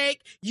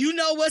handshake, you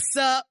know what's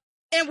up.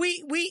 And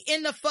we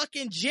in the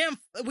fucking gym,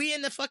 we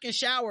in the fucking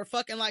shower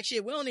fucking like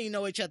shit. We don't even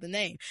know each other's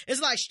name.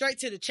 It's like straight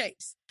to the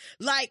chase.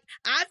 Like,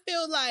 I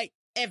feel like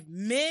if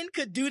men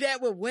could do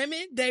that with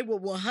women, they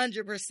would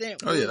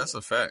 100%. Oh yeah, that's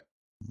a fact.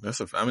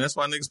 I mean, that's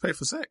why niggas pay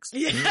for sex.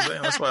 Yeah. You know what I'm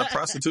saying? That's why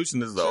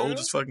prostitution is the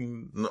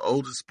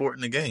oldest sport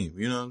in the game.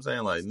 You know what I'm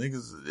saying? Like,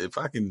 niggas,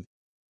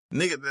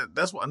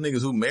 that's why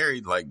niggas who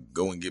married, like,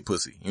 go and get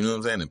pussy. You know what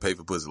I'm saying? And pay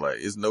for pussy. Like,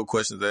 it's no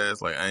questions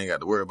asked. Like, I ain't got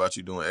to worry about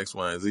you doing X,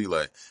 Y, and Z.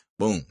 Like,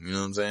 boom. You know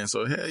what I'm saying?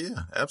 So, hell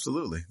yeah,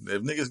 absolutely.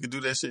 If niggas could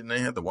do that shit and they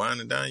have to wine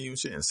and dine you and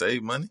shit and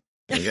save money,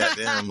 and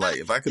goddamn, like,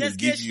 if I could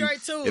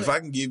if I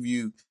can give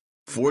you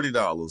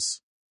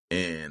 $40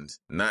 and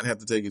not have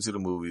to take you to the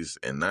movies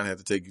and not have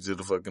to take you to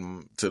the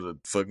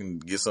fucking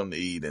get something to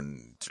eat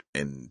and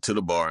to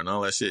the bar and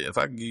all that shit. If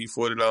I can give you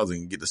 $40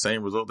 and get the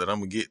same result that I'm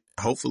gonna get,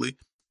 hopefully,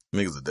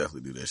 niggas will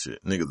definitely do that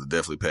shit. Niggas will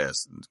definitely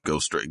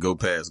go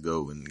past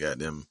go and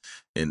goddamn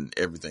and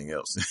everything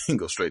else and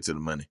go straight to the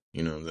money.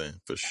 You know what I'm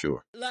saying? For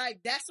sure. Like,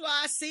 that's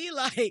why I see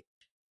like,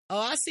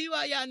 I see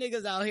why y'all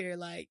niggas out here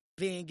like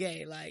being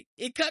gay. Like,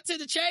 it cut to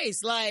the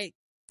chase. Like,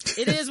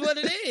 it is what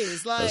it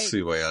is. Like, I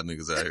see why y'all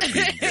niggas out here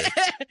being gay.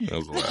 That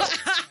was wild.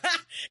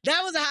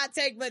 That was a hot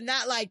take, but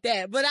not like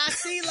that. But I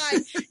see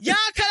like, y'all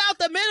cut out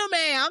the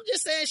middleman. I'm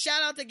just saying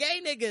shout out to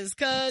gay niggas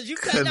cause you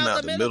cutting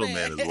out the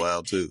middleman is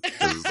wild too.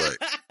 Cause it's like,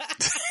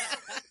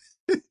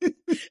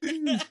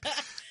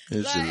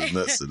 this shit is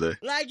nuts today.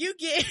 Like you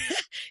getting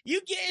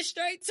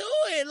straight to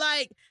it.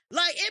 Like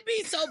it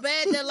be so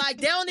bad that like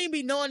they don't even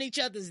be knowing each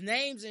other's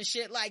names and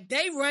shit. Like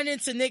they run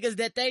into niggas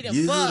that they done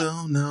fuck. You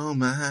don't know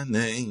my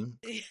name.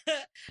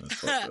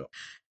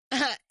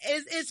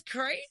 It's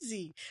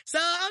crazy. So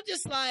I'm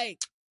just like,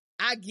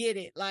 I get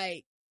it.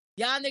 Like,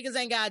 y'all niggas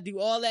ain't gotta do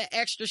all that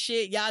extra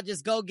shit. Y'all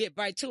just go get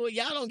right to it.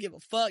 Y'all don't give a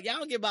fuck. Y'all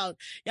don't care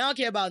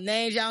about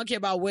names. Y'all don't care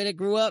about where they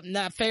grew up,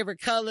 not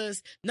favorite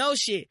colors. No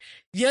shit.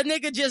 Your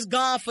nigga just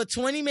gone for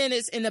 20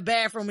 minutes in the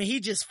bathroom and he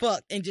just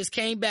fucked and just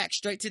came back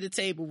straight to the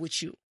table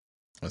with you.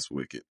 That's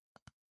wicked.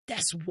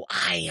 That's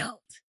wild.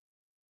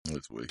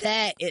 That's wicked.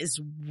 That is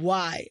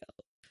wild.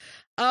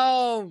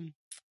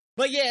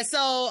 But yeah,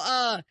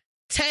 so,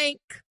 Tank,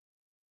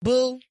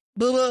 boo,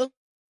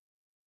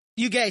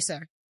 you gay,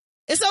 sir.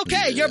 It's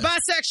okay. Yeah. You're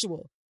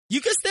bisexual.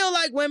 You can still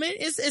like women.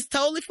 It's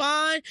totally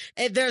fine.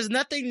 And there's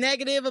nothing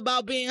negative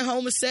about being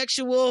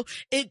homosexual.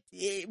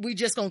 We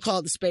just gonna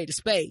call the spade a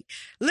spade.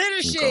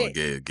 Litter shit.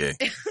 Gay or gay.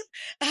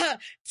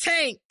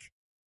 Tank.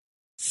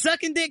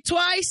 Sucking dick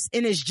twice,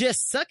 and it's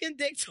just sucking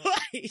dick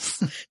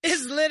twice.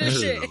 It's litter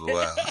shit.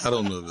 Wow. I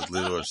don't know if it's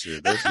lit or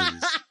shit. That's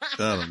just,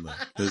 I don't know.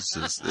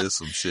 It's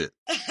some shit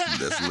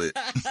that's lit.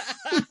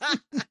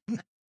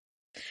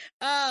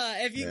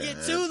 If you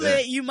get too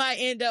lit, you might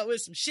end up with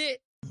some shit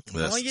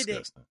on your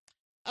dick.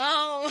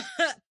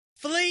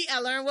 Fleet. I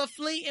learned what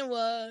fleeting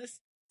was.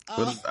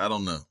 I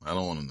don't know. I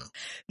don't want to know.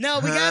 No,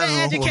 we gotta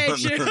educate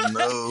you.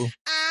 No.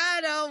 I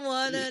don't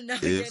want to know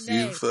if your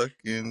name. You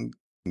fucking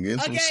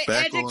get some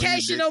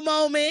educational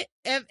moment.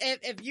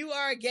 If you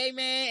are a gay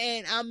man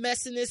and I'm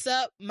messing this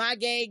up, my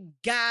gay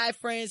guy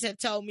friends have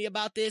told me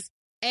about this.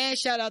 And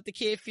shout out to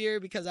Kid Fury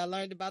because I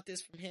learned about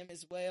this from him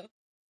as well.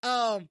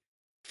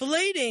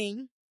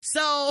 Fleeting.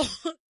 So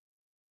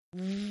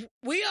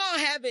we all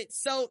have it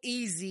so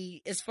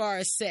easy as far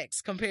as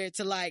sex compared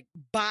to like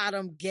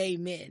bottom gay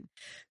men.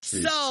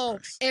 Jesus so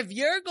Christ. If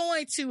you're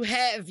going to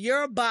have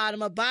your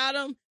bottom, a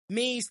bottom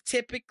means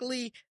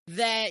typically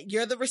that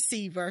you're the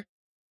receiver.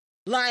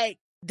 Like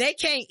they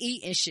can't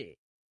eat and shit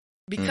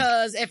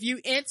because if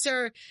you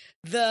enter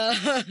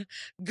the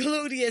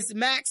gluteus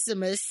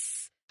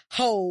maximus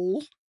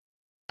hole,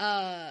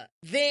 then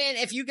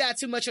if you got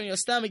too much on your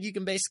stomach, you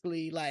can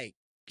basically like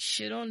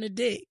shit on the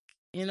dick.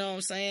 You know what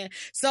I'm saying?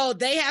 So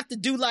they have to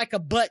do like a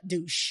butt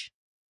douche.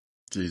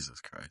 Jesus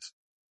Christ.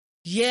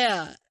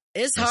 Yeah.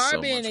 It's That's hard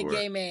so being a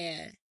gay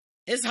man.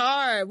 It's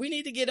hard. We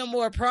need to get them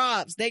more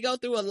props. They go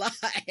through a lot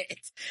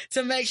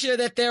to make sure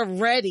that they're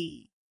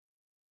ready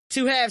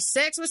to have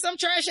sex with some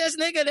trash ass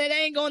nigga that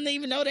ain't gonna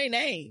even know their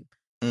name.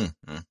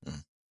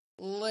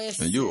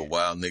 Listen. And you a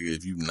wild nigga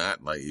if you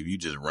not like if you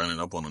just running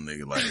up on a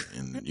nigga like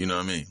and you know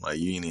what I mean? Like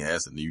you ain't even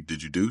asking,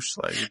 did you douche?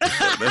 Like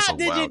that's a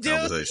wild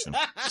conversation.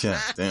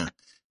 God damn.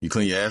 You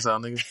clean your ass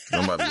out, nigga?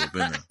 I'm about to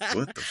go in there.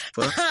 What the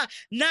fuck?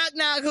 Knock,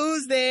 knock,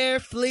 who's there?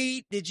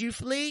 Fleet. Did you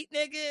fleet,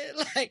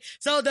 nigga? Like,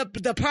 so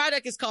the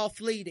product is called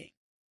fleeting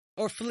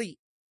or fleet.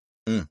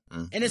 And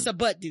it's a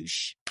butt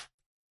douche.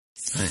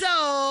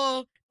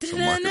 So,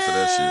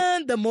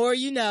 the more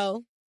you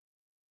know,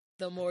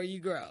 the more you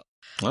grow.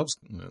 I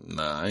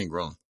ain't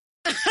growing.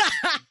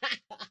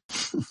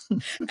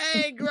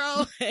 I ain't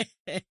growing.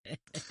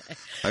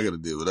 I gotta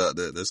deal without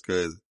that. That's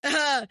crazy.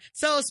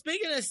 So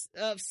speaking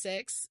of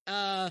sex,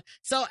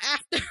 so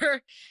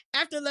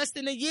after less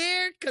than a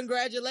year,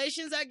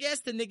 congratulations, I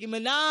guess, to Nicki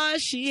Minaj.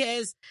 She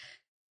has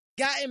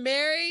gotten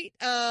married,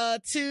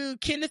 to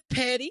Kenneth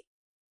Petty.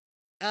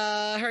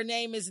 Her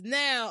name is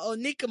now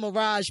Onika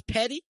Mirage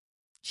Petty.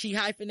 She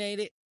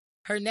hyphenated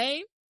her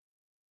name,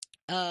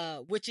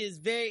 which is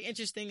very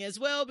interesting as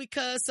well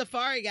because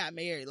Safari got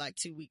married like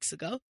 2 weeks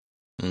ago,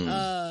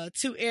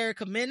 to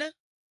Erica Mena.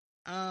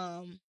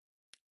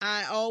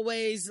 I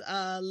always,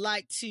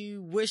 like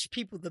to wish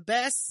people the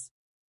best.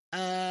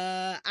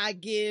 I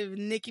give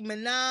Nicki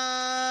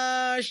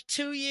Minaj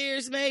 2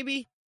 years,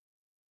 maybe.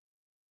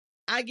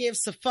 I give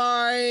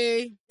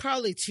Safari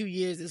probably 2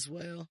 years as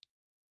well.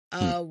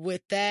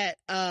 With that,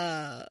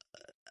 I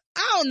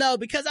don't know,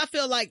 because I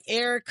feel like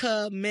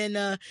Erica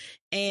Mena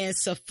and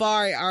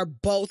Safari are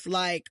both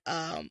like,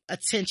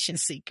 attention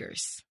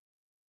seekers.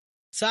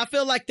 So I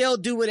feel like they'll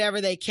do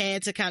whatever they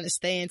can to kind of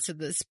stay into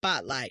the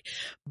spotlight.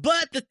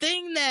 But the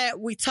thing that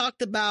we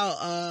talked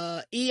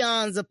about,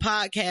 eons of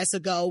podcasts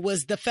ago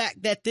was the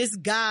fact that this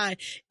guy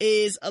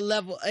is a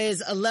level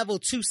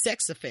 2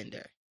 sex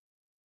offender.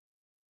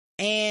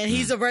 And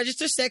he's a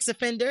registered sex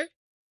offender.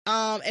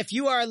 If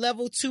you are a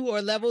level 2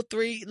 or level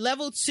 3,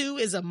 level 2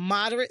 is a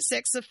moderate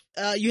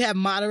you have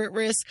moderate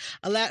risk.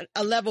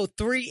 A level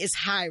 3 is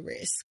high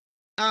risk.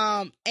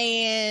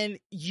 And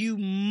you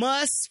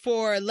must,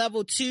 for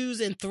level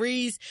 2s and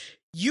 3s,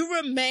 you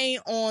remain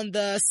on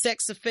the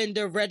sex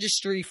offender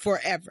registry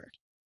forever.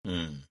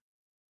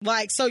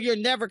 Like, so you're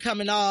never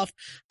coming off.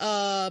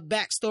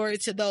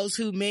 Backstory to those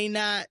who may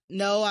not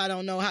know. I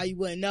don't know how you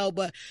wouldn't know,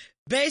 but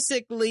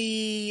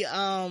basically,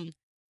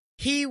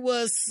 he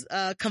was,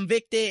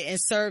 convicted and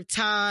served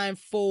time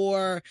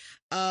for,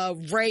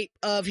 rape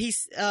of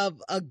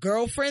a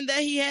girlfriend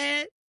that he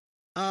had.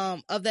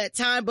 Of that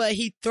time, but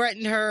he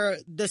threatened her.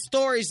 The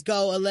stories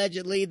go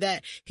allegedly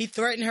that he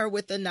threatened her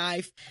with a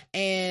knife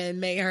and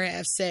made her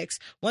have sex.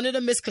 One of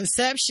the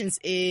misconceptions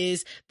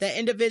is that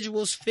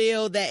individuals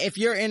feel that if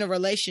you're in a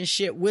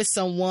relationship with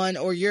someone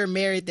or you're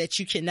married, that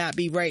you cannot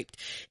be raped.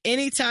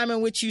 Any time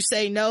in which you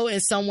say no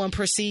and someone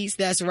proceeds,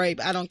 that's rape.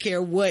 I don't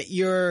care what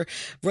your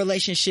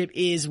relationship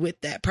is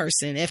with that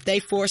person. If they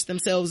force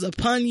themselves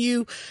upon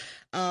you,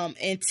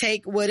 and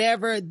take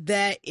whatever,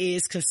 that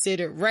is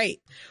considered rape.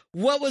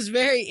 What was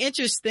very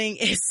interesting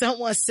is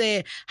someone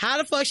said, how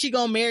the fuck she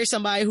gonna marry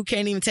somebody who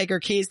can't even take her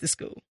kids to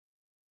school?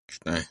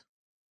 Dang.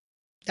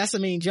 That's a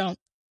mean jump.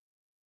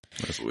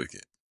 That's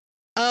wicked.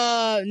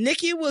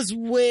 Nikki was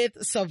with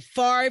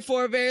Safari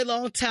for a very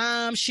long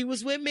time. She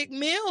was with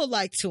McMill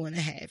like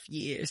 2.5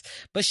 years,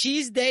 but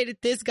she's dated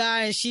this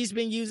guy and she's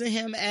been using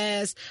him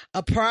as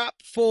a prop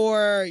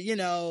for,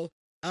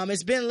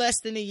 it's been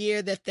less than a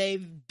year that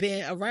they've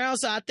been around.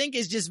 So I think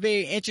it's just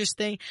very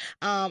interesting.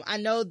 I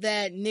know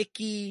that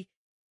Nikki,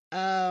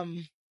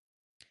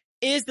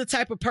 is the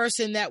type of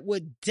person that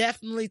would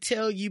definitely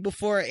tell you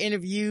before an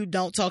interview,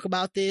 don't talk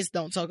about this,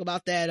 don't talk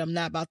about that. I'm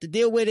not about to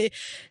deal with it.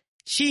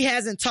 She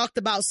hasn't talked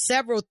about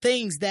several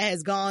things that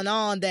has gone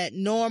on that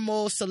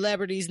normal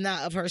celebrities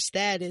not of her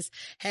status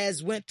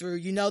has went through.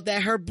 You know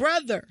that her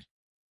brother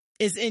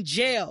is in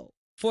jail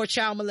for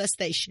child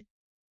molestation,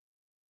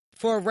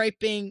 for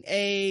raping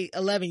a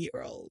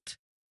 11-year-old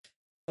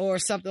or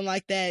something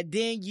like that.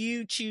 Then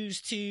you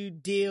choose to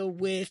deal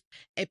with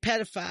a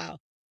pedophile.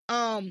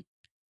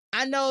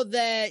 I know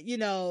that,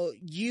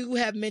 you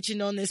have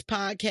mentioned on this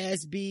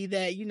podcast, B,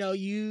 that,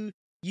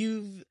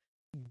 you've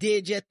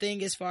did your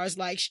thing as far as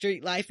like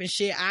street life and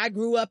shit. I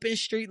grew up in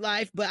street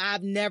life, but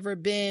I've never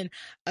been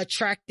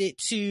attracted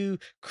to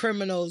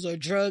criminals or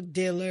drug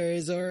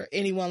dealers or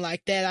anyone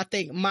like that. I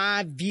think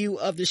my view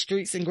of the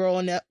streets and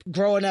growing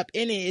up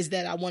in it is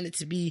that I wanted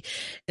to be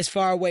as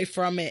far away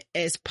from it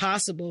as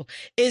possible.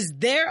 Is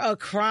there a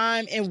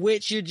crime in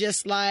which you're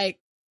just like,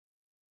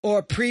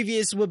 or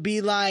previous would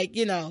be like,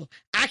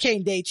 I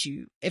can't date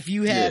you if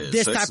you have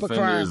this type of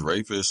crime?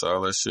 Rapists, all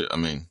that shit. I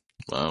mean,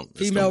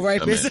 female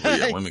rapists.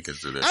 Women can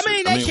do that.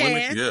 They can.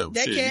 Women,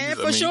 they can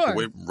for you sure.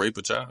 Can rape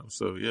a child.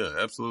 So yeah,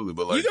 absolutely.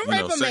 But like, you can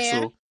rape a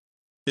sexual. Man.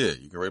 Yeah,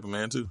 you can rape a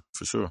man too,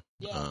 for sure.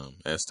 Yeah.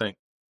 Ass tank.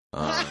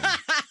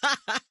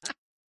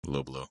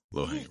 Low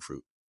hanging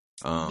fruit.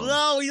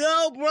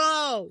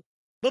 Bro.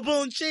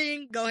 Baboon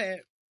ching. Go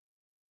ahead.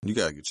 You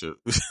gotta get your.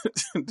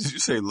 Did you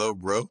say low,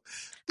 bro?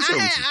 I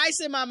had ice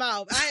in my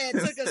mouth. I had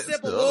took a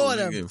sip of water.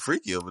 water. You're getting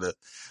freaky over there.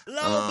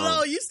 Low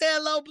blow. You said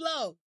low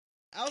blow.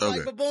 I was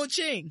like baboon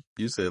ching.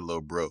 You said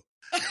low, bro.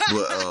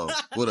 But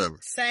whatever.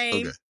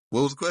 Same. Okay.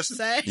 What was the question?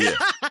 Same. Yeah.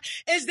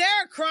 Is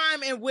there a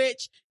crime in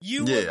which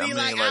you would be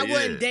I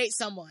wouldn't date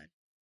someone?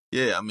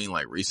 Yeah, I mean,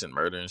 like recent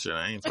murder and shit.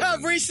 I ain't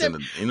fucking recent.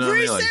 You know what I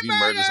mean? Like, if you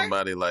murder. murdered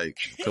somebody like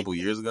a couple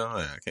years ago,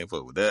 I can't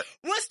fuck with that.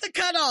 What's the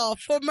cutoff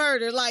for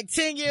murder? Like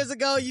 10 years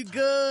ago, you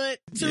good.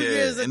 2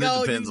 years ago, you not.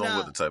 And it depends on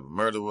what the type of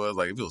murder was.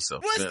 Like, if it was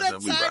self-defense,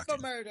 what's the type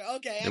of murder?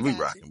 Okay, and we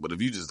rocking. But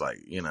if you just like,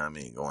 you know what I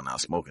mean, going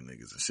out smoking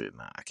niggas and shit,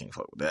 nah, I can't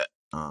fuck with that.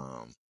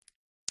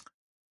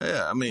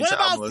 Yeah, I mean, what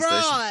child about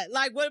molestation. fraud?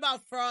 Like, what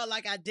about fraud?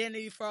 Like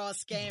identity fraud,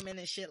 scamming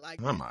and shit like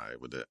that. I'm alright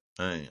with that.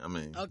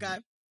 Okay.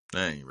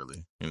 I ain't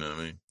really, you know what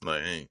I mean?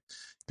 Like,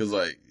 cause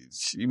like,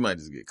 you might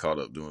just get caught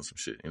up doing some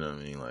shit, you know what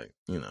I mean? Like,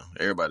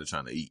 everybody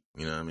trying to eat,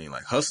 you know what I mean?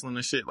 Like hustling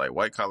and shit, like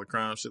white collar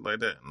crime, shit like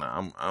that.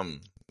 Nah,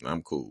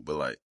 I'm cool. But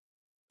like,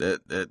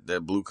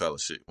 that blue collar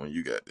shit when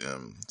you got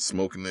them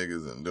smoking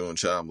niggas and doing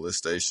child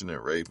molestation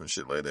and rape and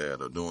shit like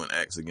that, or doing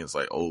acts against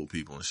like old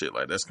people and shit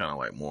like that's kind of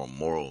like more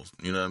morals.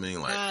 You know what I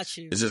mean? Like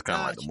it's just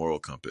kind of like the moral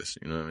compass.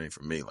 You know what I mean?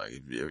 For me, like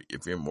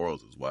if your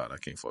morals is wild, I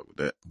can't fuck with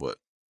that. But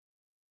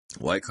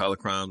white collar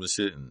crimes and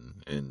shit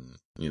and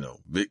you know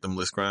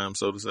victimless crimes,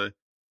 so to say.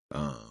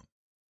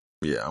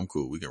 Yeah, I'm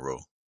cool. We can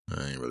roll.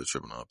 I ain't really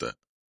tripping off that.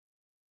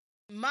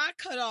 My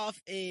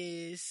cutoff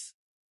is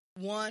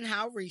one,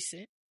 how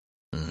recent.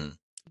 Mm-hmm.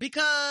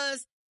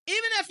 Because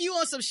even if you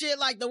want some shit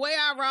like the way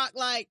I rock,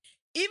 like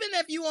even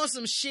if you want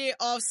some shit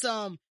off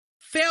some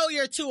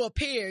failure to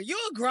appear, you're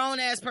a grown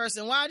ass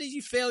person. Why did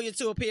you failure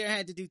to appear and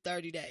had to do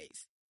 30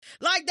 days?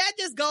 Like that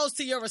just goes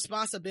to your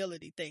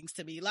responsibility things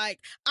to me. Like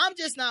I'm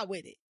just not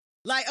with it.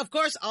 Like, of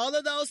course, all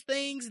of those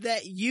things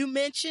that you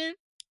mentioned,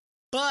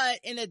 but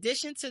in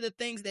addition to the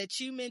things that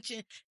you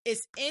mentioned,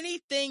 it's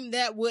anything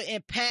that would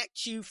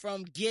impact you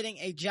from getting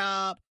a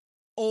job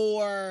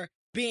or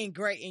being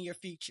great in your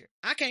future.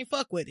 I can't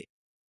fuck with it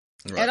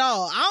at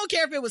all. I don't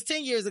care if it was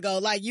 10 years ago.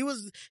 Like you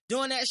was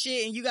doing that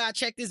shit and you gotta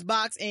check this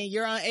box and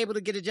you're unable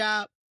to get a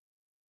job.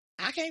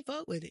 I can't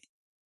fuck with it.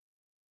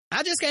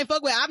 I just can't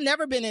fuck with it. I've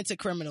never been into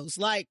criminals.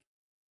 Like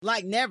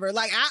never.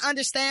 Like I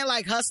understand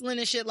like hustling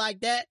and shit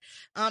like that.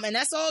 And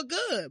that's all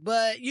good.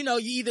 But you know,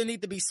 you either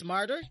need to be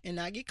smarter and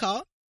not get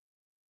caught.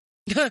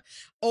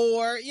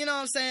 Or, you know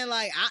what I'm saying?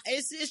 Like,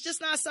 it's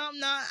just not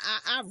something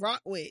I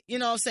rock with, you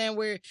know what I'm saying?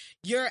 Where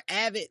you're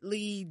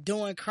avidly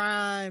doing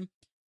crime,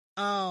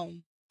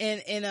 in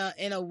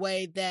a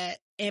way that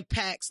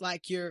impacts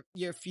like your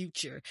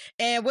future.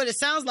 And what it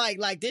sounds like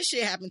this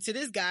shit happened to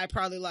this guy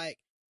probably like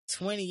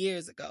 20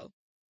 years ago.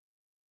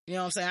 You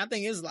know what I'm saying? I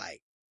think it's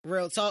like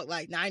real talk,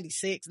 like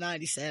 96,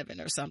 97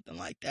 or something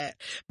like that.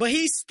 But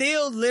he's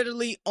still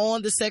literally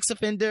on the sex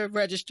offender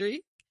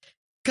registry.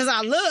 Cause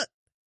I looked.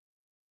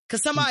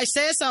 Cause somebody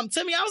said something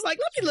to me. I was like,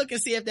 let me look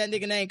and see if that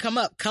nigga name come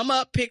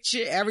up,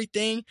 picture,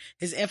 everything,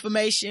 his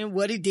information,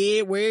 what he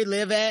did, where he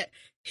live at,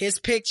 his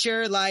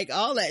picture, like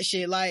all that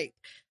shit, like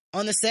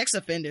on the sex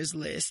offenders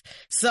list.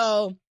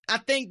 So I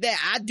think that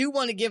I do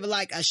want to give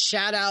like a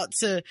shout out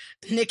to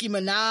Nicki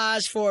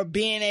Minaj for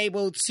being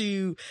able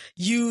to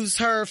use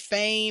her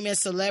fame and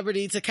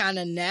celebrity to kind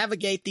of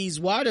navigate these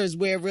waters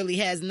where it really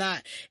has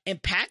not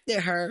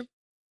impacted her.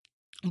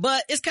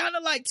 But it's kind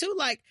of like too,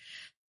 like,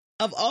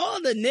 of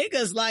all the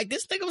niggas, like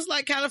this nigga was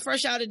like kind of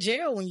fresh out of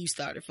jail when you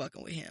started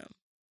fucking with him.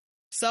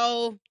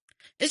 So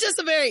it's just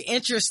a very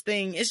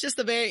interesting, the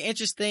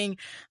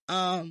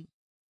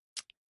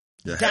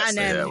hats dynamic.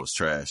 they had was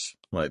trash.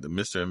 Like the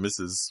Mr. and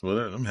Mrs.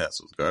 whatever, them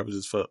hats was garbage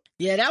as fuck.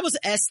 Yeah, that was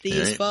SD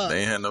as fuck.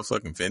 They ain't had no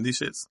fucking Fendi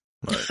shits.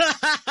 Like,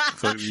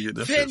 fuck you get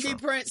them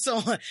Fendi prints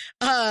on.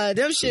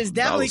 Them shits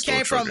definitely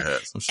came from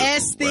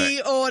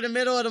SD or the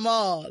middle of the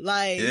mall.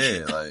 Like,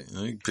 yeah, like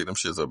you can pick them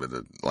shits up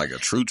at a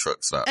true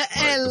truck stop.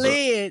 And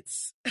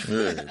lids.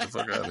 Yeah, get the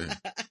fuck out of here.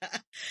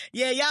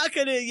 Yeah,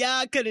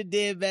 y'all could have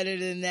did better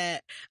than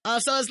that.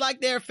 So it's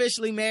like they're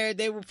officially married.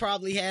 They will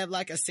probably have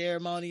like a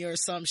ceremony or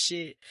some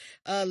shit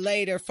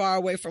later, far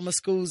away from a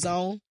school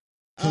zone.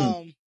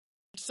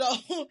 So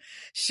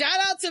shout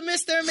out to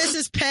Mr. and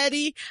Mrs.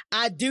 Petty.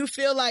 I do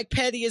feel like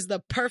Petty is the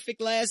perfect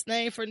last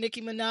name for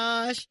Nicki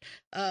Minaj.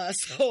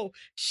 So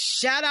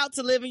shout out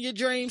to living your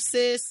dream,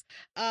 sis.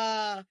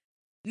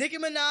 Nicki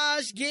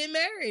Minaj getting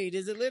married.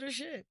 Is it lit or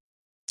shit?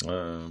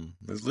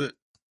 It's lit.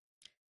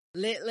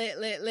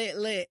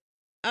 Lit.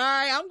 All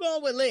right, I'm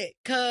going with lit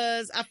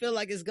because I feel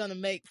like it's gonna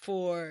make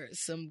for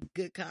some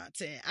good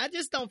content. I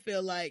just don't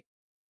feel like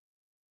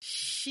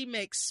she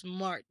makes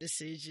smart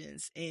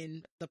decisions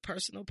in the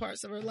personal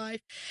parts of her life.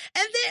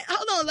 And then,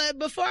 hold on,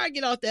 before I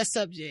get off that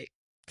subject,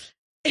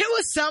 it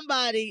was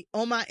somebody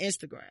on my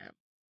Instagram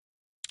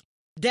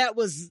that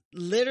was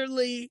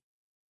literally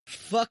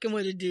fucking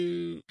with a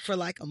dude for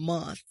like a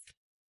month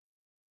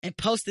and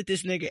posted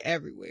this nigga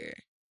everywhere.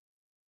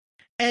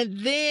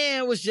 And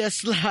then was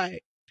just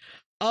like,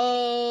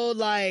 oh,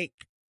 like,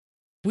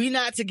 we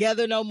not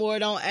together no more,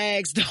 don't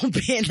ask, don't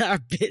be in our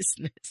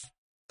business.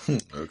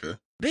 Okay.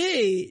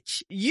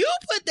 Bitch, you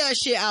put that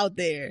shit out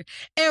there.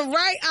 And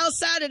right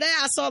outside of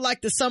that, I saw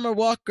like the Summer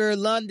Walker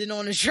London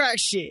on the track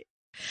shit.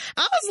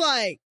 I was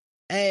like,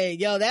 hey,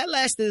 yo, that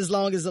lasted as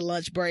long as a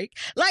lunch break.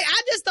 Like,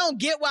 I just don't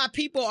get why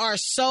people are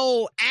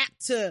so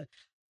apt to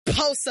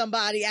post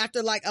somebody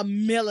after like a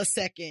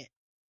millisecond.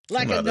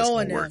 Like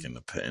annoying them. Work in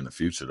the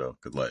future though.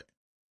 Cause like,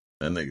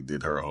 that nigga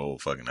did her whole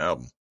fucking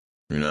album.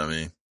 You know what I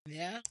mean?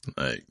 Yeah.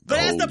 Like, but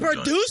as the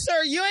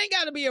producer, you ain't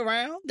got to be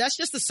around. That's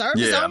just a service.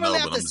 Yeah, I don't really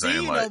have to I'm see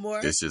you like, no more.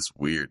 It's just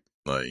weird.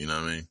 Like, you know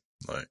what I mean?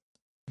 Like,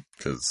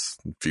 cause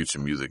future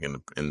music and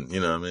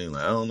you know what I mean?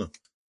 Like, I don't know.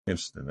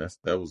 Interesting.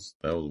 That was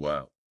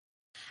wild.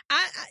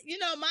 I you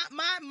know,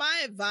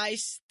 my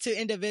advice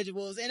to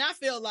individuals, and I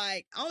feel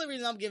like, only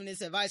reason I'm giving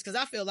this advice, cause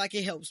I feel like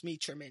it helps me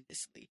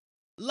tremendously.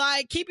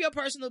 Like, keep your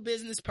personal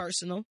business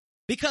personal.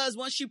 Because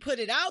once you put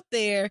it out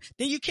there,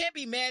 then you can't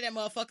be mad at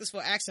motherfuckers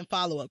for asking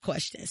follow-up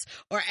questions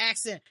or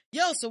asking,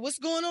 yo, so what's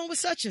going on with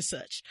such and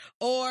such?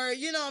 Or,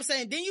 you know what I'm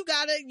saying? Then you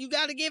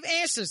gotta give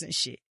answers and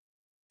shit.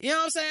 You know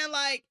what I'm saying?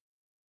 Like,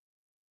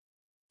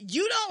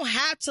 you don't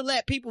have to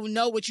let people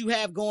know what you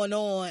have going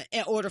on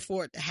in order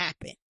for it to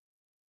happen.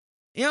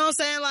 You know what I'm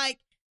saying? Like,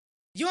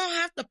 you don't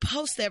have to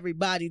post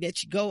everybody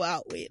that you go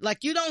out with.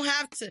 Like, you don't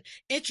have to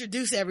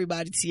introduce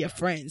everybody to your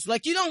friends.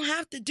 Like, you don't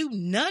have to do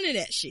none of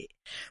that shit.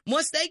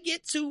 Once they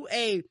get to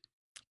a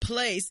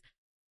place,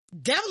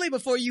 definitely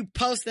before you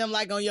post them,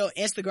 like, on your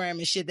Instagram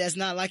and shit, that's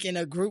not, like, in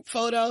a group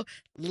photo,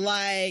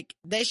 like,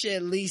 they should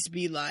at least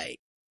be, like,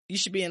 you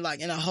should be in, like,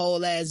 in a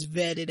whole ass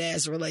vetted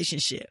ass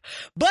relationship.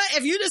 But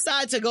if you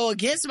decide to go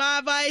against my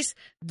advice,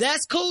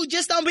 that's cool.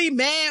 Just don't be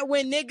mad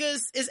when niggas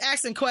is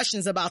asking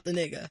questions about the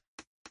nigga.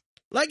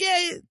 Like,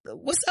 yeah,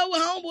 what's up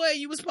with homeboy?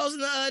 You was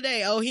posting the other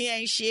day. Oh, he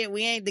ain't shit.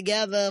 We ain't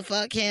together.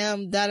 Fuck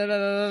him. Da da da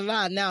da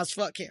da. Now it's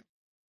fuck him.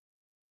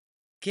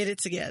 Get it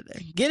together.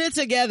 Get it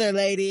together,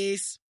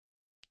 ladies.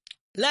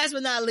 Last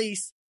but not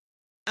least,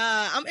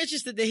 I'm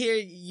interested to hear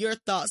your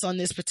thoughts on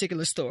this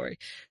particular story.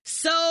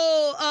 So,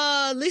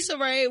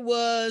 LisaRaye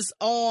was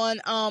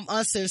on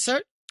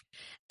Uncensored,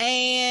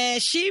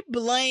 and she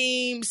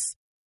blames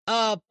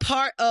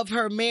part of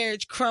her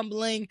marriage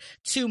crumbling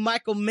to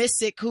Michael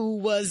Missick, who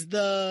was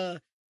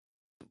the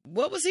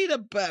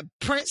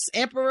Prince,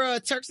 Emperor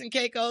of Turks and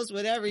Caicos,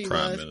 whatever he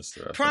was.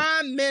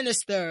 Prime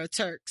Minister of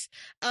Turks.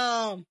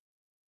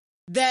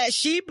 That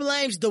she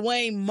blames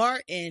Duane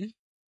Martin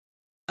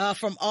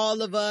from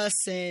All of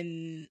Us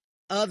and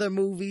other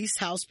movies,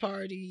 House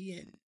Party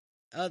and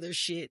other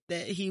shit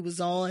that he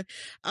was on.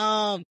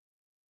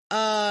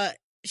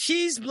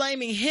 She's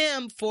blaming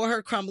him for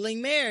her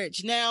crumbling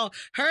marriage. Now,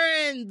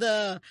 her and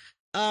the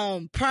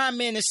Prime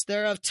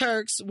Minister of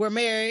Turks were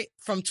married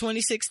from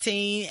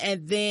 2016,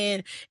 and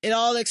then it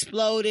all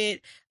exploded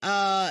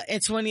in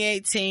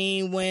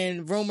 2018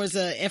 when rumors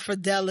of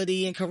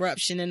infidelity and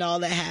corruption and all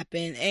that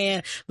happened.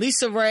 And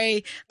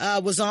LisaRaye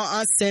was on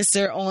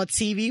Uncensored on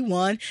TV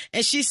One,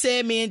 and she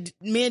said me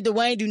and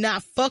Duane do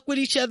not fuck with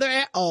each other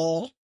at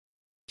all.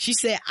 She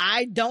said,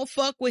 I don't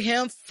fuck with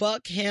him.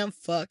 Fuck him.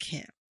 Fuck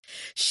him.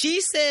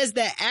 She says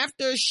that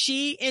after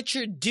she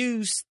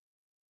introduced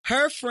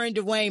her friend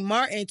Duane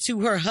Martin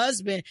to her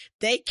husband,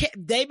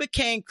 they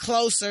became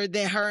closer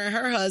than her and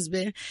her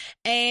husband.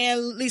 And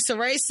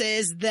LisaRaye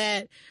says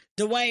that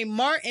Duane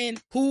Martin,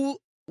 who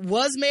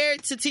was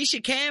married to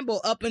Tisha Campbell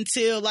up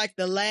until like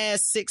the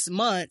last 6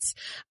 months,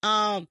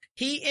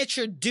 he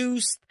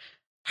introduced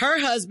her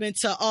husband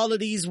to all of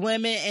these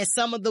women, and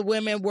some of the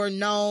women were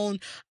known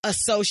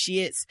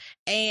associates,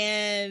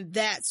 and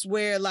that's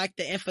where like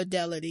the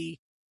infidelity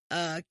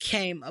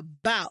came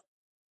about.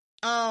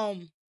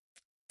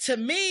 To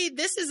me,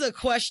 this is a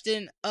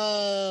question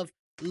of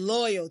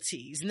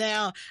loyalties.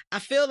 Now, I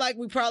feel like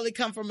we probably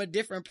come from a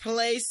different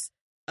place,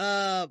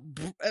 male,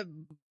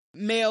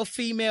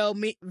 female,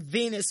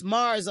 Venus,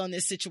 Mars on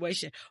this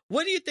situation.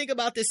 What do you think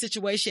about this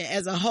situation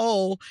as a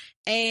whole?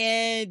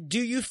 And do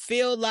you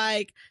feel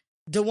like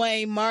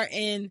Duane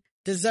Martin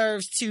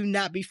deserves to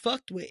not be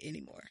fucked with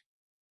anymore?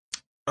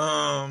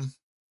 I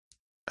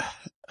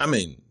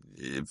mean,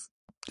 if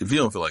you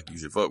don't feel like you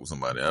should fuck with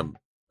somebody,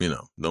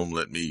 don't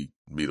let me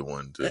be the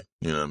one to,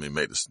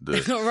 make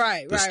the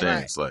right,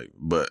 stance. Right. Like,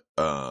 but,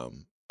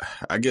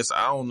 I guess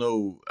I don't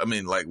know. I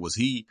mean, like, was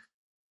he,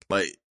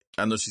 like,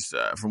 I know she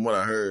said, from what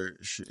I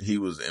heard, he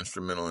was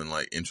instrumental in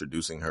like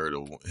introducing her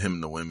to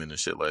him to women and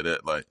shit like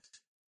that. Like,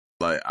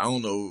 I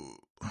don't know.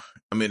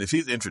 I mean, if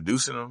he's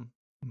introducing them,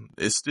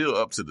 it's still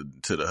up to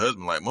the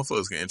husband. Like,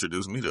 motherfuckers can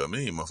introduce me to a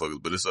million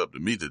motherfuckers, but it's up to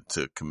me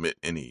to commit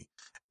any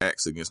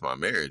acts against my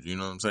marriage. You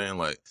know what I'm saying?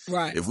 Like,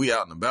 right. If we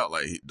out and about,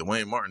 like,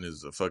 Duane Martin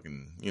is a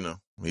fucking,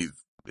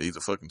 he's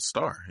a fucking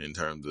star in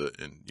terms of,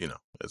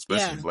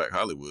 especially in Black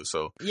Hollywood.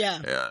 So,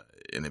 yeah.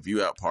 And if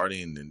you out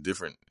partying and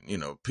different,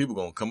 people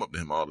gonna come up to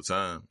him all the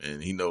time,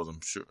 and he knows, I'm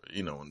sure,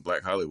 in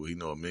Black Hollywood, he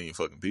know a million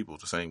fucking people.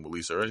 The same with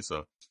LisaRaye.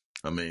 So,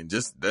 I mean,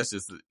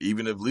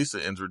 even if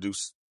Lisa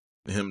introduced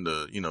him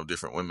to,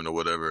 different women or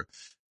whatever,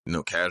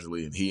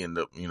 casually, and he end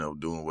up,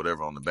 doing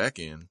whatever on the back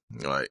end,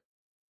 like,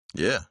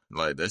 yeah,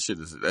 like that shit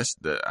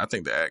I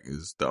think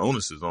the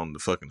onus is on the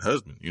fucking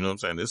husband. You know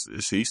what I'm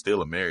saying? He's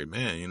still a married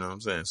man. You know what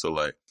I'm saying? So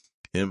like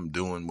him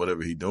doing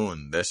whatever he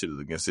doing, that shit is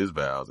against his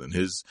vows and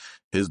his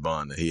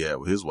bond that he had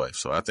with his wife.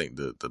 So I think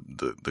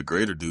the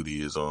greater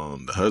duty is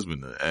on the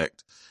husband to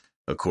act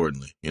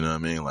accordingly. You know what I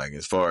mean? Like,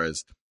 as far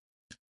as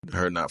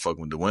her not fucking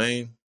with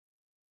Duane,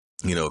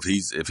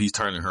 if he's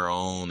turning her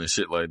on and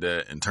shit like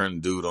that, and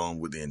turning dude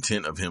on with the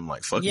intent of him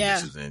like fucking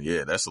bitches, then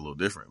that's a little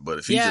different. But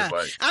if he's just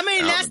like, I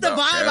mean, that's the vibe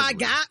casually, I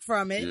got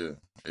from it. Yeah,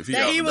 if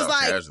he was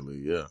like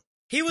casually,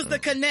 he was the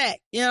connect.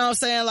 You know what I'm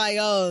saying? Like,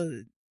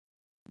 oh,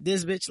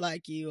 this bitch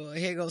like you, or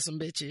here goes some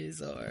bitches,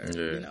 or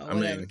whatever. I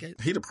mean,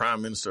 he the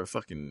prime minister of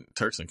fucking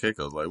Turks and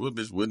Caicos. Like, what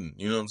bitch wouldn't?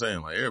 You know what I'm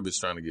saying? Like, every bitch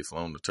trying to get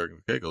flown to Turks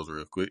and Caicos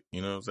real quick.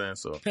 You know what I'm saying?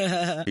 So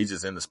he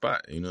just in the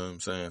spot. You know what I'm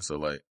saying? So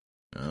like.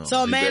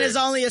 So a man is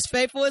only as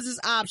faithful as his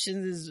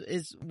options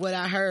is what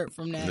I heard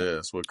from that. Yeah,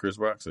 that's what Chris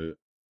Rock said.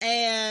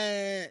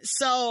 And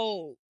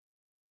so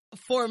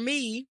for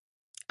me,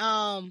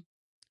 I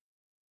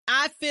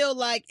feel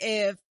like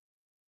if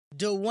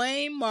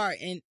Duane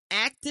Martin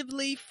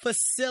actively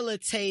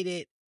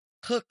facilitated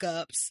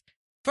hookups.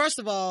 First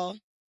of all,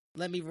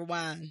 let me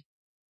rewind.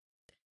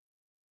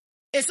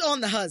 It's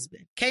on the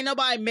husband. Can't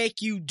nobody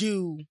make you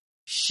do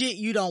shit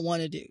you don't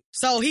want to do.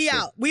 So he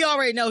out. We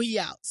already know he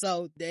out.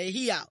 So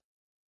he out.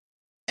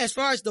 As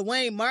far as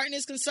Duane Martin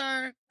is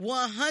concerned,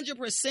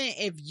 100%,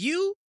 if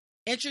you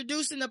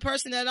introducing the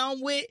person that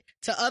I'm with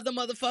to other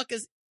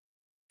motherfuckers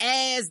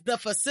as the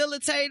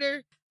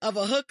facilitator of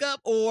a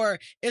hookup, or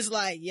it's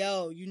like,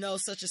 yo, you know,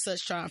 such and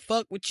such trying to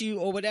fuck with you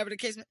or whatever the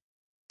case,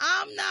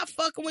 I'm not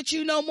fucking with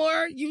you no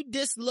more. You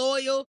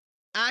disloyal.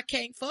 I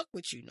can't fuck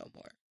with you no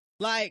more.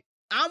 Like,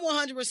 I'm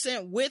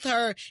 100% with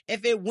her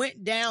if it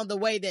went down the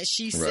way that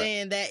she's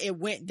saying that it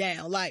went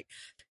down. Like,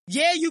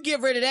 yeah, you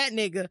get rid of that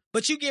nigga,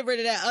 but you get rid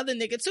of that other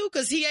nigga too,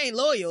 because he ain't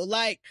loyal.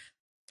 Like,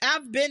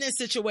 I've been in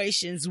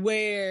situations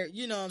where,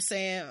 you know what I'm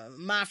saying,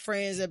 my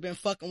friends have been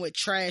fucking with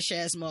trash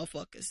ass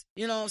motherfuckers.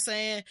 You know what I'm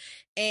saying?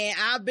 And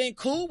I've been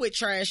cool with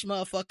trash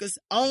motherfuckers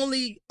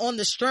only on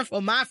the strength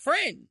of my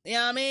friend. You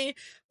know what I mean?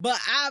 But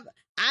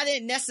I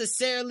didn't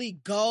necessarily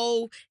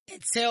go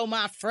and tell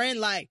my friend,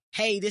 like,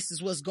 hey, this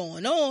is what's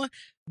going on.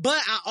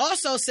 But I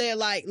also said,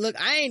 like, look,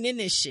 I ain't in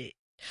this shit.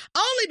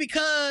 Only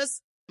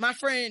because my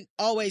friend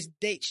always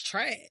dates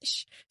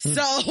trash.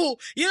 So,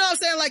 you know what I'm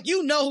saying? Like,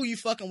 you know who you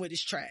fucking with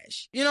is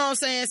trash. You know what I'm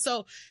saying?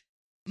 So,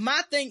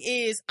 my thing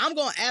is, I'm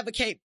going to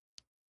advocate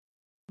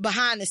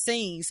behind the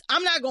scenes.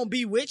 I'm not going to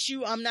be with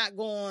you. I'm not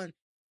going to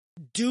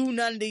do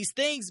none of these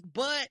things.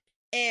 But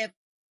if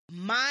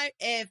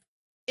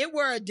it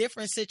were a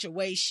different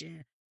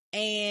situation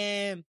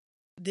and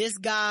this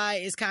guy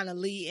is kind of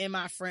leading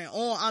my friend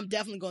on, I'm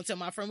definitely going to tell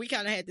my friend. We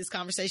kind of had this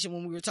conversation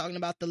when we were talking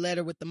about the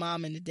letter with the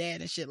mom and the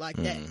dad and shit like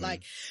that.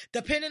 Like,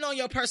 depending on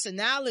your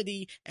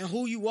personality and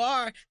who you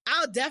are,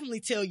 I'll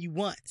definitely tell you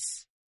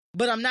once,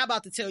 but I'm not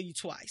about to tell you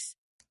twice.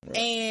 Right.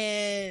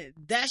 And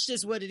that's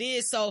just what it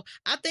is. So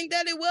I think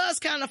that it was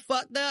kind of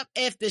fucked up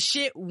if the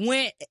shit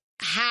went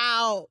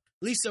how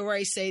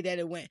LisaRaye say that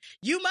it went.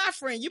 You, my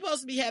friend, you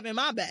supposed to be having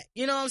my back.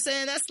 You know what I'm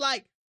saying? That's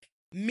like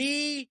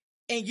me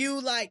and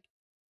you, like,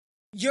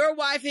 your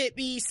wife hit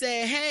me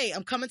saying, hey,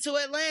 I'm coming to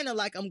Atlanta.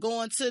 Like, I'm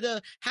going to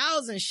the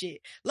house and shit.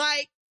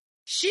 Like,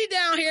 she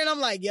down here and I'm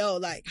like, yo,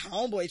 like,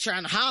 homeboy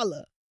trying to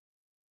holler.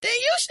 Then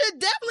you should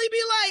definitely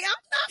be like,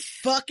 I'm not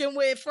fucking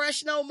with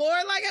Fresh no more.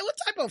 Like, what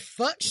type of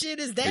fuck shit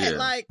is that? Yeah,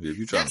 like, if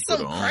you trying that's to put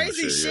some her on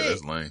crazy shit. Yeah,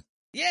 that's lame.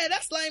 Yeah,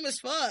 that's lame as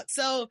fuck.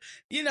 So,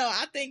 you know,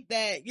 I think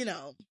that, you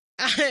know,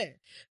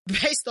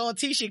 based on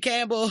Tisha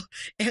Campbell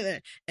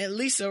and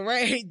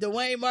LisaRaye,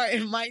 Duane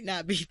Martin might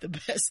not be the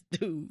best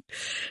dude.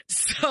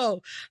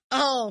 So,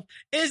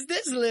 it's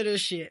this little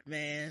shit,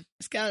 man.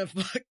 It's kind of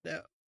fucked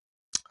up.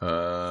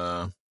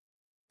 I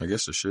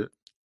guess the shit.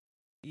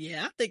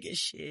 Yeah, I think it's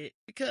shit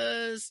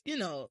because, you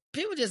know,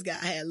 people just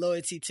gotta have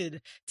loyalty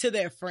to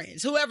their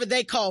friends, whoever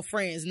they call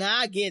friends. Now,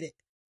 I get it.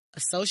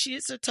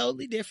 Associates are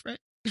totally different.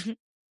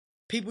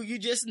 People you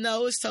just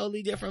know is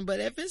totally different. But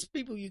if it's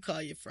people you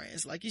call your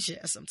friends, like, you should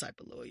have some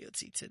type of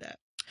loyalty to that.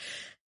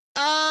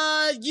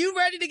 You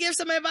ready to give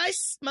some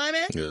advice, my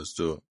man? Yeah, let's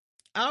do it.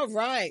 All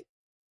right.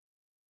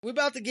 We're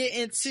about to get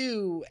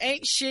into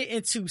Ain't Shit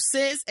in 2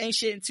 Cents. Ain't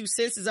Shit in 2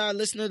 Cents is our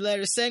listener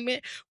letter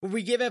segment where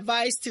we give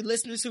advice to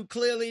listeners who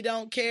clearly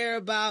don't care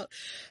about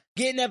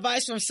getting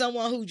advice from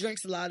someone who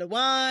drinks a lot of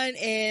wine,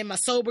 and my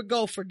sober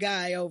gopher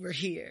guy over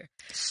here.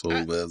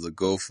 Sober as a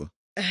gopher.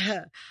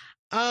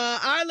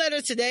 Our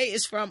letter today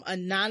is from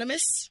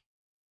Anonymous.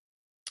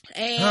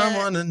 And I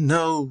want to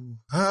know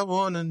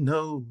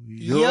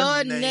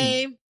your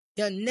name.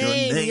 Your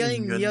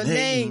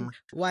name.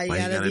 Why you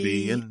gotta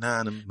be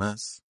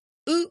anonymous?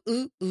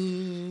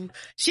 Ooh.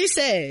 She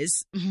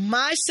says,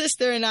 my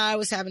sister and I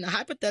was having a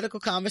hypothetical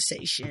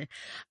conversation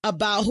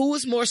about who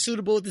was more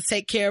suitable to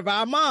take care of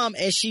our mom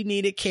as she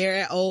needed care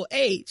at old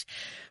age.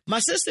 My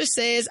sister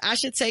says I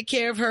should take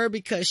care of her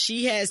because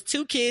she has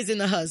 2 kids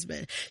and a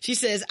husband. She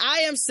says,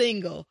 I am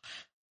single,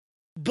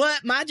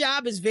 but my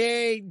job is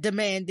very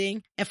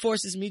demanding and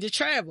forces me to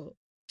travel.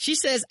 She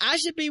says I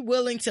should be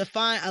willing to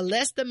find a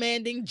less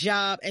demanding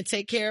job and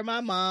take care of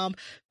my mom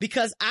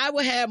because I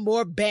will have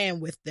more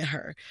bandwidth than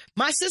her.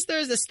 My sister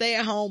is a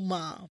stay-at-home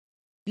mom.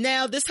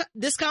 Now,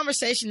 this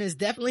conversation is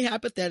definitely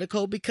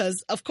hypothetical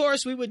because, of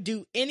course, we would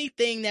do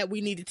anything that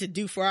we needed to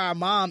do for our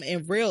mom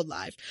in real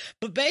life.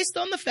 But based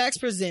on the facts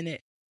presented,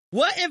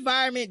 what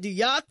environment do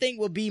y'all think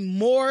would be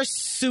more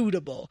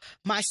suitable?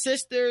 My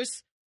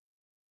sister's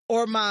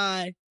or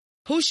mine?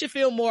 Who should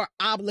feel more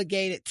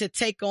obligated to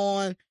take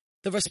on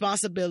the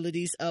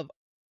responsibilities of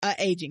an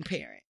aging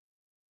parent?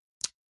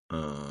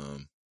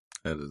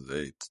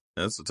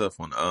 That's a tough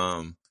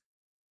one.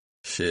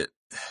 Shit.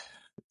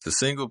 The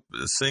single,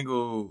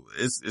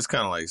 it's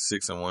kind of like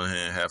 6 in one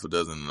hand, half a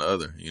dozen in the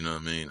other. You know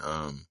what I mean?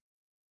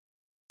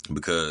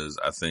 Because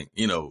I think,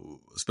 you know,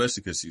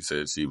 especially because she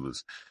said she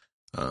was,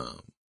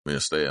 a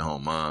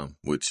stay-at-home mom,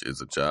 which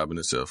is a job in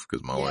itself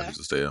because my wife is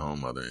a stay-at-home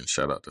mother, and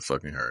shout out to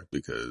fucking her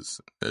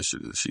because that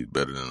shit, she's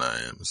better than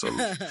I am. So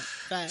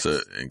it's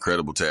an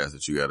incredible task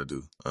that you got to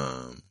do.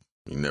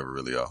 You're never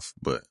really off,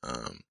 but,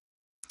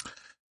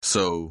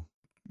 so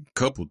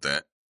coupled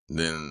that,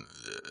 then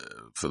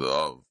for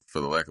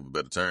the lack of a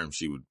better term,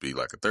 she would be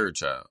like a third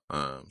child.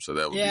 So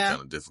that would be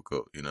kind of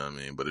difficult, you know what I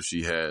mean? But if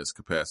she has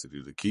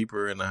capacity to keep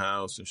her in the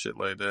house and shit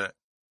like that,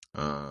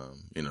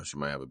 you know, she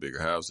might have a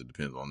bigger house. It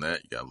depends on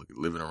that. You gotta look at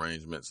living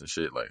arrangements and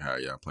shit. Like, how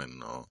y'all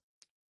planning on,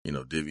 you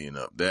know, divvying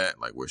up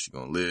that? Like, where she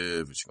gonna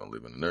live? Is she gonna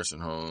live in a nursing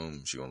home?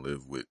 Is she gonna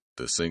live with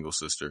the single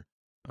sister?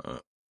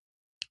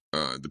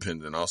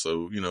 Depending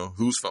also, you know,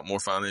 who's more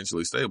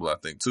financially stable, I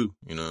think, too.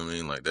 You know what I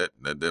mean? Like, that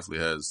definitely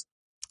has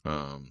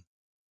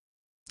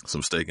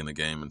some stake in the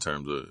game in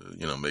terms of,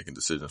 you know, making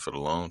decisions for the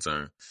long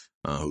term,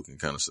 who can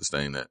kind of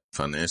sustain that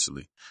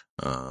financially,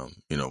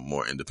 you know,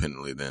 more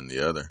independently than the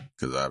other.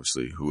 Because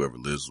obviously, whoever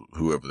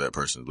that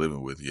person is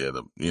living with,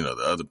 the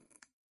other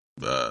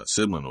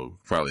sibling will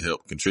probably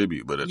help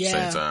contribute, but at the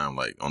same time,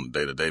 like, on a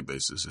day-to-day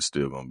basis, it's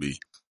still going to be,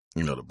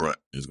 you know, the brunt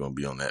is going to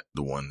be on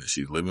the one that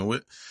she's living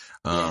with.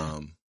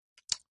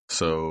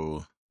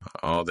 So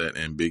all that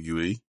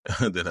ambiguity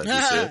that I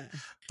just said,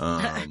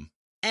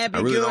 I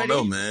really don't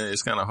know, man.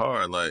 It's kind of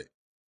hard. Like,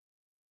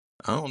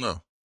 I don't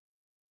know.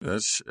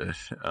 That's,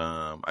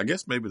 I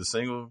guess maybe the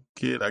single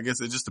kid, I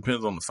guess it just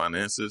depends on the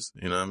finances,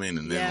 you know what I mean?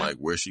 And then like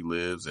where she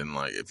lives, and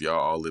like if y'all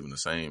all live in the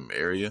same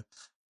area,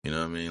 you know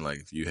what I mean? Like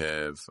if you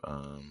have,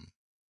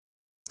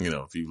 you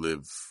know, if you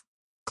live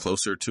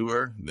closer to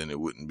her, then it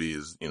wouldn't be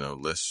as, you know,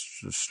 less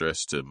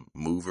stress to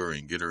move her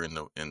and get her in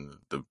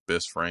the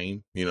best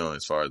frame, you know,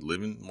 as far as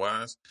living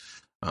wise.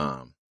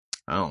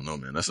 I don't know,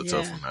 man. That's a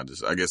tough one. I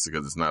guess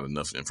because it's not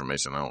enough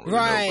information. I don't really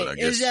know, but I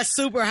guess it's just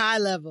super high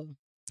level.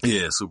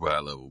 Yeah, super high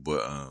level.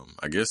 But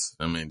I guess,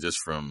 I mean, just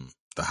from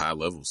the high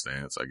level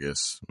stance, I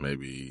guess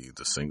maybe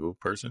the single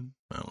person.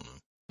 I don't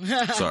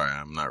know. Sorry,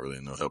 I'm not really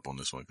no help on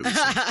this one because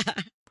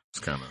it's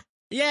kind of.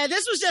 Yeah,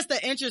 this was just an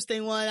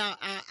interesting one.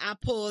 I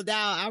pulled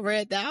out. I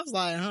read that. I was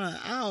like,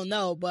 I don't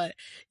know, but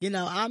you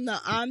know, I'm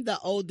the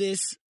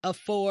oldest of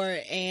four,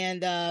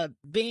 and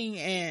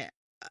being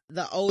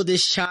the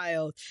oldest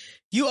child,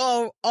 you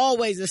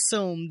always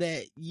assume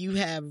that you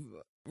have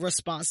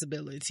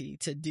responsibility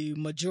to do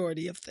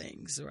majority of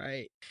things,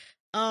 right?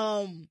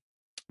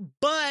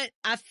 But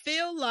I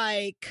feel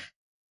like,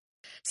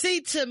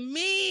 to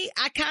me,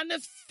 I kind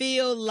of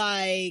feel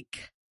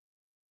like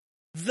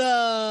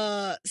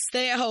the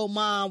stay-at-home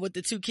mom with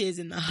the two kids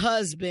and the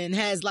husband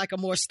has like a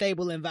more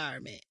stable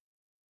environment.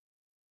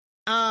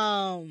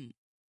 And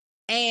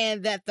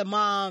that the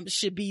mom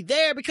should be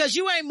there because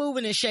you ain't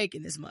moving and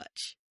shaking as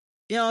much.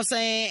 You know what I'm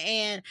saying?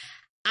 And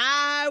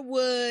I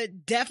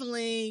would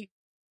definitely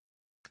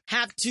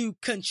have to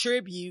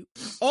contribute.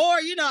 Or,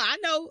 you know,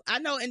 I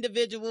know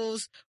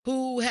individuals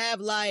who have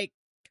like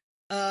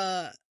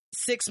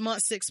 6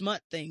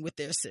 month thing with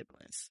their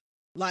siblings.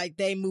 Like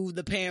they move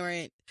the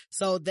parent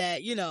so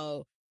that, you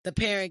know, the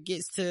parent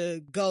gets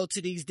to go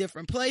to these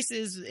different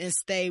places and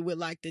stay with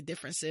like the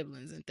different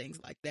siblings and things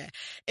like that.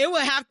 It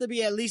would have to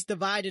be at least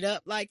divided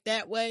up like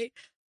that way.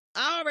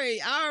 I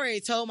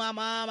already told my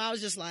mom, I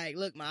was just like,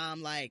 look,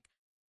 mom, like,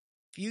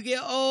 if you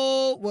get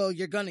old, well,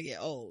 you're gonna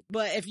get old.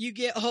 But if you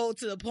get old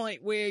to the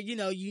point where, you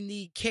know, you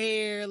need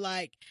care,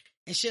 like,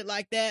 and shit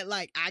like that,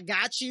 like, I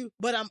got you.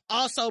 But I'm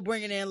also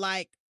bringing in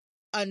like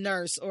a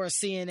nurse or a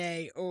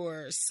CNA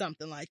or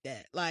something like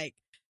that, like,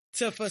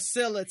 to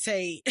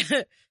facilitate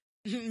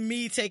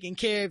me taking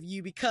care of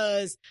you,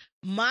 because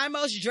my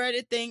most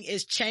dreaded thing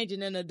is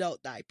changing an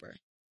adult diaper.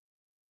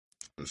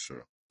 For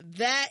sure.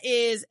 That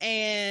is,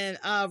 and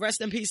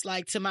rest in peace,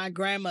 like, to my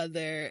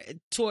grandmother,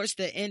 towards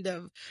the end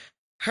of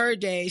her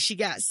day,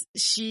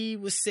 she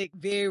was sick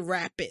very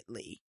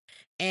rapidly.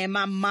 And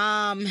my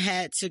mom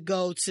had to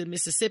go to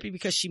Mississippi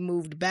because she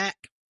moved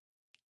back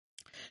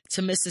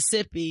to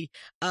Mississippi,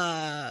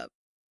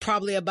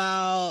 probably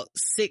about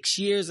 6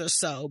 years or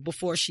so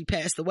before she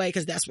passed away,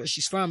 because that's where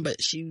she's from. But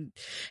she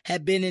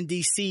had been in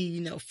DC,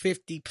 you know,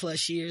 50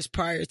 plus years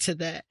prior to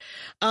that.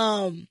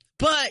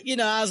 But, you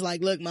know, I was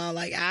like, look, mom,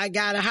 like, I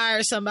gotta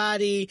hire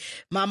somebody.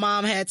 My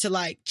mom had to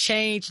like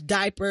change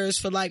diapers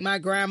for like my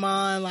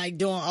grandma and like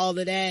doing all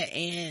of that.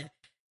 And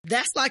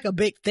that's like a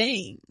big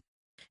thing.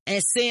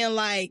 And seeing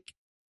like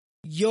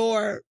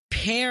your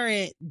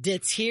parent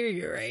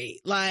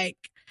deteriorate, like,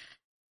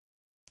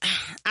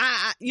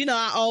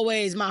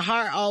 my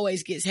heart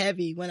always gets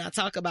heavy when I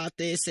talk about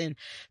this and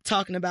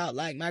talking about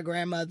like my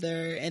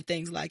grandmother and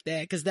things like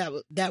that, because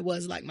that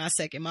was like my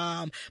second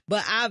mom.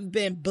 But I've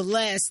been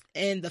blessed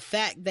in the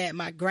fact that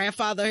my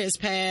grandfather has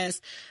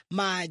passed,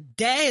 my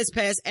dad has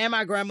passed, and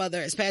my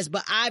grandmother has passed,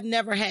 but I've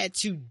never had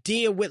to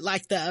deal with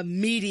like the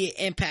immediate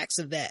impacts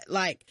of that,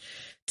 like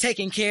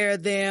taking care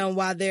of them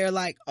while they're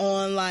like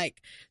on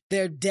like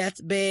their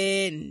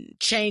deathbed and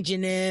changing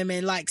them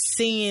and like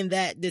seeing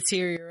that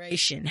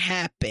deterioration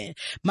happen.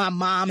 My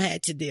mom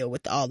had to deal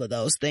with all of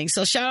those things.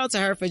 So shout out to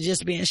her for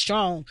just being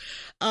strong.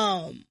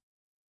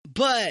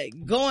 But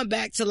going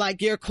back to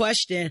like your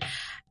question,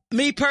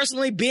 me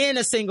personally being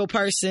a single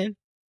person,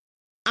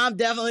 I'm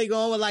definitely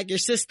going with like your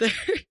sister.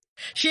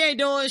 She ain't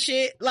doing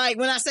shit. Like,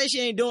 when I say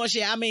she ain't doing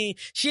shit, I mean,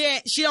 she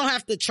don't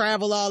have to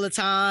travel all the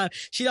time.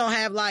 She don't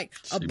have, like,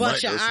 a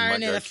bunch of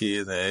iron. She might got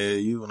kids and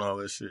AAU and all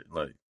that shit.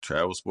 Like,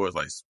 travel sports,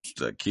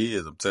 like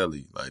kids, I'm telling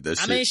you. Like, that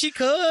shit. I mean, she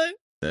could.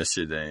 That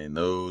shit ain't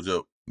no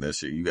joke. That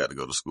shit, you got to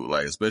go to school.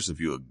 Like, especially if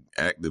you're an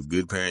active,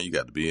 good parent, you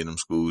got to be in them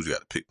schools. You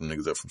got to pick them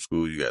niggas up from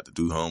school. You got to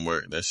do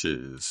homework. That shit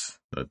is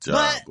a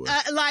job, boy.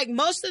 Like,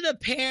 most of the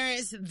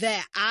parents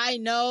that I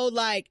know,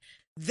 like,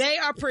 they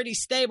are pretty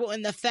stable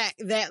in the fact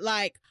that,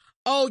 like,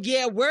 oh,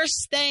 yeah, we're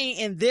staying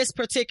in this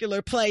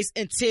particular place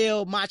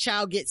until my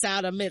child gets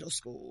out of middle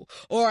school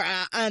or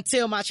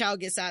until my child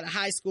gets out of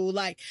high school.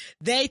 Like,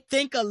 they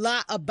think a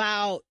lot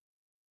about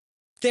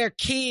their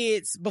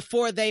kids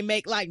before they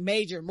make, like,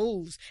 major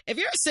moves. If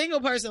you're a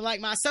single person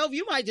like myself,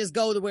 you might just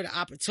go to where the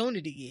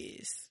opportunity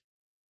is.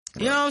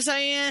 You know what I'm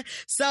saying?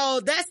 So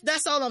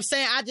that's all I'm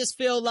saying. I just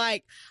feel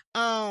like,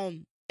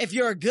 if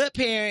you're a good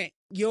parent,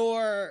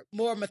 you're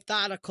more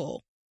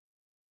methodical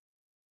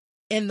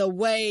in the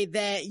way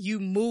that you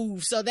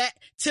move. So that,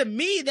 to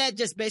me, that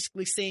just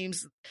basically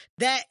seems,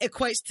 that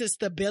equates to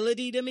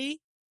stability to me.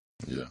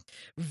 Yeah.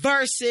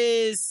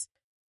 Versus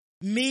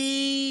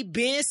me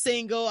being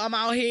single. I'm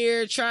out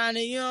here trying to,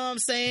 you know what I'm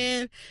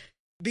saying,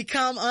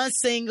 become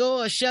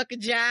unsingle or shuck a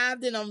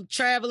jive. Then I'm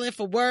traveling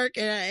for work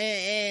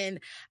and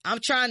I'm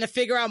trying to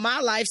figure out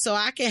my life so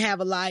I can have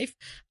a life.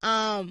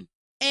 And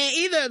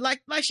either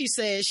like she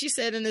said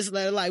in this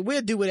letter, like,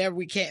 we'll do whatever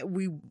we can.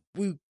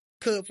 We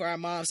could for our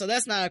mom. So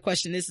that's not a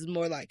question. This is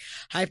more like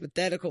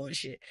hypothetical and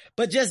shit.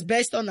 But just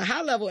based on the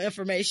high level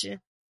information,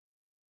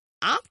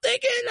 I'm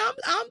thinking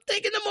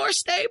the more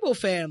stable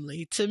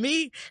family to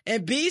me,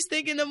 and B's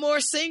thinking the more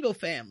single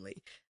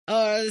family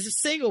or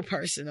single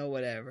person or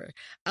whatever.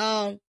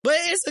 But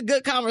it's a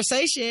good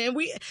conversation, and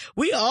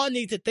we all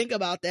need to think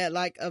about that.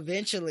 Like,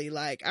 eventually,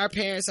 like, our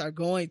parents are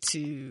going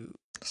to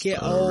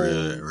get old.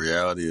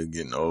 Reality of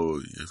getting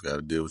old, you just got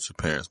to deal with your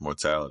parents'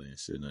 mortality and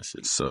shit. And that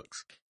shit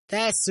sucks.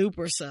 That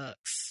super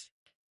sucks.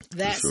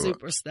 That sure.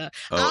 super stuff.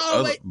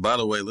 By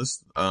the way,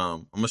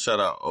 I'm gonna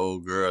shout out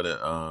old girl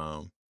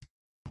that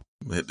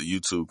hit the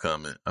YouTube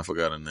comment. I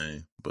forgot her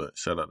name, but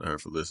shout out to her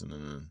for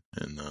listening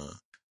and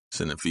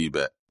sending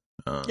feedback.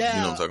 You know what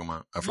I'm talking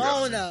about? I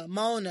forgot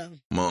Mona.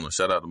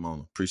 Shout out to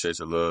Mona. Appreciate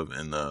your love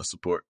and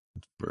support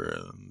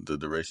for the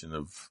duration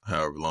of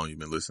however long you've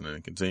been listening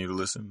and continue to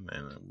listen.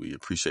 And we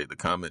appreciate the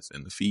comments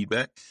and the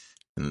feedback.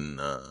 And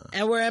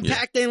we're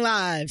impacting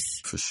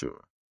lives. For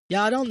sure.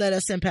 Y'all don't let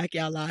us impact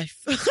y'all life.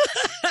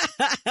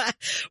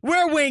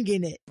 We're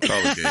winging it. Call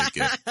a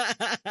gay.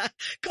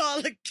 Call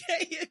a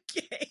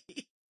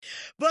gay.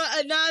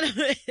 But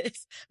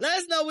Anonymous, let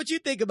us know what you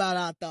think about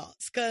our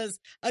thoughts. Cause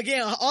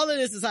again, all of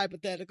this is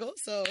hypothetical.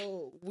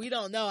 So we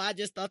don't know. I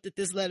just thought that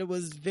this letter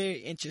was very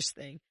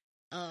interesting,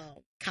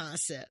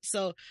 concept.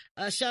 So,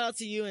 shout out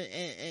to you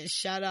and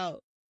shout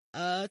out,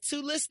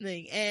 to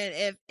listening. And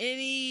if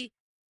any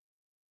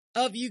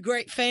of you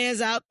great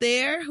fans out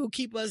there who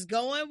keep us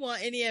going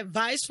want any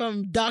advice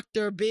from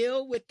Dr.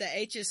 Bill with the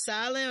H is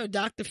silent or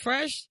Dr.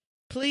 Fresh,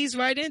 please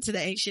write into the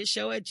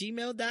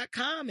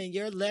ain'tshitshow@gmail.com and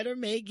your letter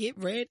may get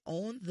read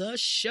on the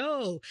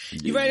show.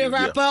 You ready to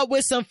wrap up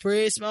with some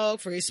free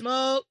smoke? Free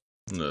smoke?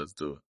 Let's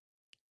do it.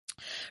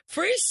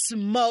 Free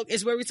smoke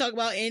is where we talk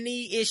about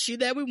any issue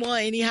that we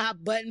want, any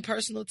hot button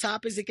personal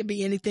topics. It can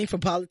be anything from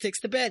politics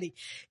to Betty.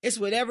 It's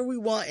whatever we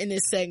want in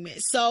this segment.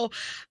 So,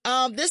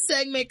 this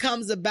segment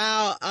comes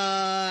about,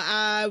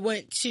 I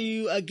went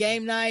to a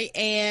game night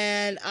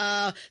and,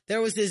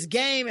 there was this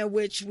game in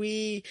which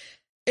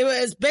it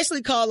was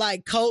basically called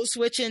like code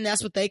switching.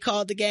 That's what they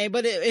called the game.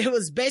 But it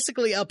was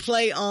basically a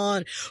play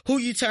on who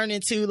you turn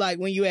into, like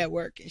when you at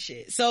work and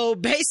shit. So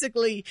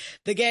basically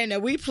the game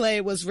that we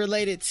played was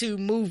related to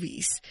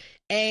movies.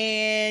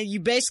 And you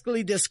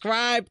basically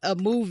described a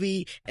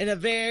movie in a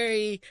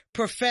very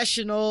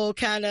professional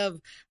kind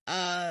of,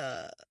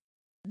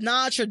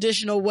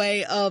 non-traditional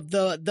way of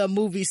the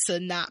movie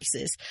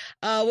synopsis.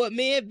 What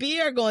me and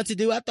B are going to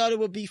do, I thought it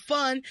would be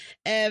fun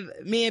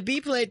if me and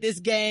B played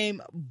this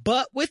game,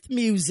 but with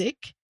music.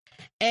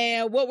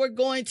 And what we're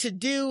going to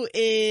do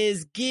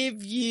is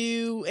give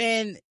you,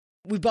 and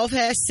we both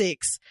had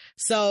 6.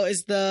 So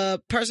it's the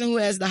person who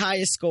has the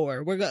highest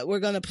score. We're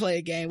going to play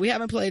a game. We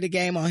haven't played a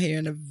game on here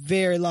in a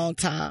very long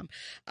time.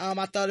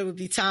 I thought it would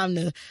be time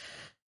to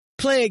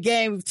play a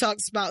game. We've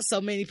talked about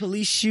so many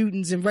police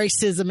shootings and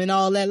racism and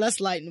all that. Let's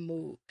lighten the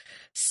mood.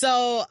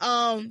 So,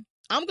 I'm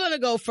going to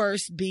go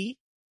first, B.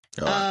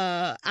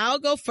 Right. I'll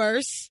go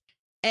first.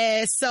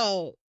 And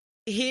so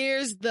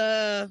here's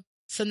the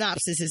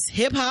synopsis. It's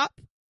hip hop.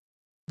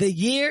 The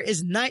year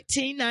is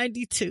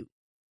 1992.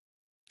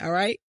 All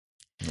right.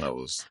 I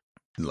was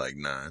like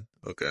 9.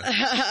 Okay.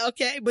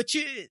 Okay. But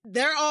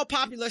they're all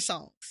popular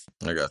songs.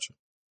 I got you.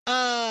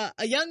 A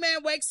young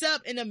man wakes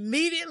up and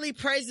immediately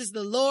praises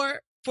the Lord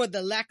for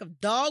the lack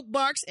of dog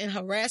barks and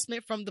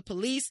harassment from the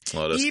police.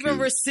 Oh, that's he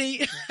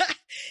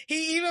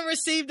even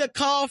received a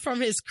call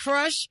from his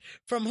crush,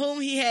 from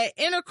whom he had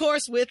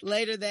intercourse with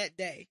later that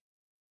day.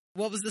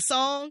 What was the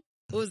song?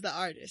 Who was the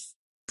artist?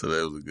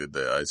 Today was a good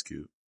day, Ice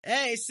Cube.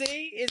 Hey,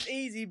 see, it's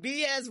easy.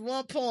 B has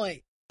 1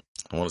 point.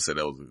 I want to say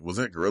that was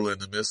that Gorilla in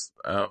the Mist?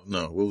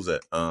 No, what was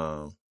that?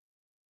 I'm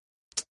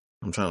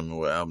trying to remember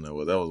what album that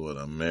was. That was what,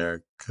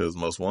 America's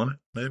Most Wanted,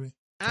 maybe?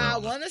 I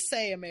want to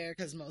say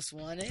America's Most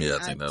Wanted. Yeah,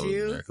 I think that was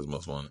America's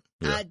Most Wanted.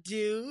 Yeah. I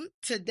do.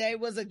 Today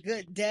Was a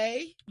Good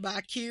Day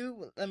by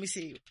Q. Let me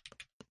see.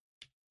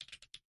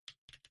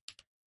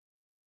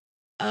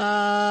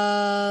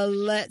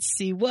 Let's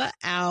see. What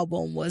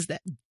album was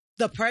that?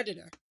 The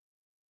Predator.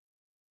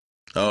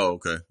 Oh,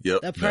 okay.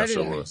 Yep. The Predator.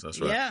 That sure was. That's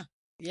right.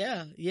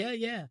 Yeah.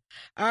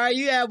 All right,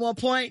 you had 1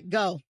 point.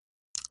 Go.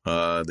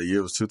 The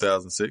year was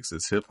 2006.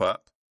 It's hip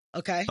hop.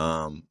 Okay.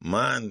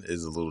 Mine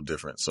is a little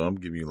different, so I'm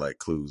giving you like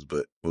clues,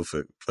 but we'll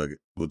fuck it.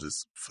 We'll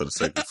just, for the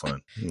sake of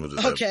fun, we'll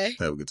just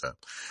have a good time.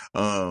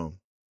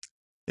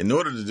 In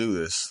order to do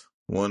this,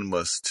 one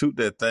must toot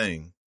that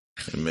thing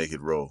and make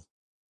it roll.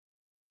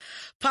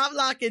 Pop,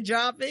 lock, and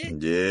drop it.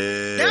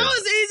 Yeah. That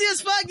was easy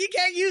as fuck. You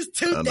can't use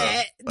toot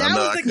that. That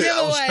was a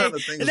giveaway.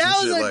 That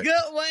was a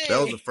good way. That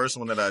was the first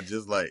one that I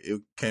just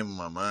it came in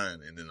my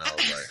mind, and then I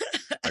was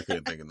like, I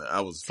couldn't think of that.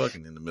 I was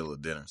fucking in the middle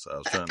of dinner, so I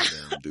was trying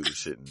to do the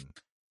shit and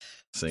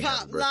sing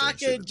Pop,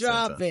 lock, and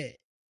drop it.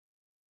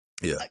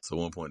 Yeah, so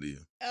 1 point to you.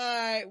 All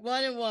right,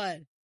 1 and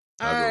 1.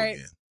 I'll go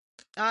again.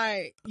 All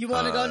right, you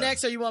want to go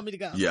next or you want me to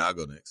go? Yeah, I'll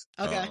go next.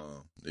 Okay.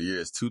 The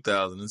year is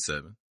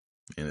 2007,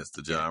 and it's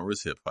the genre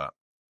is hip hop.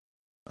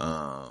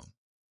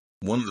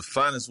 One of the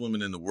finest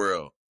women in the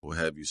world will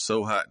have you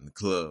so hot in the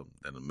club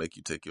that it'll make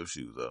you take your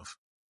shoes off.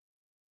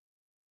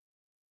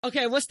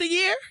 Okay, what's the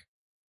year?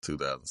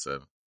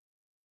 2007.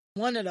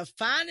 One of the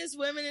finest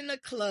women in the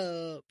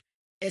club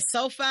is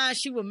so fine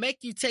she will make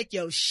you take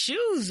your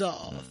shoes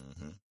off.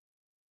 Mm-hmm.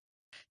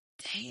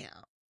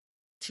 Damn.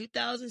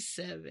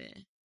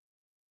 2007.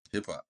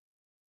 Hip hop.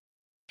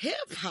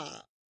 Hip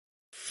hop.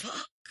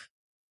 Fuck.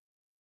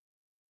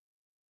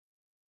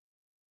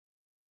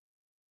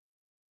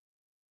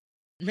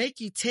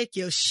 Make you take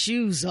your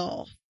shoes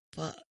off.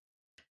 Fuck.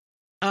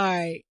 All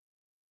right.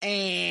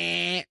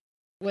 And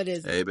what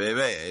is it? Hey,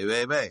 baby.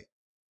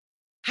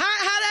 How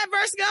that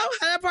verse go?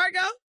 How that part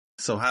go?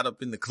 So hot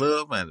up in the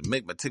club, man,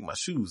 make me take my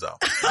shoes off.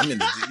 I'm in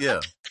the,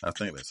 yeah, I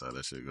think that's how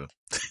that should go.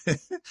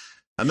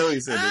 I know he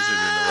said that shit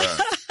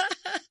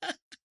in the rap.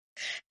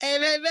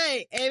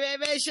 Hey,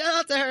 baby. Shout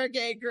out to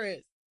Hurricane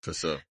Chris. For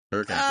sure.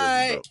 Hurricane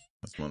Chris is dope.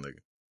 That's my nigga.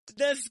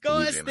 The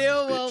score is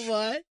still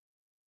 1-1.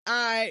 All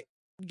right.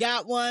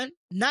 Got one.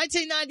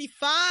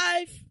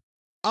 1995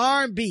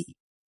 R&B.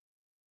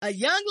 A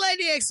young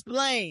lady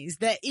explains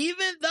that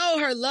even though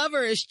her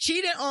lover is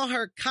cheating on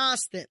her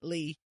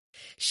constantly,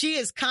 she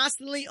is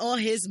constantly on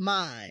his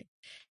mind.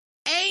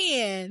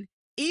 And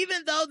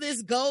even though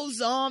this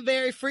goes on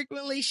very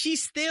frequently, she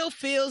still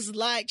feels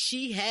like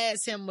she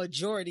has him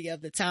majority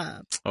of the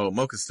time. Oh,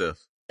 Mocha Stuff.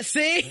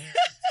 See?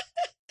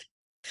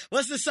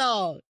 What's the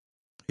song?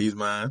 He's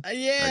Mine.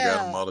 Yeah. I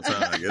got him all the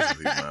time. I guess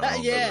He's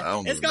Mine.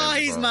 Yeah. It's called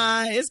He's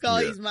Mine. It's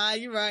called He's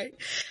Mine. You're right.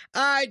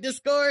 All right. The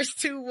score is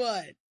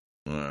 2-1.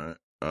 All right.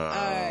 All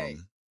right.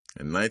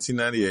 In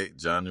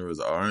 1998, genre was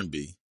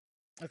R&B.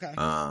 Okay.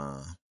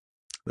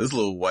 This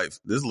little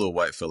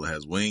white fella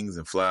has wings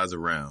and flies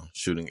around,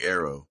 shooting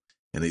arrow,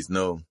 and he's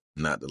not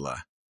to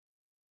lie.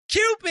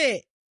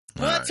 Cupid.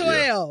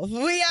 112.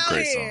 Yeah. We out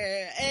Great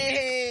here. Song.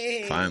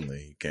 Hey. Finally,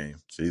 he came.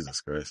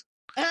 Jesus Christ.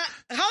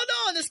 Hold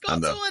on. The score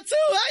 2-2. How you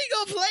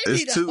gonna play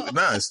me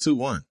though? It's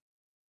 2-1.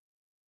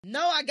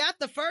 No, I got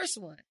the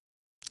first one.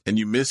 And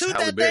you missed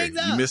Halle Berry.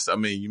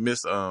 You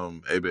missed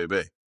Hey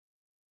Baby.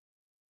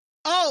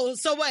 Oh,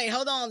 so wait,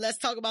 hold on. Let's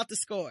talk about the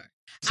score.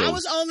 So, I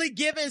was only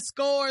giving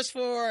scores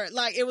for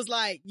it was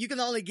like you can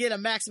only get a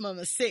maximum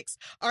of 6.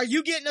 Are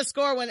you getting a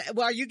score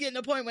are you getting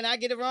a point when I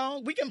get it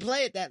wrong? We can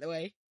play it that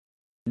way.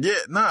 Yeah,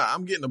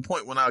 I'm getting a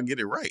point when I get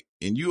it right.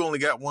 And you only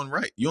got 1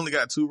 right. You only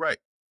got 2 right.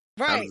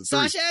 Right. So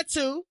I should have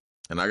 2.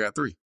 And I got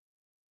 3.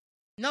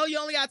 No, you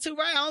only got 2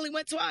 right. I only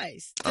went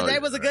twice. Today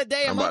was a good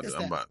day. I'm about to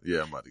get it.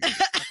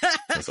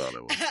 That's all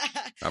that was.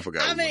 I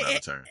forgot we went out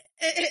of turn.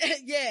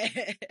 Yeah.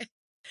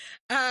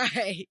 All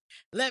right.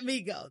 Let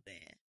me go then.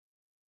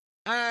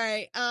 All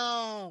right.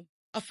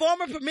 A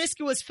former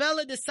promiscuous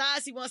fella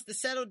decides he wants to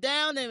settle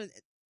down and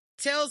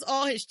tells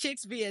all his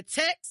chicks via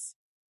text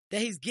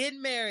that he's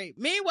getting married.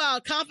 Meanwhile,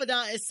 a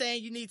confidant is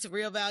saying you need to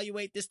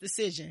reevaluate this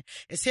decision.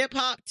 It's hip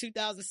hop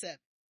 2007.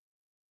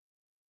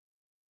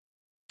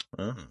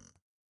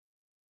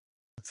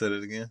 Say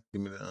it again.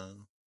 Give me the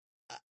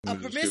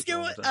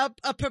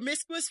A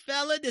promiscuous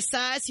fella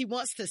decides he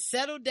wants to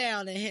settle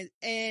down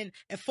and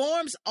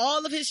informs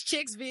all of his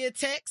chicks via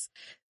text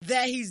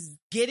that he's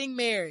getting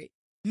married.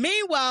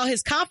 Meanwhile,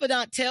 his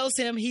confidant tells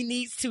him he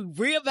needs to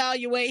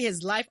reevaluate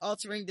his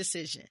life-altering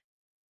decision.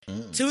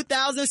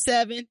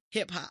 2007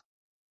 hip hop.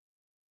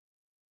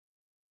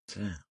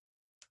 Damn.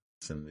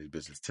 Sending these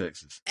bitches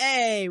Texas.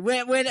 Hey,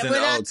 when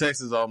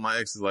Texas, all my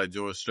exes like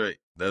George Strait.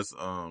 That's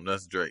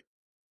Drake.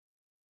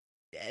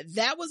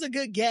 That was a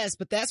good guess,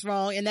 but that's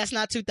wrong, and that's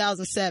not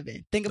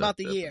 2007. Think about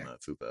the year.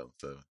 Not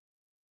 2007.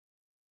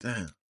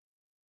 Damn.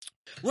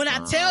 When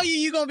I tell you,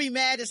 you're gonna be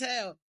mad as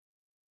hell.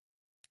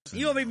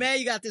 You gonna be mad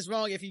you got this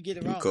wrong if you get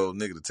it You wrong. cold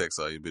nigga to text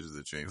all your bitches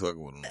that you ain't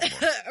fucking with them no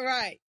more.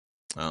 Right.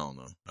 I don't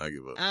know. I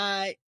give up. All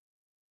right.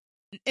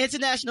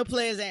 International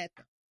Players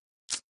Anthem.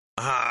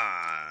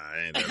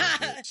 I ain't that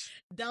a bitch.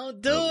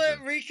 Don't do it.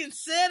 Good.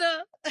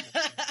 Reconsider.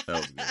 That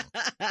was good.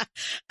 All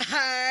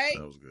right.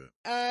 That was good.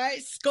 All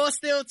right. Score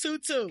still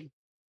 2-2.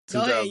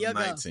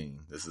 2019.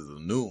 This is a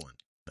new one.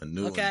 A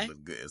new one.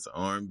 But good. It's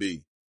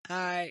R&B. All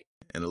right.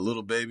 And a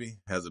little baby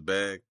has a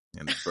bag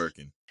and a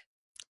Birkin.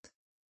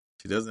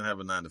 She doesn't have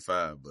a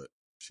 9-to-5, but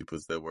she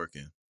puts that work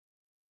in.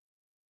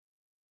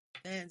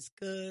 That's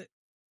good.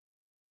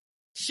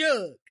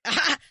 Suge.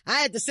 I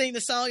had to sing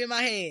the song in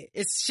my head.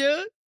 It's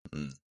Suge.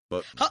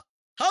 But hold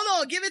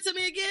on. Give it to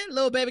me again.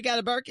 Little baby got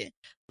a Birkin.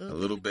 A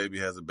little baby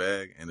has a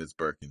bag and it's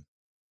Birkin.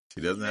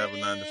 She doesn't have a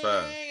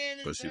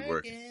 9-to-5, but she's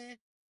working.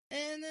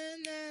 I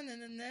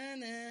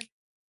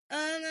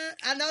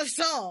know the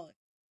song.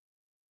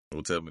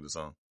 Well, tell me the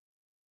song.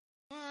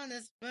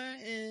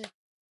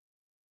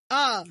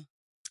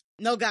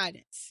 No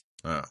Guidance.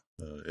 Yeah.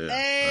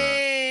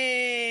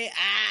 Hey.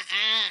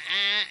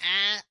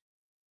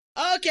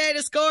 Okay,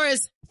 the score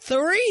is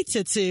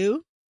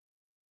 3-2.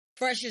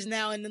 Fresh is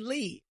now in the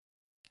lead.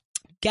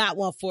 Got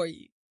one for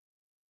you.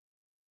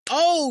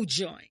 Old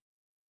joint.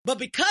 But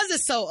because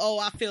it's so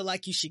old, I feel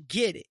like you should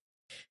get it.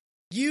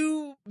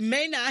 You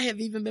may not have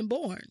even been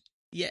born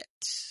yet.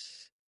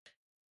 So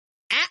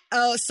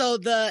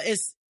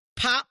it's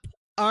pop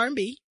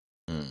R&B.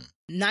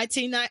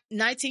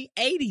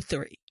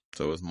 1983.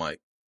 So it's Mike.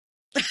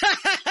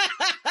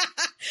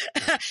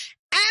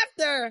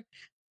 After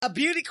a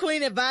beauty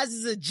queen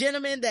advises a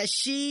gentleman that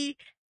he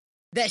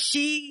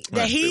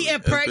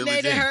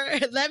impregnated her.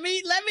 Let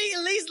me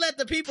at least let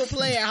the people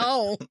play at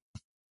home.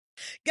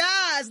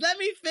 Guys, let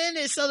me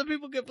finish so the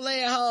people can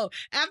play at home.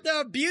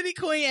 After a beauty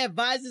queen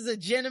advises a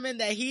gentleman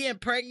that he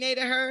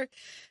impregnated her,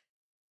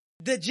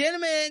 the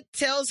gentleman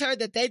tells her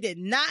that they did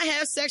not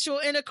have sexual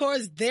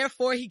intercourse,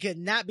 therefore he could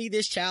not be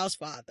this child's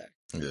father.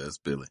 Yeah, it's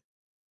Billie.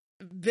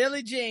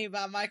 Billie Jean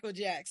by Michael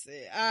Jackson.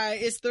 All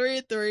right, it's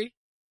 3-3.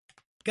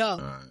 Go.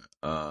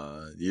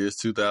 All right. Year's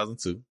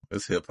 2002.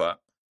 It's hip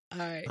hop. All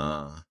right.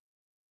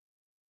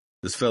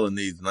 This fella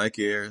needs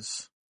Nike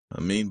Airs,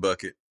 a mean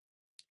bucket,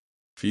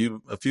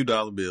 a few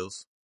dollar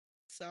bills,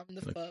 something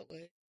to fuck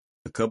with,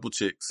 a couple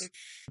chicks,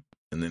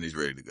 and then he's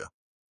ready to go.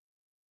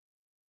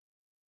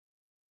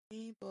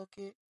 Mean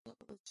bucket,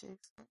 couple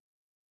chicks.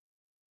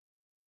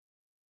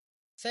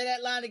 Say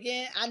that line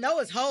again. I know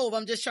it's Hove.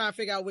 I'm just trying to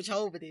figure out which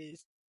Hove it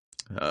is.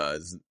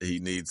 He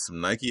needs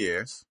some Nike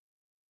Airs,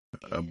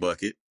 a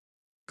bucket,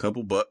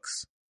 couple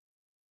bucks,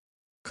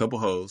 couple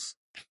hoes,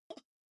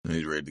 and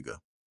he's ready to go.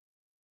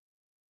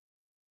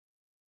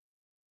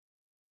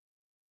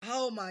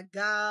 Oh my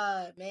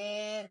God,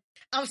 man.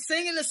 I'm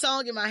singing the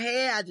song in my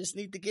head. I just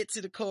need to get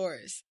to the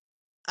chorus.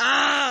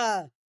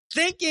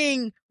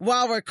 Thinking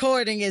while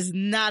recording is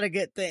not a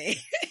good thing.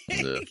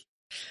 Yeah.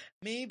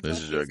 Me,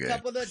 this is your game.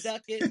 Couple of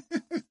ducats.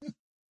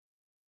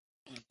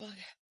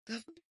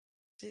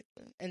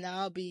 And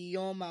I'll be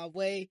on my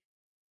way.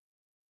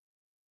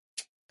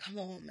 Come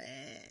on,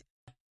 man.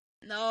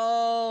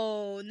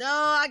 No,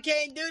 I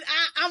can't do it.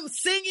 I'm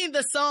singing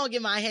the song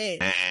in my head.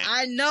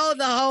 I know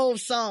the whole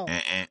song.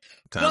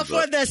 But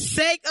for the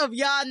sake of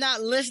y'all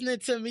not listening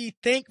to me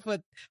think for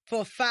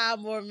 5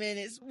 more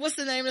minutes, what's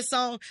the name of the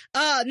song?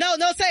 No,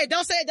 say it.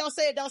 Don't say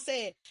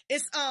it.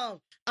 It's,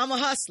 I'm a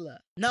Hustler.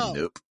 No.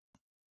 Nope.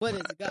 What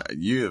is it? Go.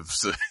 You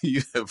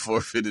have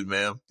forfeited,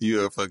 ma'am. You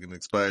have fucking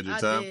expired your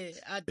time.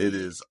 I did. It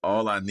is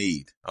All I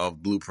Need off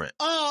Blueprint.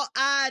 All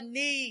I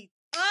Need.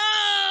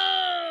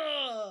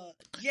 Oh,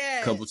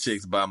 yeah. Couple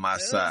chicks by my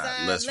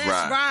side. Let's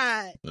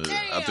ride.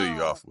 I threw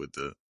you off with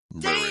the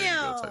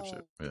type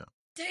shit. Yeah.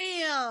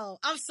 Damn.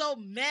 I'm so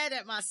mad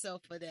at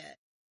myself for that.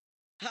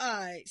 All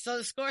right. So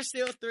the score's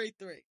still 3-3.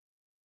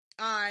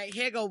 All right.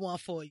 Here go one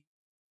for you.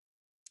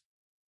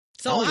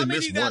 So how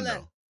many you got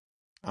left?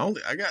 I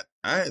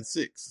had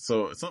 6.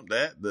 So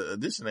the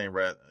addition ain't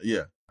right.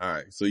 Yeah. All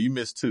right. So you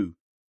missed 2.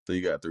 So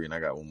you got 3 and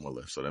I got 1 more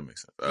left. So that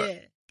makes sense. All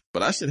right.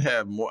 But I should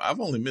have more. I've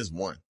only missed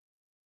 1.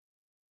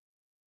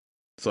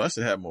 So I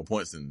should have more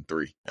points than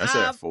 3. I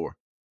should have 4.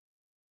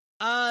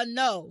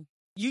 No.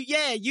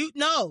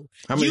 No.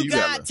 How many you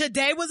got left?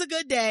 Today was a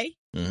good day.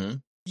 Mm-hmm.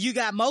 You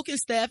got Moke and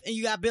Steph and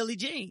you got Billie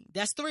Jean.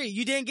 That's 3.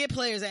 You didn't get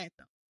Players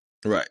Anthem.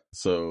 Right.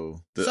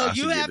 So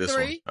you have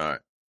 3. All right.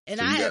 And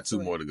so I got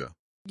 2 more to go.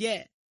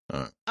 Yeah. All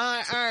right.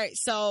 All right.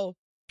 So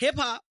hip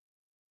hop,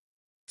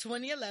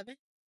 2011.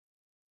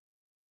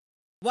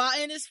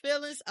 While in his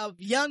feelings, a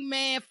young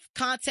man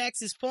contacts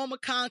his former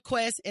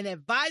conquest and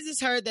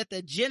advises her that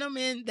the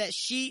gentleman that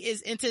she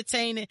is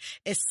entertaining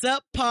is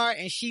subpar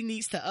and she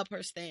needs to up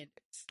her standards.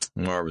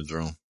 Marvin's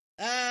Room.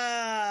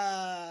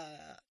 Damn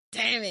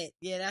it.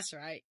 Yeah, that's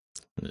right.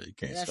 Yeah, you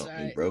can't stop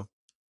me, bro.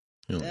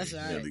 That's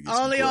right.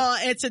 Only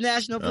on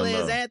International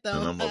Players Anthem.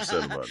 And I'm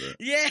upset about that.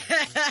 Yeah.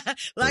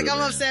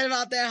 I'm upset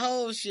about that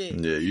whole shit.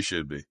 Yeah, you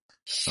should be.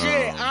 Shit.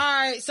 All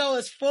right. So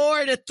it's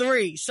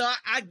 4-3. So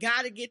I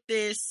gotta get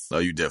this. No,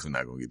 you definitely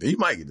not gonna get that. You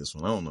might get this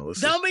one. I don't know.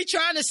 Let's Don't be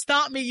trying to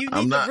stomp me. You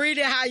need to read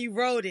it how you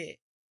wrote it.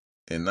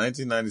 In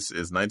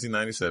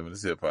 1997,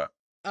 it's hip hop.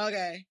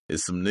 Okay.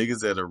 It's some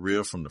niggas that are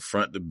real from the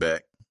front to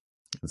back.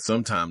 And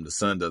sometimes the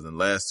sun doesn't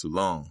last too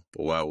long.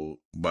 But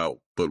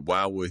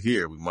while we're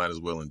here, we might as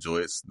well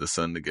enjoy the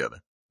sun together.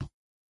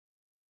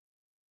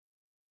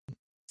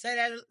 Say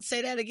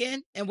that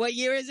again. And what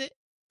year is it?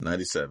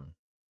 97.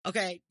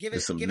 Okay,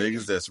 It's some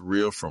niggas that's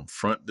real from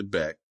front to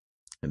back.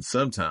 And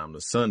sometimes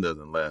the sun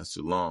doesn't last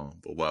too long.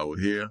 But while we're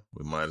here,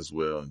 we might as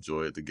well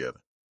enjoy it together.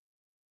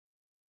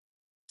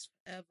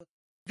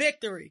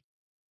 Victory.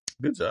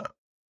 Good job.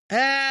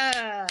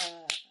 All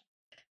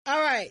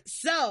right.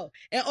 So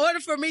in order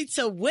for me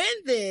to win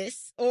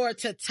this or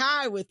to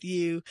tie with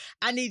you,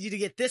 I need you to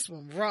get this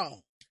one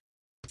wrong.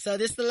 So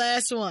this is the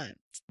last one.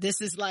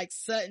 This is like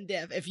sudden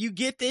death. If you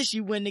get this,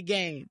 you win the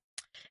game.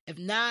 If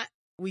not,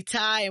 we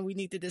tie and we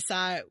need to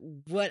decide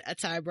what a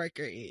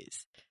tiebreaker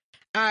is.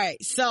 All right.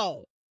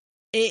 So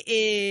it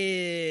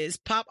is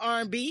pop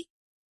R&B.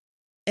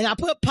 And I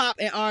put pop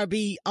and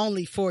R&B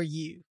only for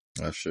you.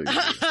 I'm sure you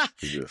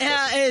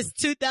It's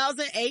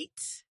 2008.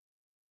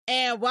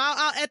 And while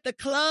out at the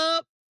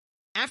club,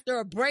 after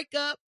a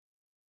breakup,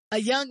 a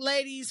young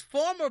lady's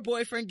former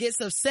boyfriend gets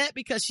upset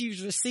because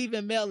she's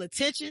receiving male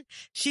attention.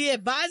 She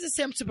advises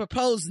him to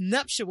propose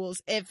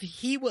nuptials if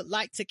he would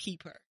like to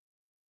keep her.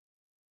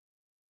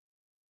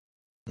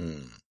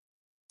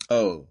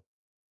 Oh,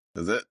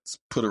 does that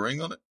put a ring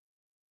on it?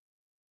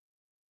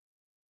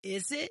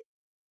 Is it?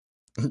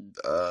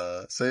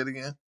 Say it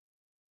again.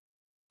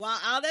 While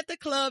out at the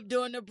club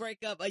during the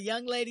breakup, a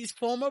young lady's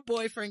former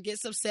boyfriend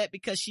gets upset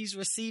because she's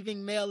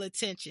receiving male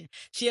attention.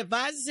 She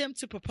advises him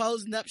to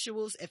propose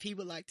nuptials if he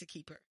would like to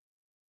keep her.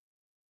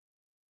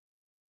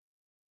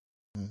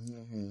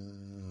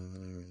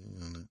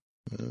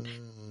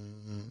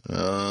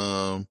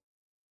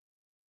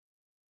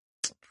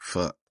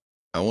 Fuck.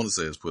 I want to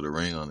say it's put a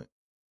ring on it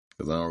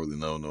because I don't really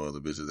know no other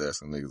bitches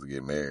asking niggas to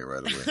get married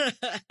right away.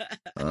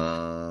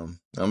 I'm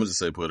gonna just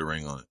say put a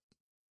ring on it.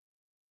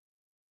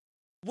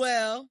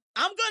 Well,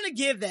 I'm going to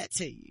give that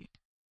to you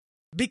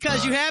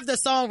because you have the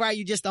song right.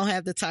 You just don't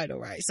have the title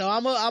right. So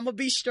I'm going to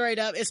be straight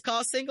up. It's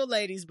called Single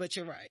Ladies, but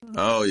you're right.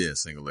 Oh yeah.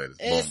 Single Ladies.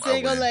 It's Boom,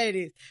 Single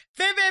Ladies.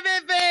 Fin.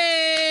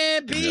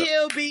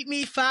 B-Hill beat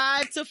me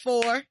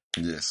 5-4.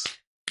 Yes.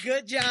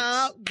 Good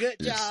job. Good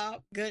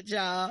job.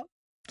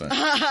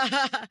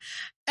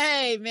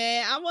 Hey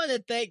man, I want to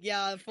thank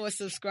y'all for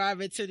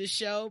subscribing to the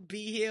show.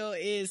 B-Hill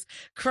is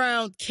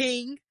crowned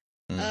king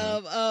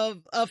of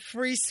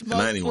free smoke.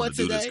 And I didn't even want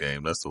to today. do this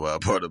game. That's the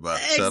wild part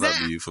about it. Shout out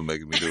to you for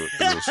making me do it.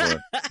 It was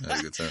fun. I had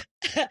a good time.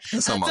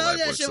 That's how my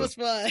life works. Shit was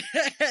fun.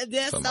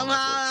 That's somehow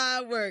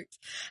how it works.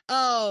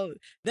 Oh,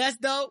 that's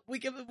dope. We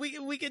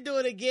can do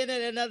it again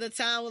at another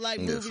time with like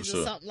movies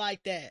or something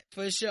like that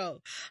for sure.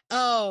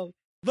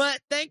 But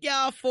thank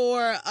y'all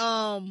for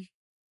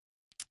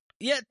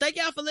thank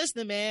y'all for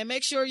listening, man.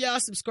 Make sure y'all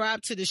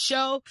subscribe to the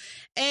show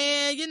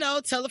and,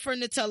 tell a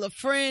friend to tell a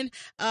friend.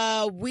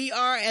 We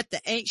are at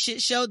the Ain't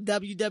Shit Show,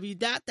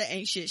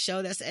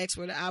 www.theaintshitshow. That's the X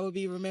word I will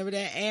be. Remember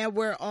that. And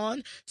we're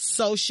on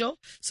social.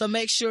 So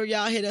make sure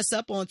y'all hit us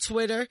up on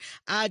Twitter,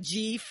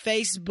 IG,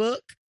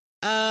 Facebook,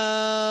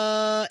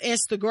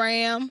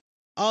 Instagram,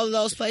 all of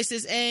those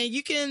places. And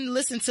you can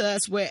listen to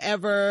us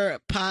wherever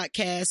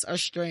podcasts are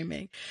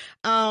streaming.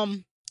 I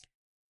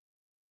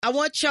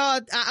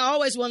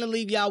always want to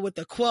leave y'all with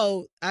a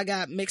quote. I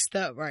got mixed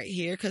up right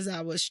here because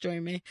I was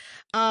streaming.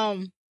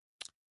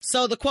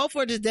 So the quote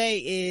for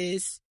today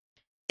is,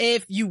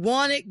 if you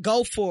want it,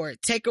 go for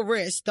it. Take a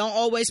risk. Don't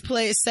always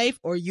play it safe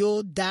or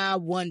you'll die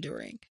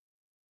wondering.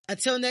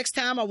 Until next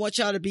time, I want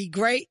y'all to be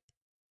great.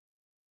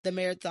 The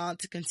marathon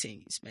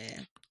continues,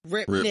 man.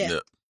 Rip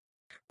nip.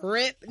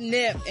 Rip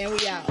nip. And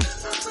we out.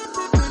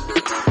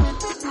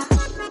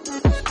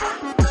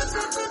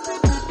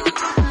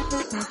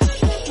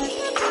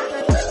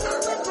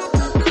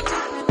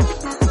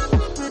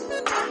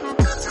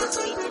 This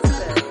beat is